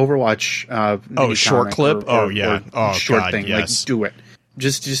friggin' Overwatch. Short clip. Short thing. Yes. Like, do it.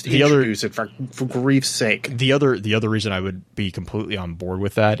 Just introduce it for grief's sake. The other reason I would be completely on board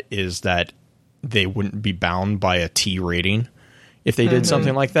with that is that they wouldn't be bound by a T rating if they did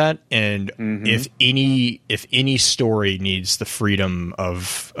something like that. And if any story needs the freedom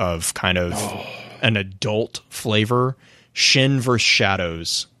of kind of an adult flavor, Shin vs.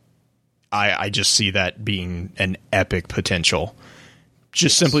 Shadows, I just see that being an epic potential,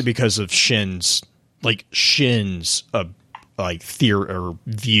 just simply because of Shin's theory or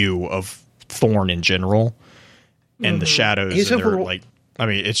view of Thorn in general, and the Shadows. It's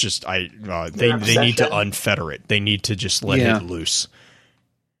just they need to unfetter it. They need to just let it loose.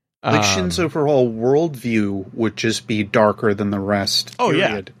 Like, Shin's overall worldview would just be darker than the rest.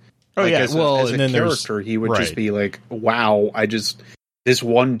 Period. As a character, he would just be like, wow, this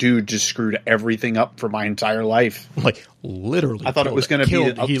one dude just screwed everything up for my entire life. Like, literally. I thought it was going to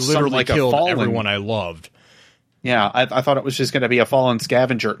be he literally killed everyone I loved. Yeah, I thought it was just going to be a fallen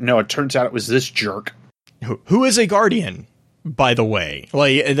scavenger. No, it turns out it was this jerk. Who is a guardian, by the way.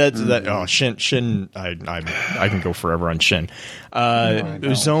 Like, Shin, I can go forever on Shin.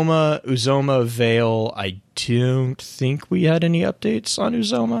 Uzoma Vale, I don't think we had any updates on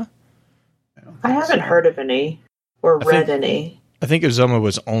Uzoma. I haven't heard of any. or read any. I think Uzoma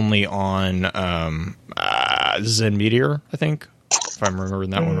was only on Zen Meteor, I think, if I'm remembering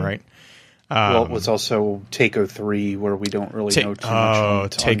that one right. Well, it was also Takeo 3, where we don't really know too much on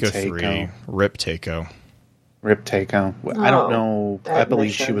Takeo Takeo. 3. Rip Takeo. Rip Takeo. I don't know. I believe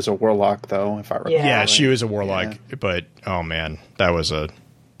mission. she was a warlock, though, if I recall. Yeah, she was a warlock, but oh man, that was a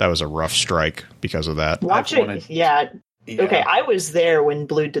rough strike because of that. Watching, yeah. Okay, I was there when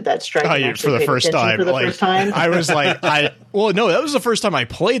Blue did that strike. Oh, and yeah, actually for the paid first attention time. For the Like, first time, I was like, well, no, that was the first time I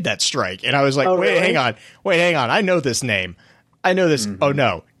played that strike, and I was like, Oh, wait, really? hang on, I know this name, I know this. Oh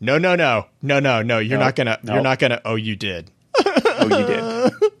no, you're not gonna. Oh, you did. Oh, you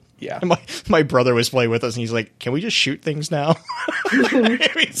did. Yeah. And my brother was playing with us, and he's like, "Can we just shoot things now?"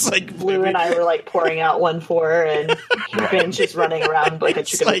 It's like Blue and I were like pouring out 1-4, and Ben's just running around like a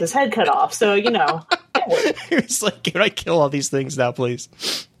chicken like- with his head cut off. So he was like, "Can I kill all these things now,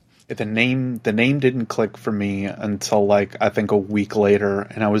 please?" The name didn't click for me until like I think a week later,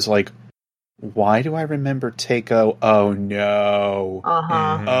 and I was like, "Why do I remember Takeo? Oh no!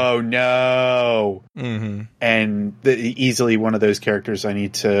 Oh no!" Mm-hmm. And easily one of those characters I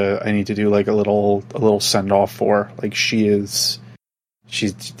need to do like a little send off for. Like it's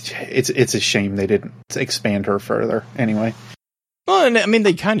a shame they didn't expand her further. Anyway. Well, and I mean,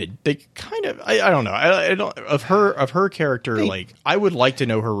 they kind of. I don't know. I don't of her character. Like, I would like to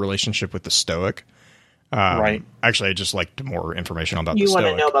know her relationship with the Stoic. Right. Actually, I just like more information about you the want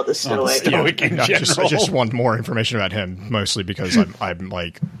Stoic. to know about the Stoic? Stoic in I general. just want more information about him, mostly because I'm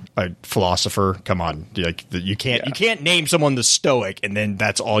like a philosopher. Come on, like you can't name someone the Stoic and then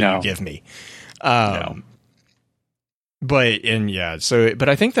that's all you give me. No. But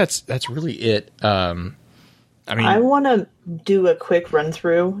I think that's really it. I mean, I want to do a quick run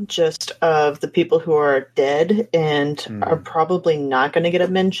through just of the people who are dead and are probably not going to get a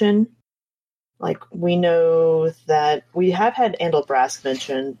mention. Like, we know that we have had Andelbrask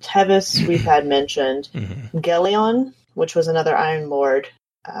mentioned. Tevis, we've had mentioned. Gelion, which was another Iron Lord.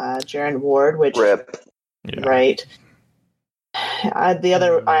 Jaren Ward, which... Rip. yeah. Right. The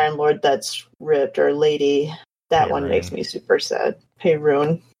other Iron Lord that's ripped, or Lady, that one Perun. makes me super sad.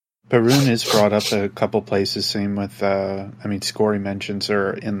 Perun. Perun is brought up a couple places. Same with, Scory mentions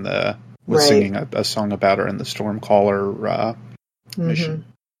her in was Right. singing a song about her in the Stormcaller mission.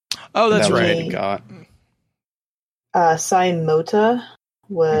 Oh, that's That was right. what we got. Sai Mota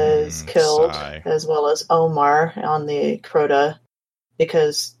was killed, Sai. as well as Omar on the Crota,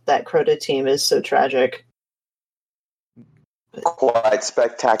 because that Crota team is so tragic. Quite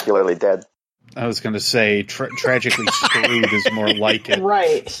spectacularly dead. I was going to say tragically screwed is more like it.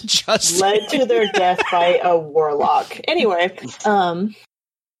 Right. Just Led to their death by a warlock. Anyway,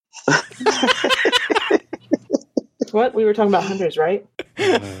 what? We were talking about hunters, right?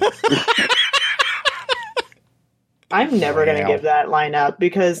 I'm never going to give that line up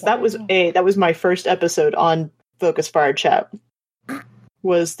because that was my first episode on Focus Fire Chat.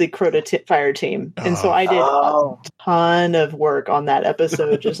 Was the Crota Fire team, and so I did a ton of work on that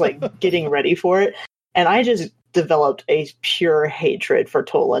episode, just like getting ready for it, and I just developed a pure hatred for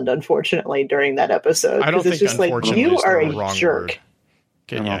Toland, unfortunately, during that episode. I don't think it's just like, unfortunately you is are the a wrong jerk. word.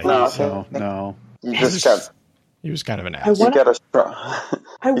 Okay, I yeah, don't No. think so. No. You just got he was kind of an I ass. you wanna- got a strong. I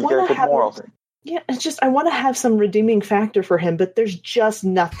you want got to good have morals. yeah, it's just I want to have some redeeming factor for him, but there's just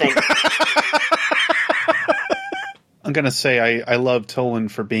nothing. I'm going to say I love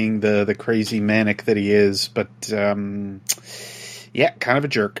Toland for being the crazy manic that he is, but kind of a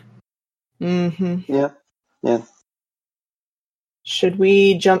jerk. Mm-hmm. Yeah. Should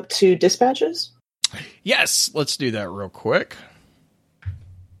we jump to dispatches? Yes, let's do that real quick.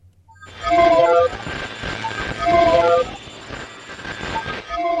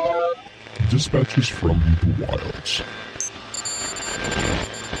 Dispatches from the wilds.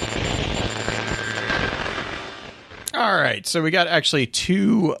 All right, so we got actually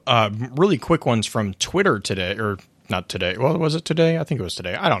two really quick ones from Twitter today, or not today. Well, was it today? I think it was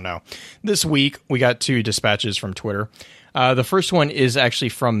today. I don't know. This week, we got two dispatches from Twitter. The first one is actually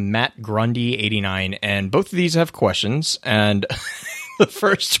from Matt Grundy 89, and both of these have questions. And the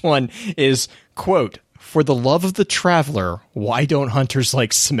first one is, quote, "For the love of the traveler, why don't hunters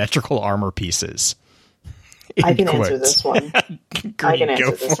like symmetrical armor pieces?" I can End answer quotes. this one. Green, can answer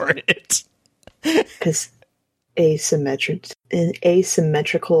go this for one. it. Because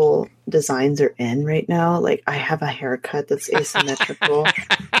asymmetrical designs are in right now. Like, I have a haircut that's asymmetrical.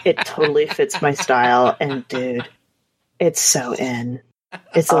 It totally fits my style, and dude, it's so in.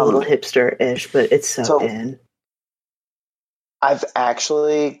 It's a little hipster-ish, but it's so in. I've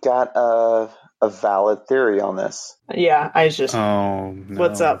actually got a valid theory on this. Yeah, I just... Oh, no.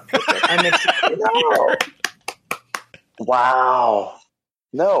 What's up? I mixed it. No. Wow.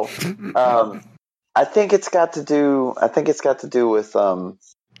 No. I think it's got to do with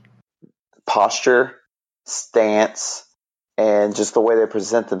posture, stance, and just the way they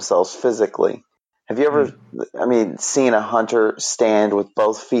present themselves physically. Have you ever, seen a hunter stand with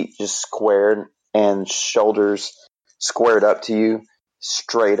both feet just squared and shoulders squared up to you,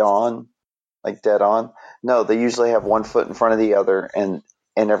 straight on, like dead on? No, they usually have one foot in front of the other, and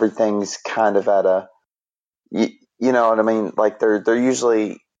everything's kind of at a, you know what I mean? Like they're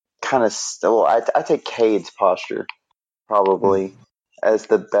usually kind of still. I take Cade's posture probably as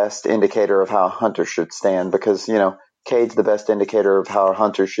the best indicator of how a hunter should stand, because Cade's the best indicator of how a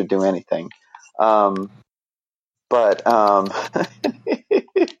hunter should do anything. I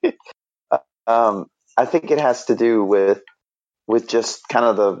think it has to do with just kind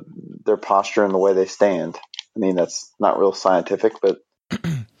of their posture and the way they stand. I mean, that's not real scientific, but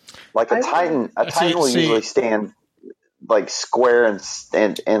like a Titan will usually stand like square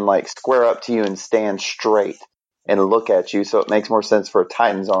and like square up to you and stand straight and look at you. So it makes more sense for a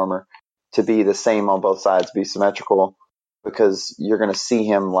Titan's armor to be the same on both sides, be symmetrical, because you're going to see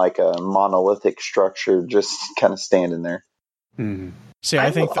him like a monolithic structure just kind of standing there. Mm-hmm. See,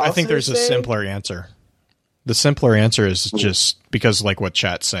 I think there's a simpler answer. The simpler answer is just because, like what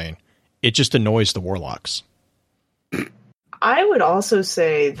chat's saying, it just annoys the warlocks. I would also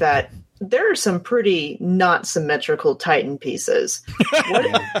say that there are some pretty not symmetrical Titan pieces.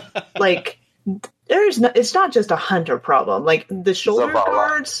 It's not just a hunter problem. Like the shoulder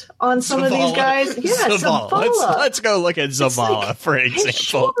guards on some of these guys. Yeah, Zavala. Let's go look at Zavala, for example. His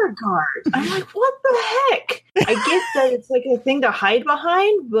shoulder guards. I'm like, what the heck? I get that it's like a thing to hide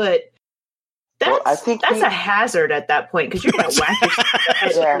behind, but that's a hazard at that point, because you're going to whack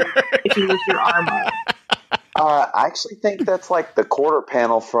yourself if you lift your arm up. I actually think that's like the quarter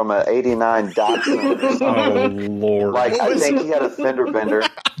panel from an '89 Datsun. Oh Lord! Like I think he had a fender bender.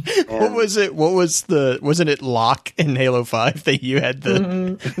 What was it? Wasn't it Locke in Halo 5 that you had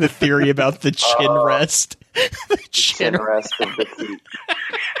the theory about the chin rest? The chin rest of the feet.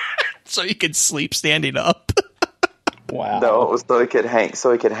 So you could sleep standing up. Wow. No, it was so he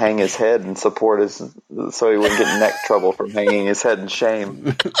could hang his head and support so he wouldn't get neck trouble from hanging his head in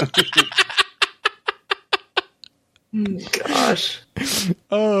shame. Gosh.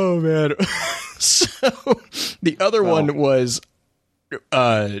 Oh man. So the other one was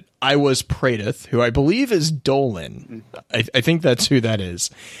I was Pradith, who I believe is Dolan. I think that's who that is.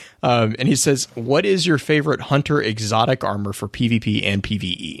 And he says, what is your favorite hunter exotic armor for PvP and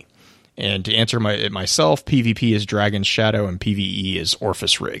PvE? And to answer myself, PvP is Dragon's Shadow and PvE is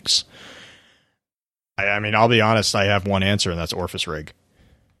Orphis Rigs. I mean, I'll be honest, I have one answer, and that's Orphis Rig.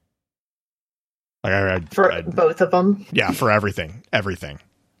 For both of them? Yeah, for everything.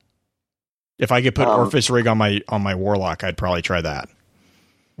 If I could put Orphis Rig on my Warlock, I'd probably try that.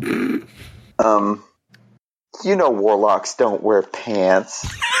 Warlocks don't wear pants.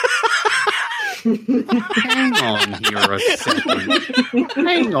 Hang on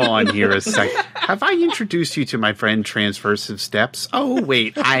here a second. Have I introduced you to my friend Transversive Steps? Oh,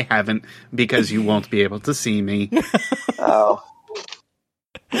 wait, I haven't, because you won't be able to see me. Oh.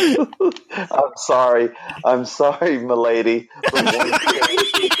 I'm sorry, milady.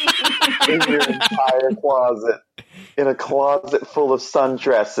 In your entire closet, in a closet full of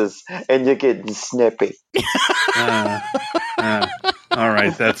sundresses, and you're getting snippy. All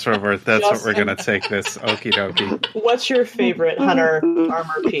right, that's what we're gonna take this. Okie dokie. What's your favorite hunter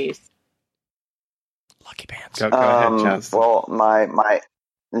armor piece? Lucky Pants. Go ahead, Justin. Well, my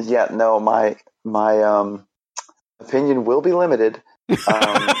opinion will be limited.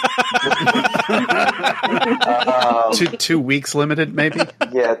 2 weeks limited, maybe?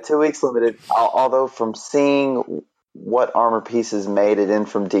 Yeah, 2 weeks limited. Although from seeing what armor pieces made it in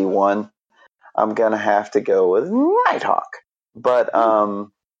from D1, I'm going to have to go with Nighthawk. But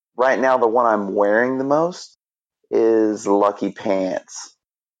right now, the one I'm wearing the most is Lucky Pants.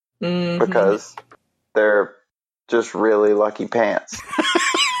 Mm-hmm. Because they're just really lucky pants.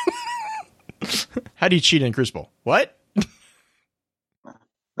 How do you cheat in Crucible? What?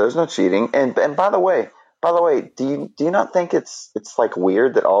 There's no cheating. And by the way, do you not think it's like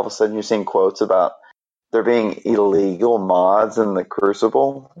weird that all of a sudden you're seeing quotes about there being illegal mods in the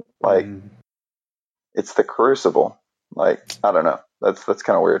Crucible? Like it's the Crucible. Like, I don't know. That's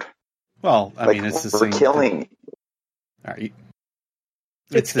kind of weird. Well, I mean, it's the same. Killing. All right.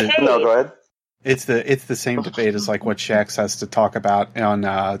 No, go ahead. It's the same debate as like what Shax has to talk about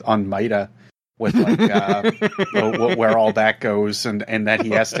on Maida. With like where all that goes, and that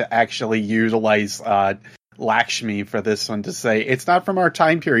he has to actually utilize Lakshmi for this one to say it's not from our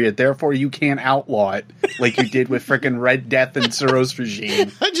time period, therefore you can't outlaw it like you did with frickin' Red Death and Soros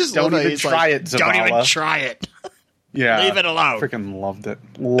regime. I just Don't love that even he's try like, it, Zavala. Don't even try it. Yeah, Leave it alone. Freaking loved it.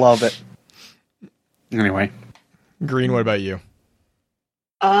 Love it. Anyway, Green, what about you?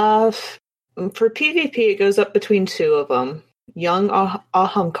 For PvP, it goes up between two of them. Young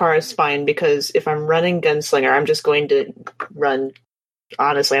Ahamkar is fine because if I'm running Gunslinger, I'm just going to run.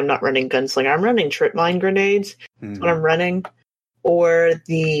 Honestly, I'm not running Gunslinger. I'm running Trip Mine Grenades. That's what I'm running. Or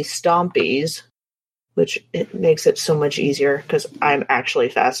the Stompies, which it makes it so much easier because I'm actually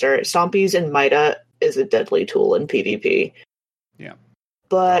faster. Stompies and Mida is a deadly tool in PvP. Yeah.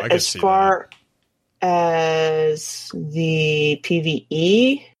 But as far as the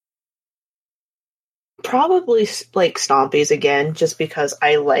PvE, probably like Stompies again, just because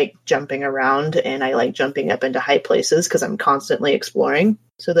I like jumping around and I like jumping up into high places because I'm constantly exploring,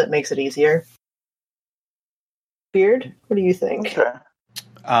 so that makes it easier. Beard, what do you think? Okay.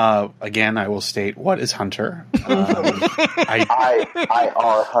 Again, I will state what is Hunter. I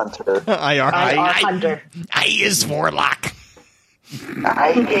are Hunter. I are Hunter. I is Warlock.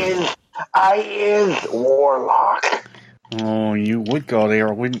 I is Warlock. Oh, you would go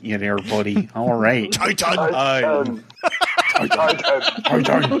there, wouldn't you, there, buddy? All right. Titan.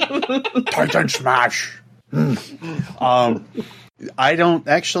 Titan smash. I don't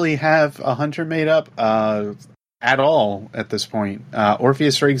actually have a Hunter made up at all at this point.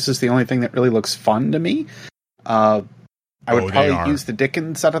 Orpheus Riggs is the only thing that really looks fun to me. I would probably use the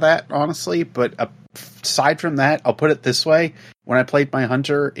Dickens out of that, honestly, but aside from that, I'll put it this way. When I played my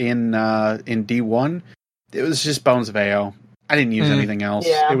Hunter in D1, it was just Bones of AO. I didn't use anything else.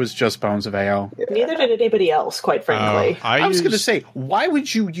 Yeah. It was just Bones of AO. Neither did anybody else, quite frankly. I was going to say, why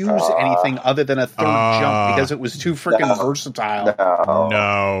would you use anything other than a third jump? Because it was too freaking versatile.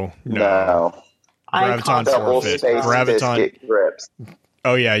 No. Graviton forfeit. Graviton grips.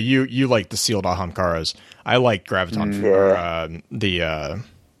 Oh yeah, you like the sealed Ahamkaras. I like Graviton for the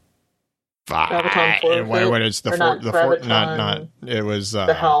Graviton forfeit. When it's the not it was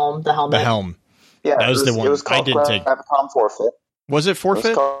the helm. The helmet. The helm. Yeah, that was the one it was called I did take. Graviton forfeit. Was it forfeit?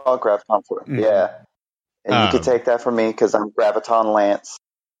 It was called Graviton forfeit. Yeah, and you could take that from me because I'm Graviton Lance.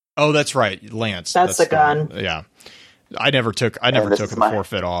 Oh, that's right, Lance. That's the gun. Yeah, I never took the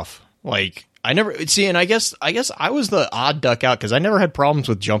forfeit off. Like I never see, and I guess I was the odd duck out because I never had problems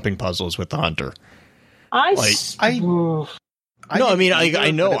with jumping puzzles with the Hunter. I know.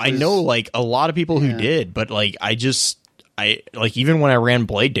 Like a lot of people who did, but like I even when I ran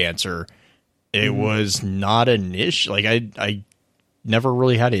Blade Dancer, it was not an issue. Like I never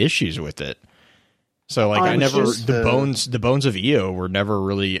really had issues with it. So like the bones of EO were never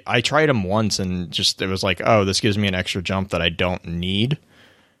really. I tried them once and just it was like, oh, this gives me an extra jump that I don't need.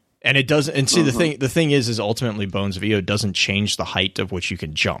 And it doesn't. And see, the thing is ultimately Bones of EO doesn't change the height of which you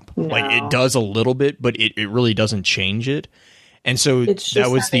can jump. No. Like it does a little bit, but it really doesn't change it. And so it's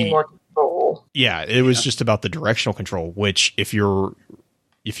that was more control. Yeah, it was just about the directional control. Which if you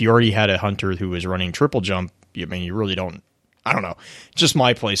already had a Hunter who was running triple jump, I mean, you really don't. I don't know. Just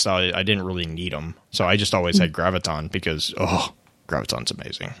my playstyle, I didn't really need them, so I just always had Graviton because Graviton's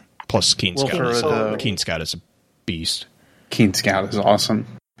amazing. Plus Keen Scout. Keen Scout is a beast. Keen Scout is awesome.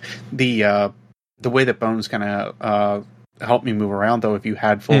 The way that Bones kind of helped me move around, though, if you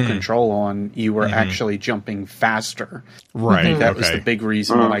had full control on, you were actually jumping faster. Right. That was the big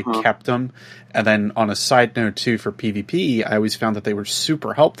reason when I kept them. And then on a side note, too, for PvP, I always found that they were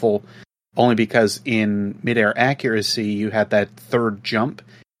super helpful, only because in midair accuracy, you had that third jump,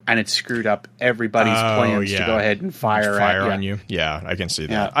 and it screwed up everybody's plans to go ahead and fire on you. Yeah, I can see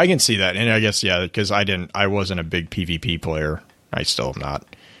that. Yeah. I can see that. And I guess, because I wasn't a big PvP player. I still am not.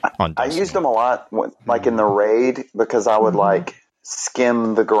 I used them a lot, like in the raid, because I would like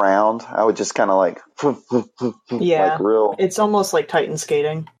skim the ground. I would just kind of like, like real. It's almost like Titan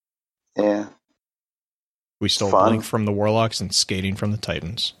skating. Yeah. We stole Blink from the Warlocks and skating from the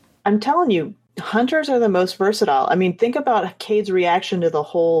Titans. I'm telling you, Hunters are the most versatile. I mean, think about Cade's reaction to the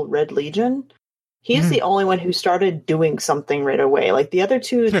whole Red Legion. He's the only one who started doing something right away. Like the other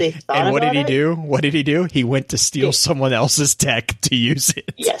two, they thought and what about did he do? What did he do? He went to steal someone else's tech to use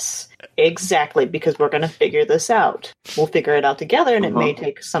it. Yes, exactly. Because we're going to figure this out. We'll figure it out together, and it may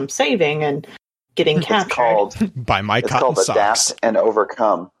take some saving and getting captured. By my cotton socks. Adapt and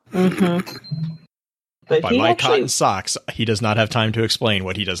overcome. But by my cotton socks, he does not have time to explain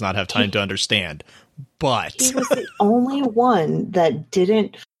what he does not have time to understand. But he was the only one that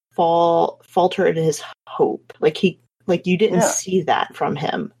didn't falter in his hope. Like you didn't see that from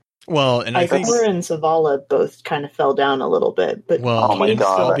him. Well, and I think Ikora and Zavala both kind of fell down a little bit, but well, Oh my Cade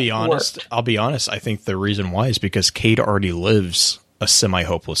God. still I'll be honest. worked. I'll be honest. I think the reason why is because Cade already lives a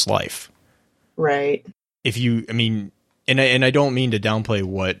semi-hopeless life. Right. If you, I mean, and I don't mean to downplay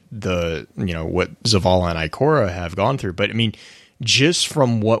what what Zavala and Ikora have gone through, but I mean, just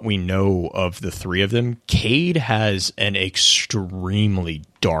from what we know of the three of them, Cade has an extremely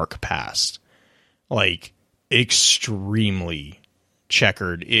dark past, like extremely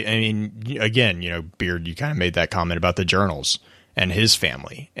checkered. I mean, again, Beard, you kind of made that comment about the journals and his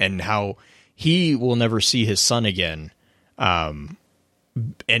family and how he will never see his son again. And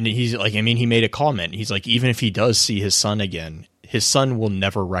he's like, I mean, he made a comment. He's like, even if he does see his son again, his son will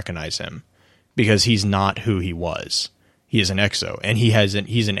never recognize him because he's not who he was. He is an exo, and he's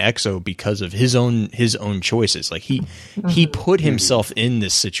an exo because of his own choices. Like he put himself in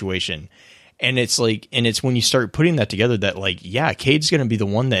this situation. And it's like, and it's when you start putting that together that like, yeah, Cade's going to be the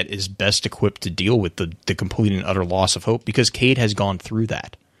one that is best equipped to deal with the complete and utter loss of hope because Cade has gone through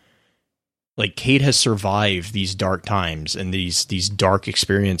that. Like Cade has survived these dark times and these dark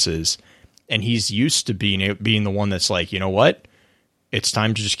experiences, and he's used to being the one that's like, you know what, it's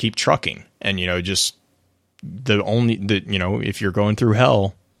time to just keep trucking, and just if you're going through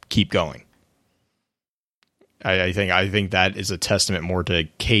hell, keep going. I think that is a testament more to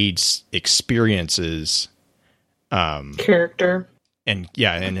Cade's experiences, Character. and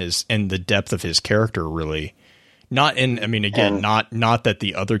the depth of his character really. Not that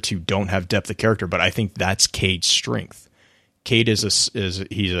the other two don't have depth of character, but I think that's Cade's strength. Cade he's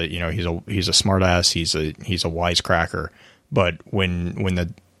a smart ass, he's a wisecracker, but when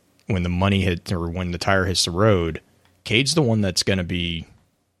the money hits or when the tire hits the road, Cade's the one that's going to be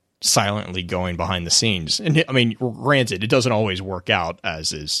silently going behind the scenes. And I mean, granted, it doesn't always work out,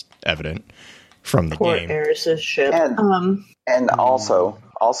 as is evident from the Poor game. Eris's ship. And also,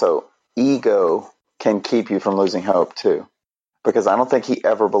 ego can keep you from losing hope too, because I don't think he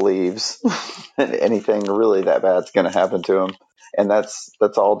ever believes anything really that bad's going to happen to him, and that's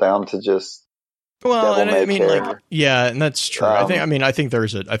all down to just Well, and I devil-may mean, care. like, yeah, and that's true. I think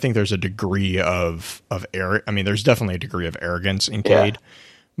there's a degree of there's definitely a degree of arrogance in Cade,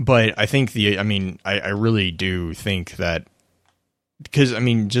 but I think I really do think that, because I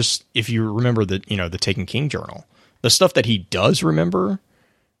mean, just if you remember the Taken King journal, the stuff that he does remember,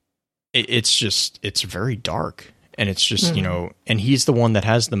 it's very dark, and it's just and he's the one that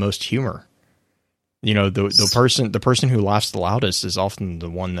has the most humor. The person who laughs the loudest is often the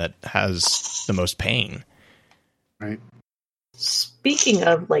one that has the most pain. Right. Speaking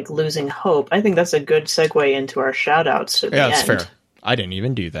of like losing hope, I think that's a good segue into our shout outs to the Yeah, end. that's fair. I didn't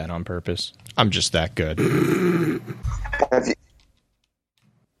even do that on purpose. I'm just that good.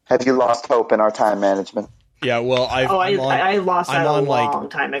 Have you lost hope in our time management? Yeah, well, I lost that a long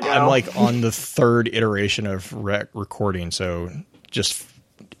time ago. I'm like on the third iteration of recording, so just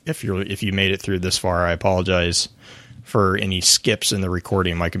if you made it through this far, I apologize for any skips in the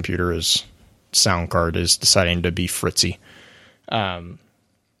recording. My computer's sound card is deciding to be fritzy.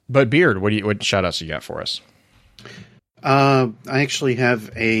 But Beard, what shout outs you got for us? I actually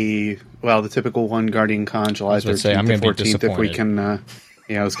have the typical one, Guardian Con, July 13th I'm to going to be 14th, if we disappointed. can,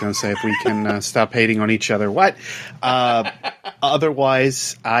 I was going to say, if we can stop hating on each other. What?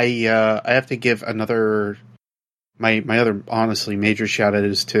 Otherwise, I have to give another, my other, honestly, major shout out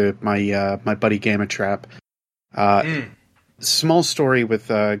is to my buddy Gamma Trap. Small story with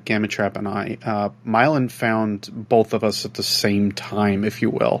Gamma Trap and I. Mylan found both of us at the same time, if you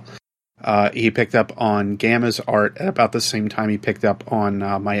will. He picked up on Gamma's art at about the same time he picked up on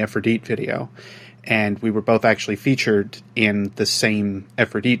my Aphrodite video. And we were both actually featured in the same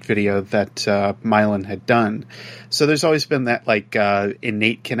Aphrodite video that Mylan had done. So there's always been that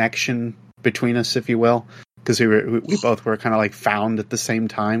innate connection between us, if you will, because we both were kind of like found at the same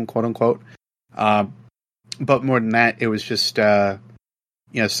time, quote unquote. But more than that, it was just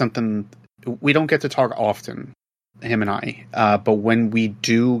something we don't get to talk often, him and I. But when we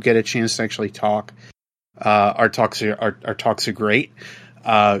do get a chance to actually talk, our talks are great.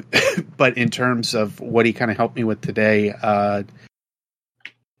 But in terms of what he kind of helped me with today,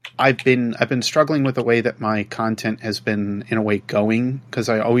 I've been struggling with the way that my content has been in a way going, because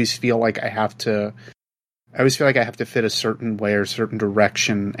I always feel like I have to fit a certain way or a certain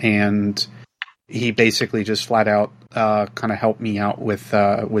direction, and he basically just flat out kind of helped me out with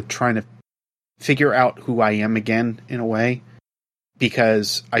trying to figure out who I am again in a way,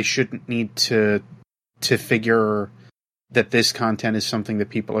 because I shouldn't need to figure that this content is something that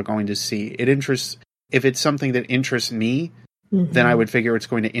people are going to see. If it's something that interests me, then I would figure it's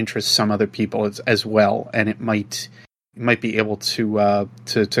going to interest some other people as well, and it might might be able to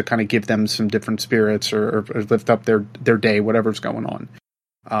kind of give them some different spirits or lift up their day, whatever's going on.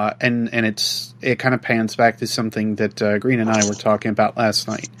 And it kind of pans back to something that Green and I were talking about last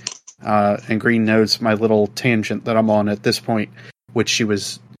night. And Green knows my little tangent that I'm on at this point, which she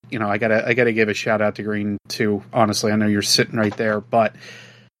was, I gotta give a shout out to Green too. Honestly, I know you're sitting right there, but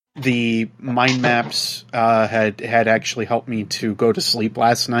the mind maps had actually helped me to go to sleep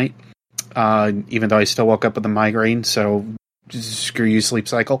last night. Even though I still woke up with a migraine, so screw you, sleep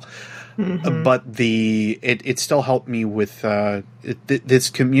cycle. Mm-hmm. But it still helped me with this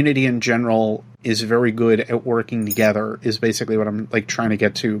community in general is very good at working together, is basically what I'm like trying to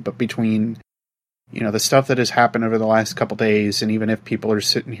get to. But between the stuff that has happened over the last couple days, and even if people are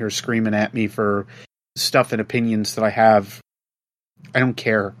sitting here screaming at me for stuff and opinions that I have, I don't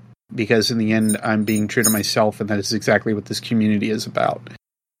care, because in the end I'm being true to myself, and that is exactly what this community is about.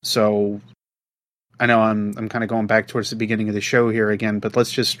 So I know I'm kind of going back towards the beginning of the show here again, but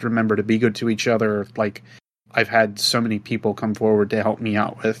let's just remember to be good to each other. Like I've had so many people come forward to help me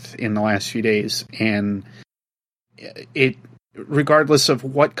out with in the last few days, and it, regardless of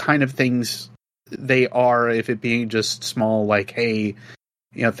what kind of things they are, if it being just small, like, hey,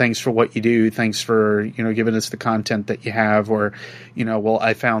 thanks for what you do, thanks for, giving us the content that you have, or, well,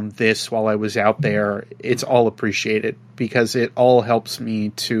 I found this while I was out there. It's all appreciated, because it all helps me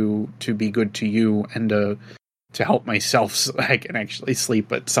to be good to you and to help myself so I can actually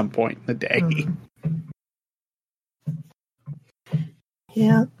sleep at some point in the day. Mm-hmm.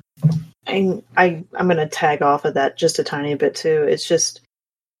 Yeah. I'm going to tag off of that just a tiny bit too. It's just,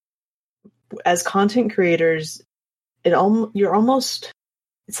 as content creators,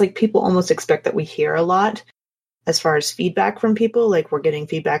 it's like people almost expect that we hear a lot as far as feedback from people. Like we're getting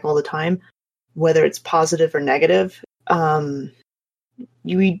feedback all the time, whether it's positive or negative.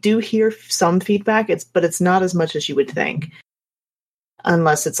 We do hear some feedback, but it's not as much as you would think,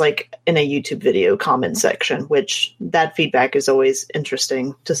 unless it's like in a YouTube video comment section, which that feedback is always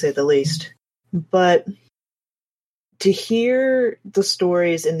interesting to say the least. But to hear the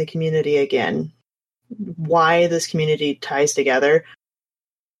stories in the community again, why this community ties together.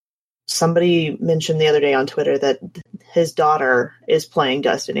 Somebody mentioned the other day on Twitter that his daughter is playing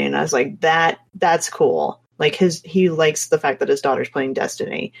Destiny, and I was like, that's cool. Like he likes the fact that his daughter's playing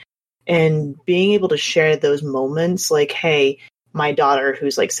Destiny, and being able to share those moments, like, hey, my daughter,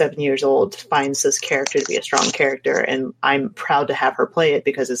 who's like 7 years old, finds this character to be a strong character, and I'm proud to have her play it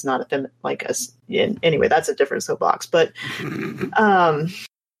because it's not anyway, that's a different soapbox. But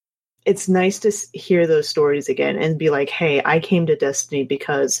it's nice to hear those stories again and be like, hey, I came to Destiny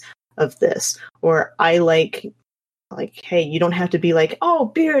because of this, or I like, hey, you don't have to be like, oh,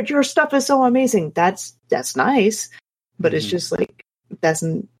 Beard, your stuff is so amazing. That's nice, but it's just like, that's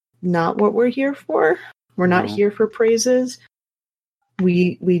not what we're here for. We're not here for praises.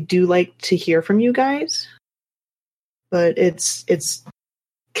 We do like to hear from you guys, but it's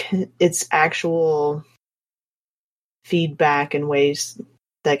actual feedback in ways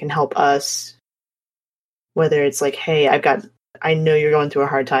that can help us. Whether it's like, hey, I know you're going through a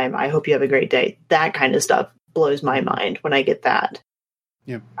hard time. I hope you have a great day. That kind of stuff blows my mind when I get that.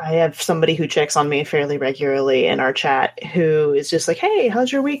 Yep. I have somebody who checks on me fairly regularly in our chat who is just like, hey,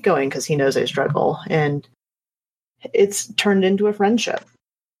 how's your week going? Because he knows I struggle. And it's turned into a friendship.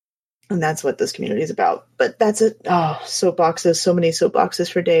 And that's what this community is about. But that's it. Oh, soapboxes. So many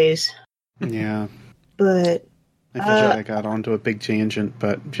soapboxes for days. Yeah. But I feel like I got onto a big tangent,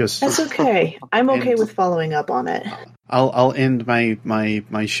 but just... That's okay. I'm okay with following up on it. I'll end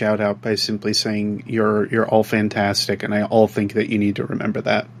my shout out by simply saying you're all fantastic, and I all think that you need to remember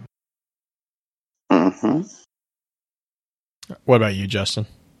that. Mm-hmm. What about you, Justin?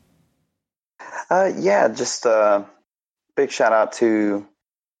 Just a big shout out to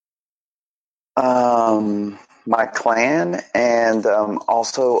my clan, and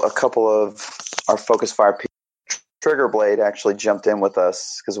also a couple of our Focus Fire people. Triggerblade actually jumped in with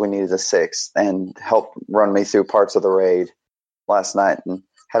us because we needed a sixth and helped run me through parts of the raid last night, and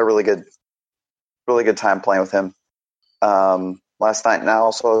had a really good time playing with him last night. And I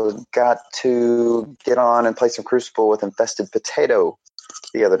also got to get on and play some Crucible with Infested Potato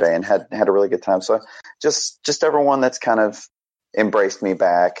the other day, and had a really good time. So just everyone that's kind of embraced me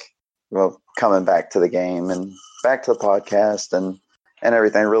back, coming back to the game and back to the podcast and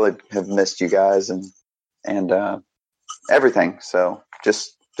everything. Really have missed you guys and everything. So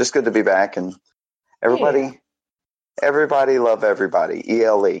just good to be back, and everybody love everybody.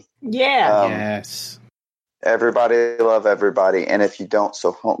 ELE. Yeah. Yes. Everybody love everybody, and if you don't,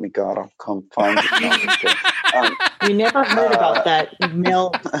 so help me God, I'll come find you. We never heard about that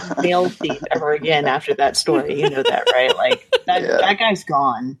male thief ever again after that story. You know that, right? Like that guy's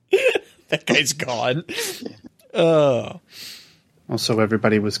gone. That guy's gone. Also,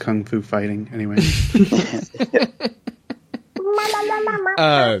 everybody was kung fu fighting anyway.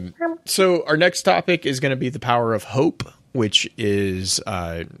 So our next topic is going to be the power of hope, which is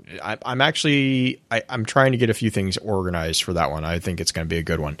I'm trying to get a few things organized for that one. I think it's going to be a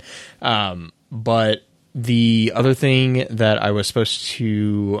good one. But the other thing that I was supposed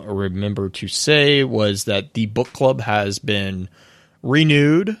to remember to say was that the book club has been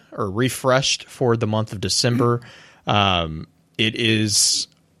renewed or refreshed for the month of December. It is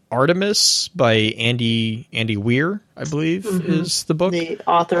Artemis by Andy Weir, I believe, is the book. The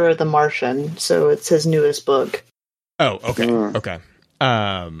author of The Martian, so it's his newest book. Oh, okay. Okay.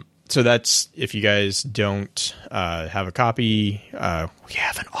 So that's, if you guys don't have a copy, we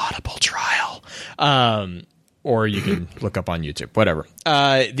have an Audible trial. Or you can look up on YouTube, whatever.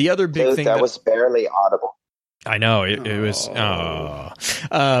 The other big thing that was barely audible. I know it was.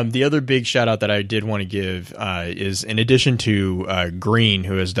 The other big shout out that I did want to give is, in addition to Green,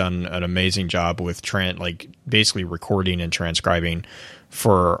 who has done an amazing job with basically recording and transcribing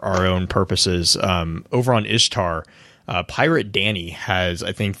for our own purposes. Over on Ishtar, Pirate Danny has,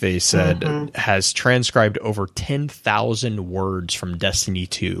 I think they said, has transcribed over 10,000 words from Destiny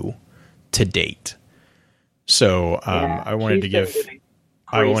 2 to date. So I wanted to give.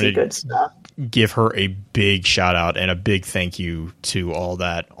 Good stuff. Give her a big shout out and a big thank you to all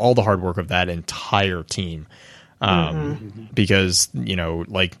the hard work of that entire team. Because,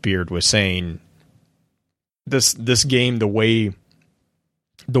 like Beard was saying, this game, the way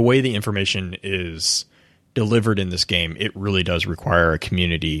the information is delivered in this game, it really does require a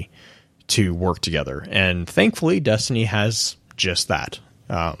community to work together. And thankfully, Destiny has just that.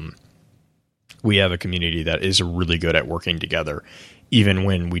 We have a community that is really good at working together, even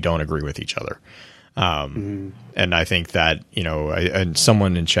when we don't agree with each other. And I think that, and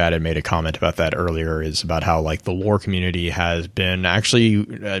someone in chat had made a comment about that earlier, is about how the lore community has been actually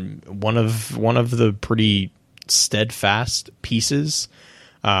one of the pretty steadfast pieces.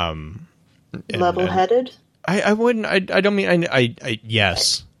 Level-headed? I wouldn't, I don't mean,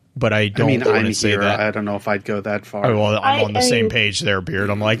 yes, but I don't want to say that. I don't know if I'd go that far. Oh, well, I'm on the same page there, Beard.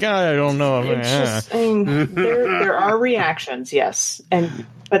 I'm like, I don't know. There are reactions, yes,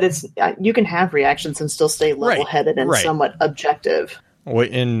 but it's you can have reactions and still stay level-headed and somewhat objective. Well,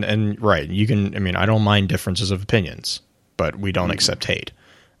 and right, you can. I mean, I don't mind differences of opinions, but we don't accept hate.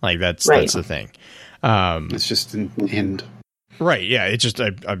 That's the thing. It's just an end. Right? Yeah. It's just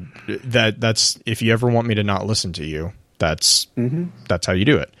that's if you ever want me to not listen to you, that's how you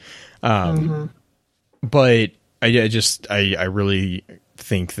do it. But I really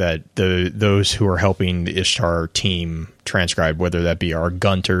think that those who are helping the Ishtar team transcribe, whether that be our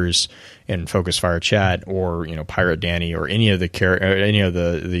Gunters in Focus Fire Chat or Pirate Danny or any of the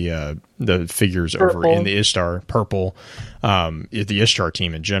figures Purple. Over in the Ishtar Purple, the Ishtar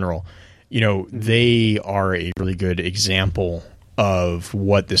team in general, they are a really good example of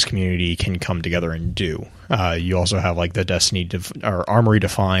what this community can come together and do. You also have the Destiny or Armory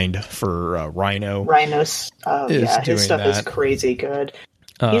Defined for Rhino. Rhinos, his stuff is crazy good.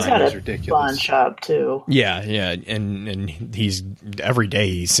 He's got a bunch up too. Yeah, and he's every day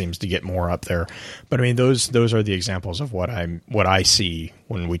he seems to get more up there. But I mean, those are the examples of what I see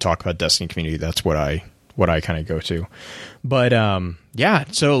when we talk about Destiny community. That's what I kind of go to. But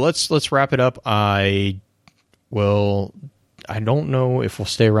so let's wrap it up. I don't know if we'll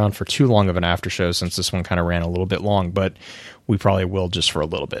stay around for too long of an after show, since this one kind of ran a little bit long, but we probably will just for a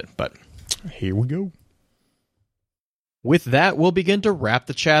little bit. But here we go. With that, we'll begin to wrap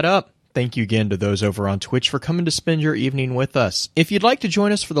the chat up. Thank you again to those over on Twitch for coming to spend your evening with us. If you'd like to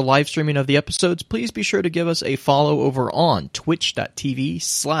join us for the live streaming of the episodes, please be sure to give us a follow over on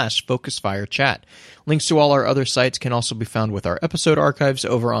twitch.tv/FocusFireChat. Links to all our other sites can also be found with our episode archives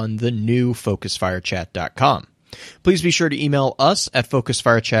over on the new FocusFireChat.com. Please be sure to email us at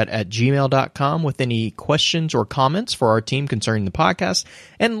focusfirechat@gmail.com with any questions or comments for our team concerning the podcast,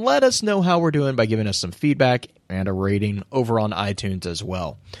 and let us know how we're doing by giving us some feedback and a rating over on iTunes as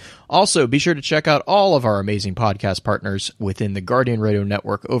well. Also, be sure to check out all of our amazing podcast partners within the Guardian Radio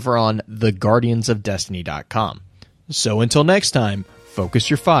Network over on theguardiansofdestiny.com. So until next time, focus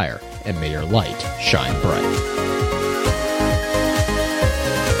your fire and may your light shine bright.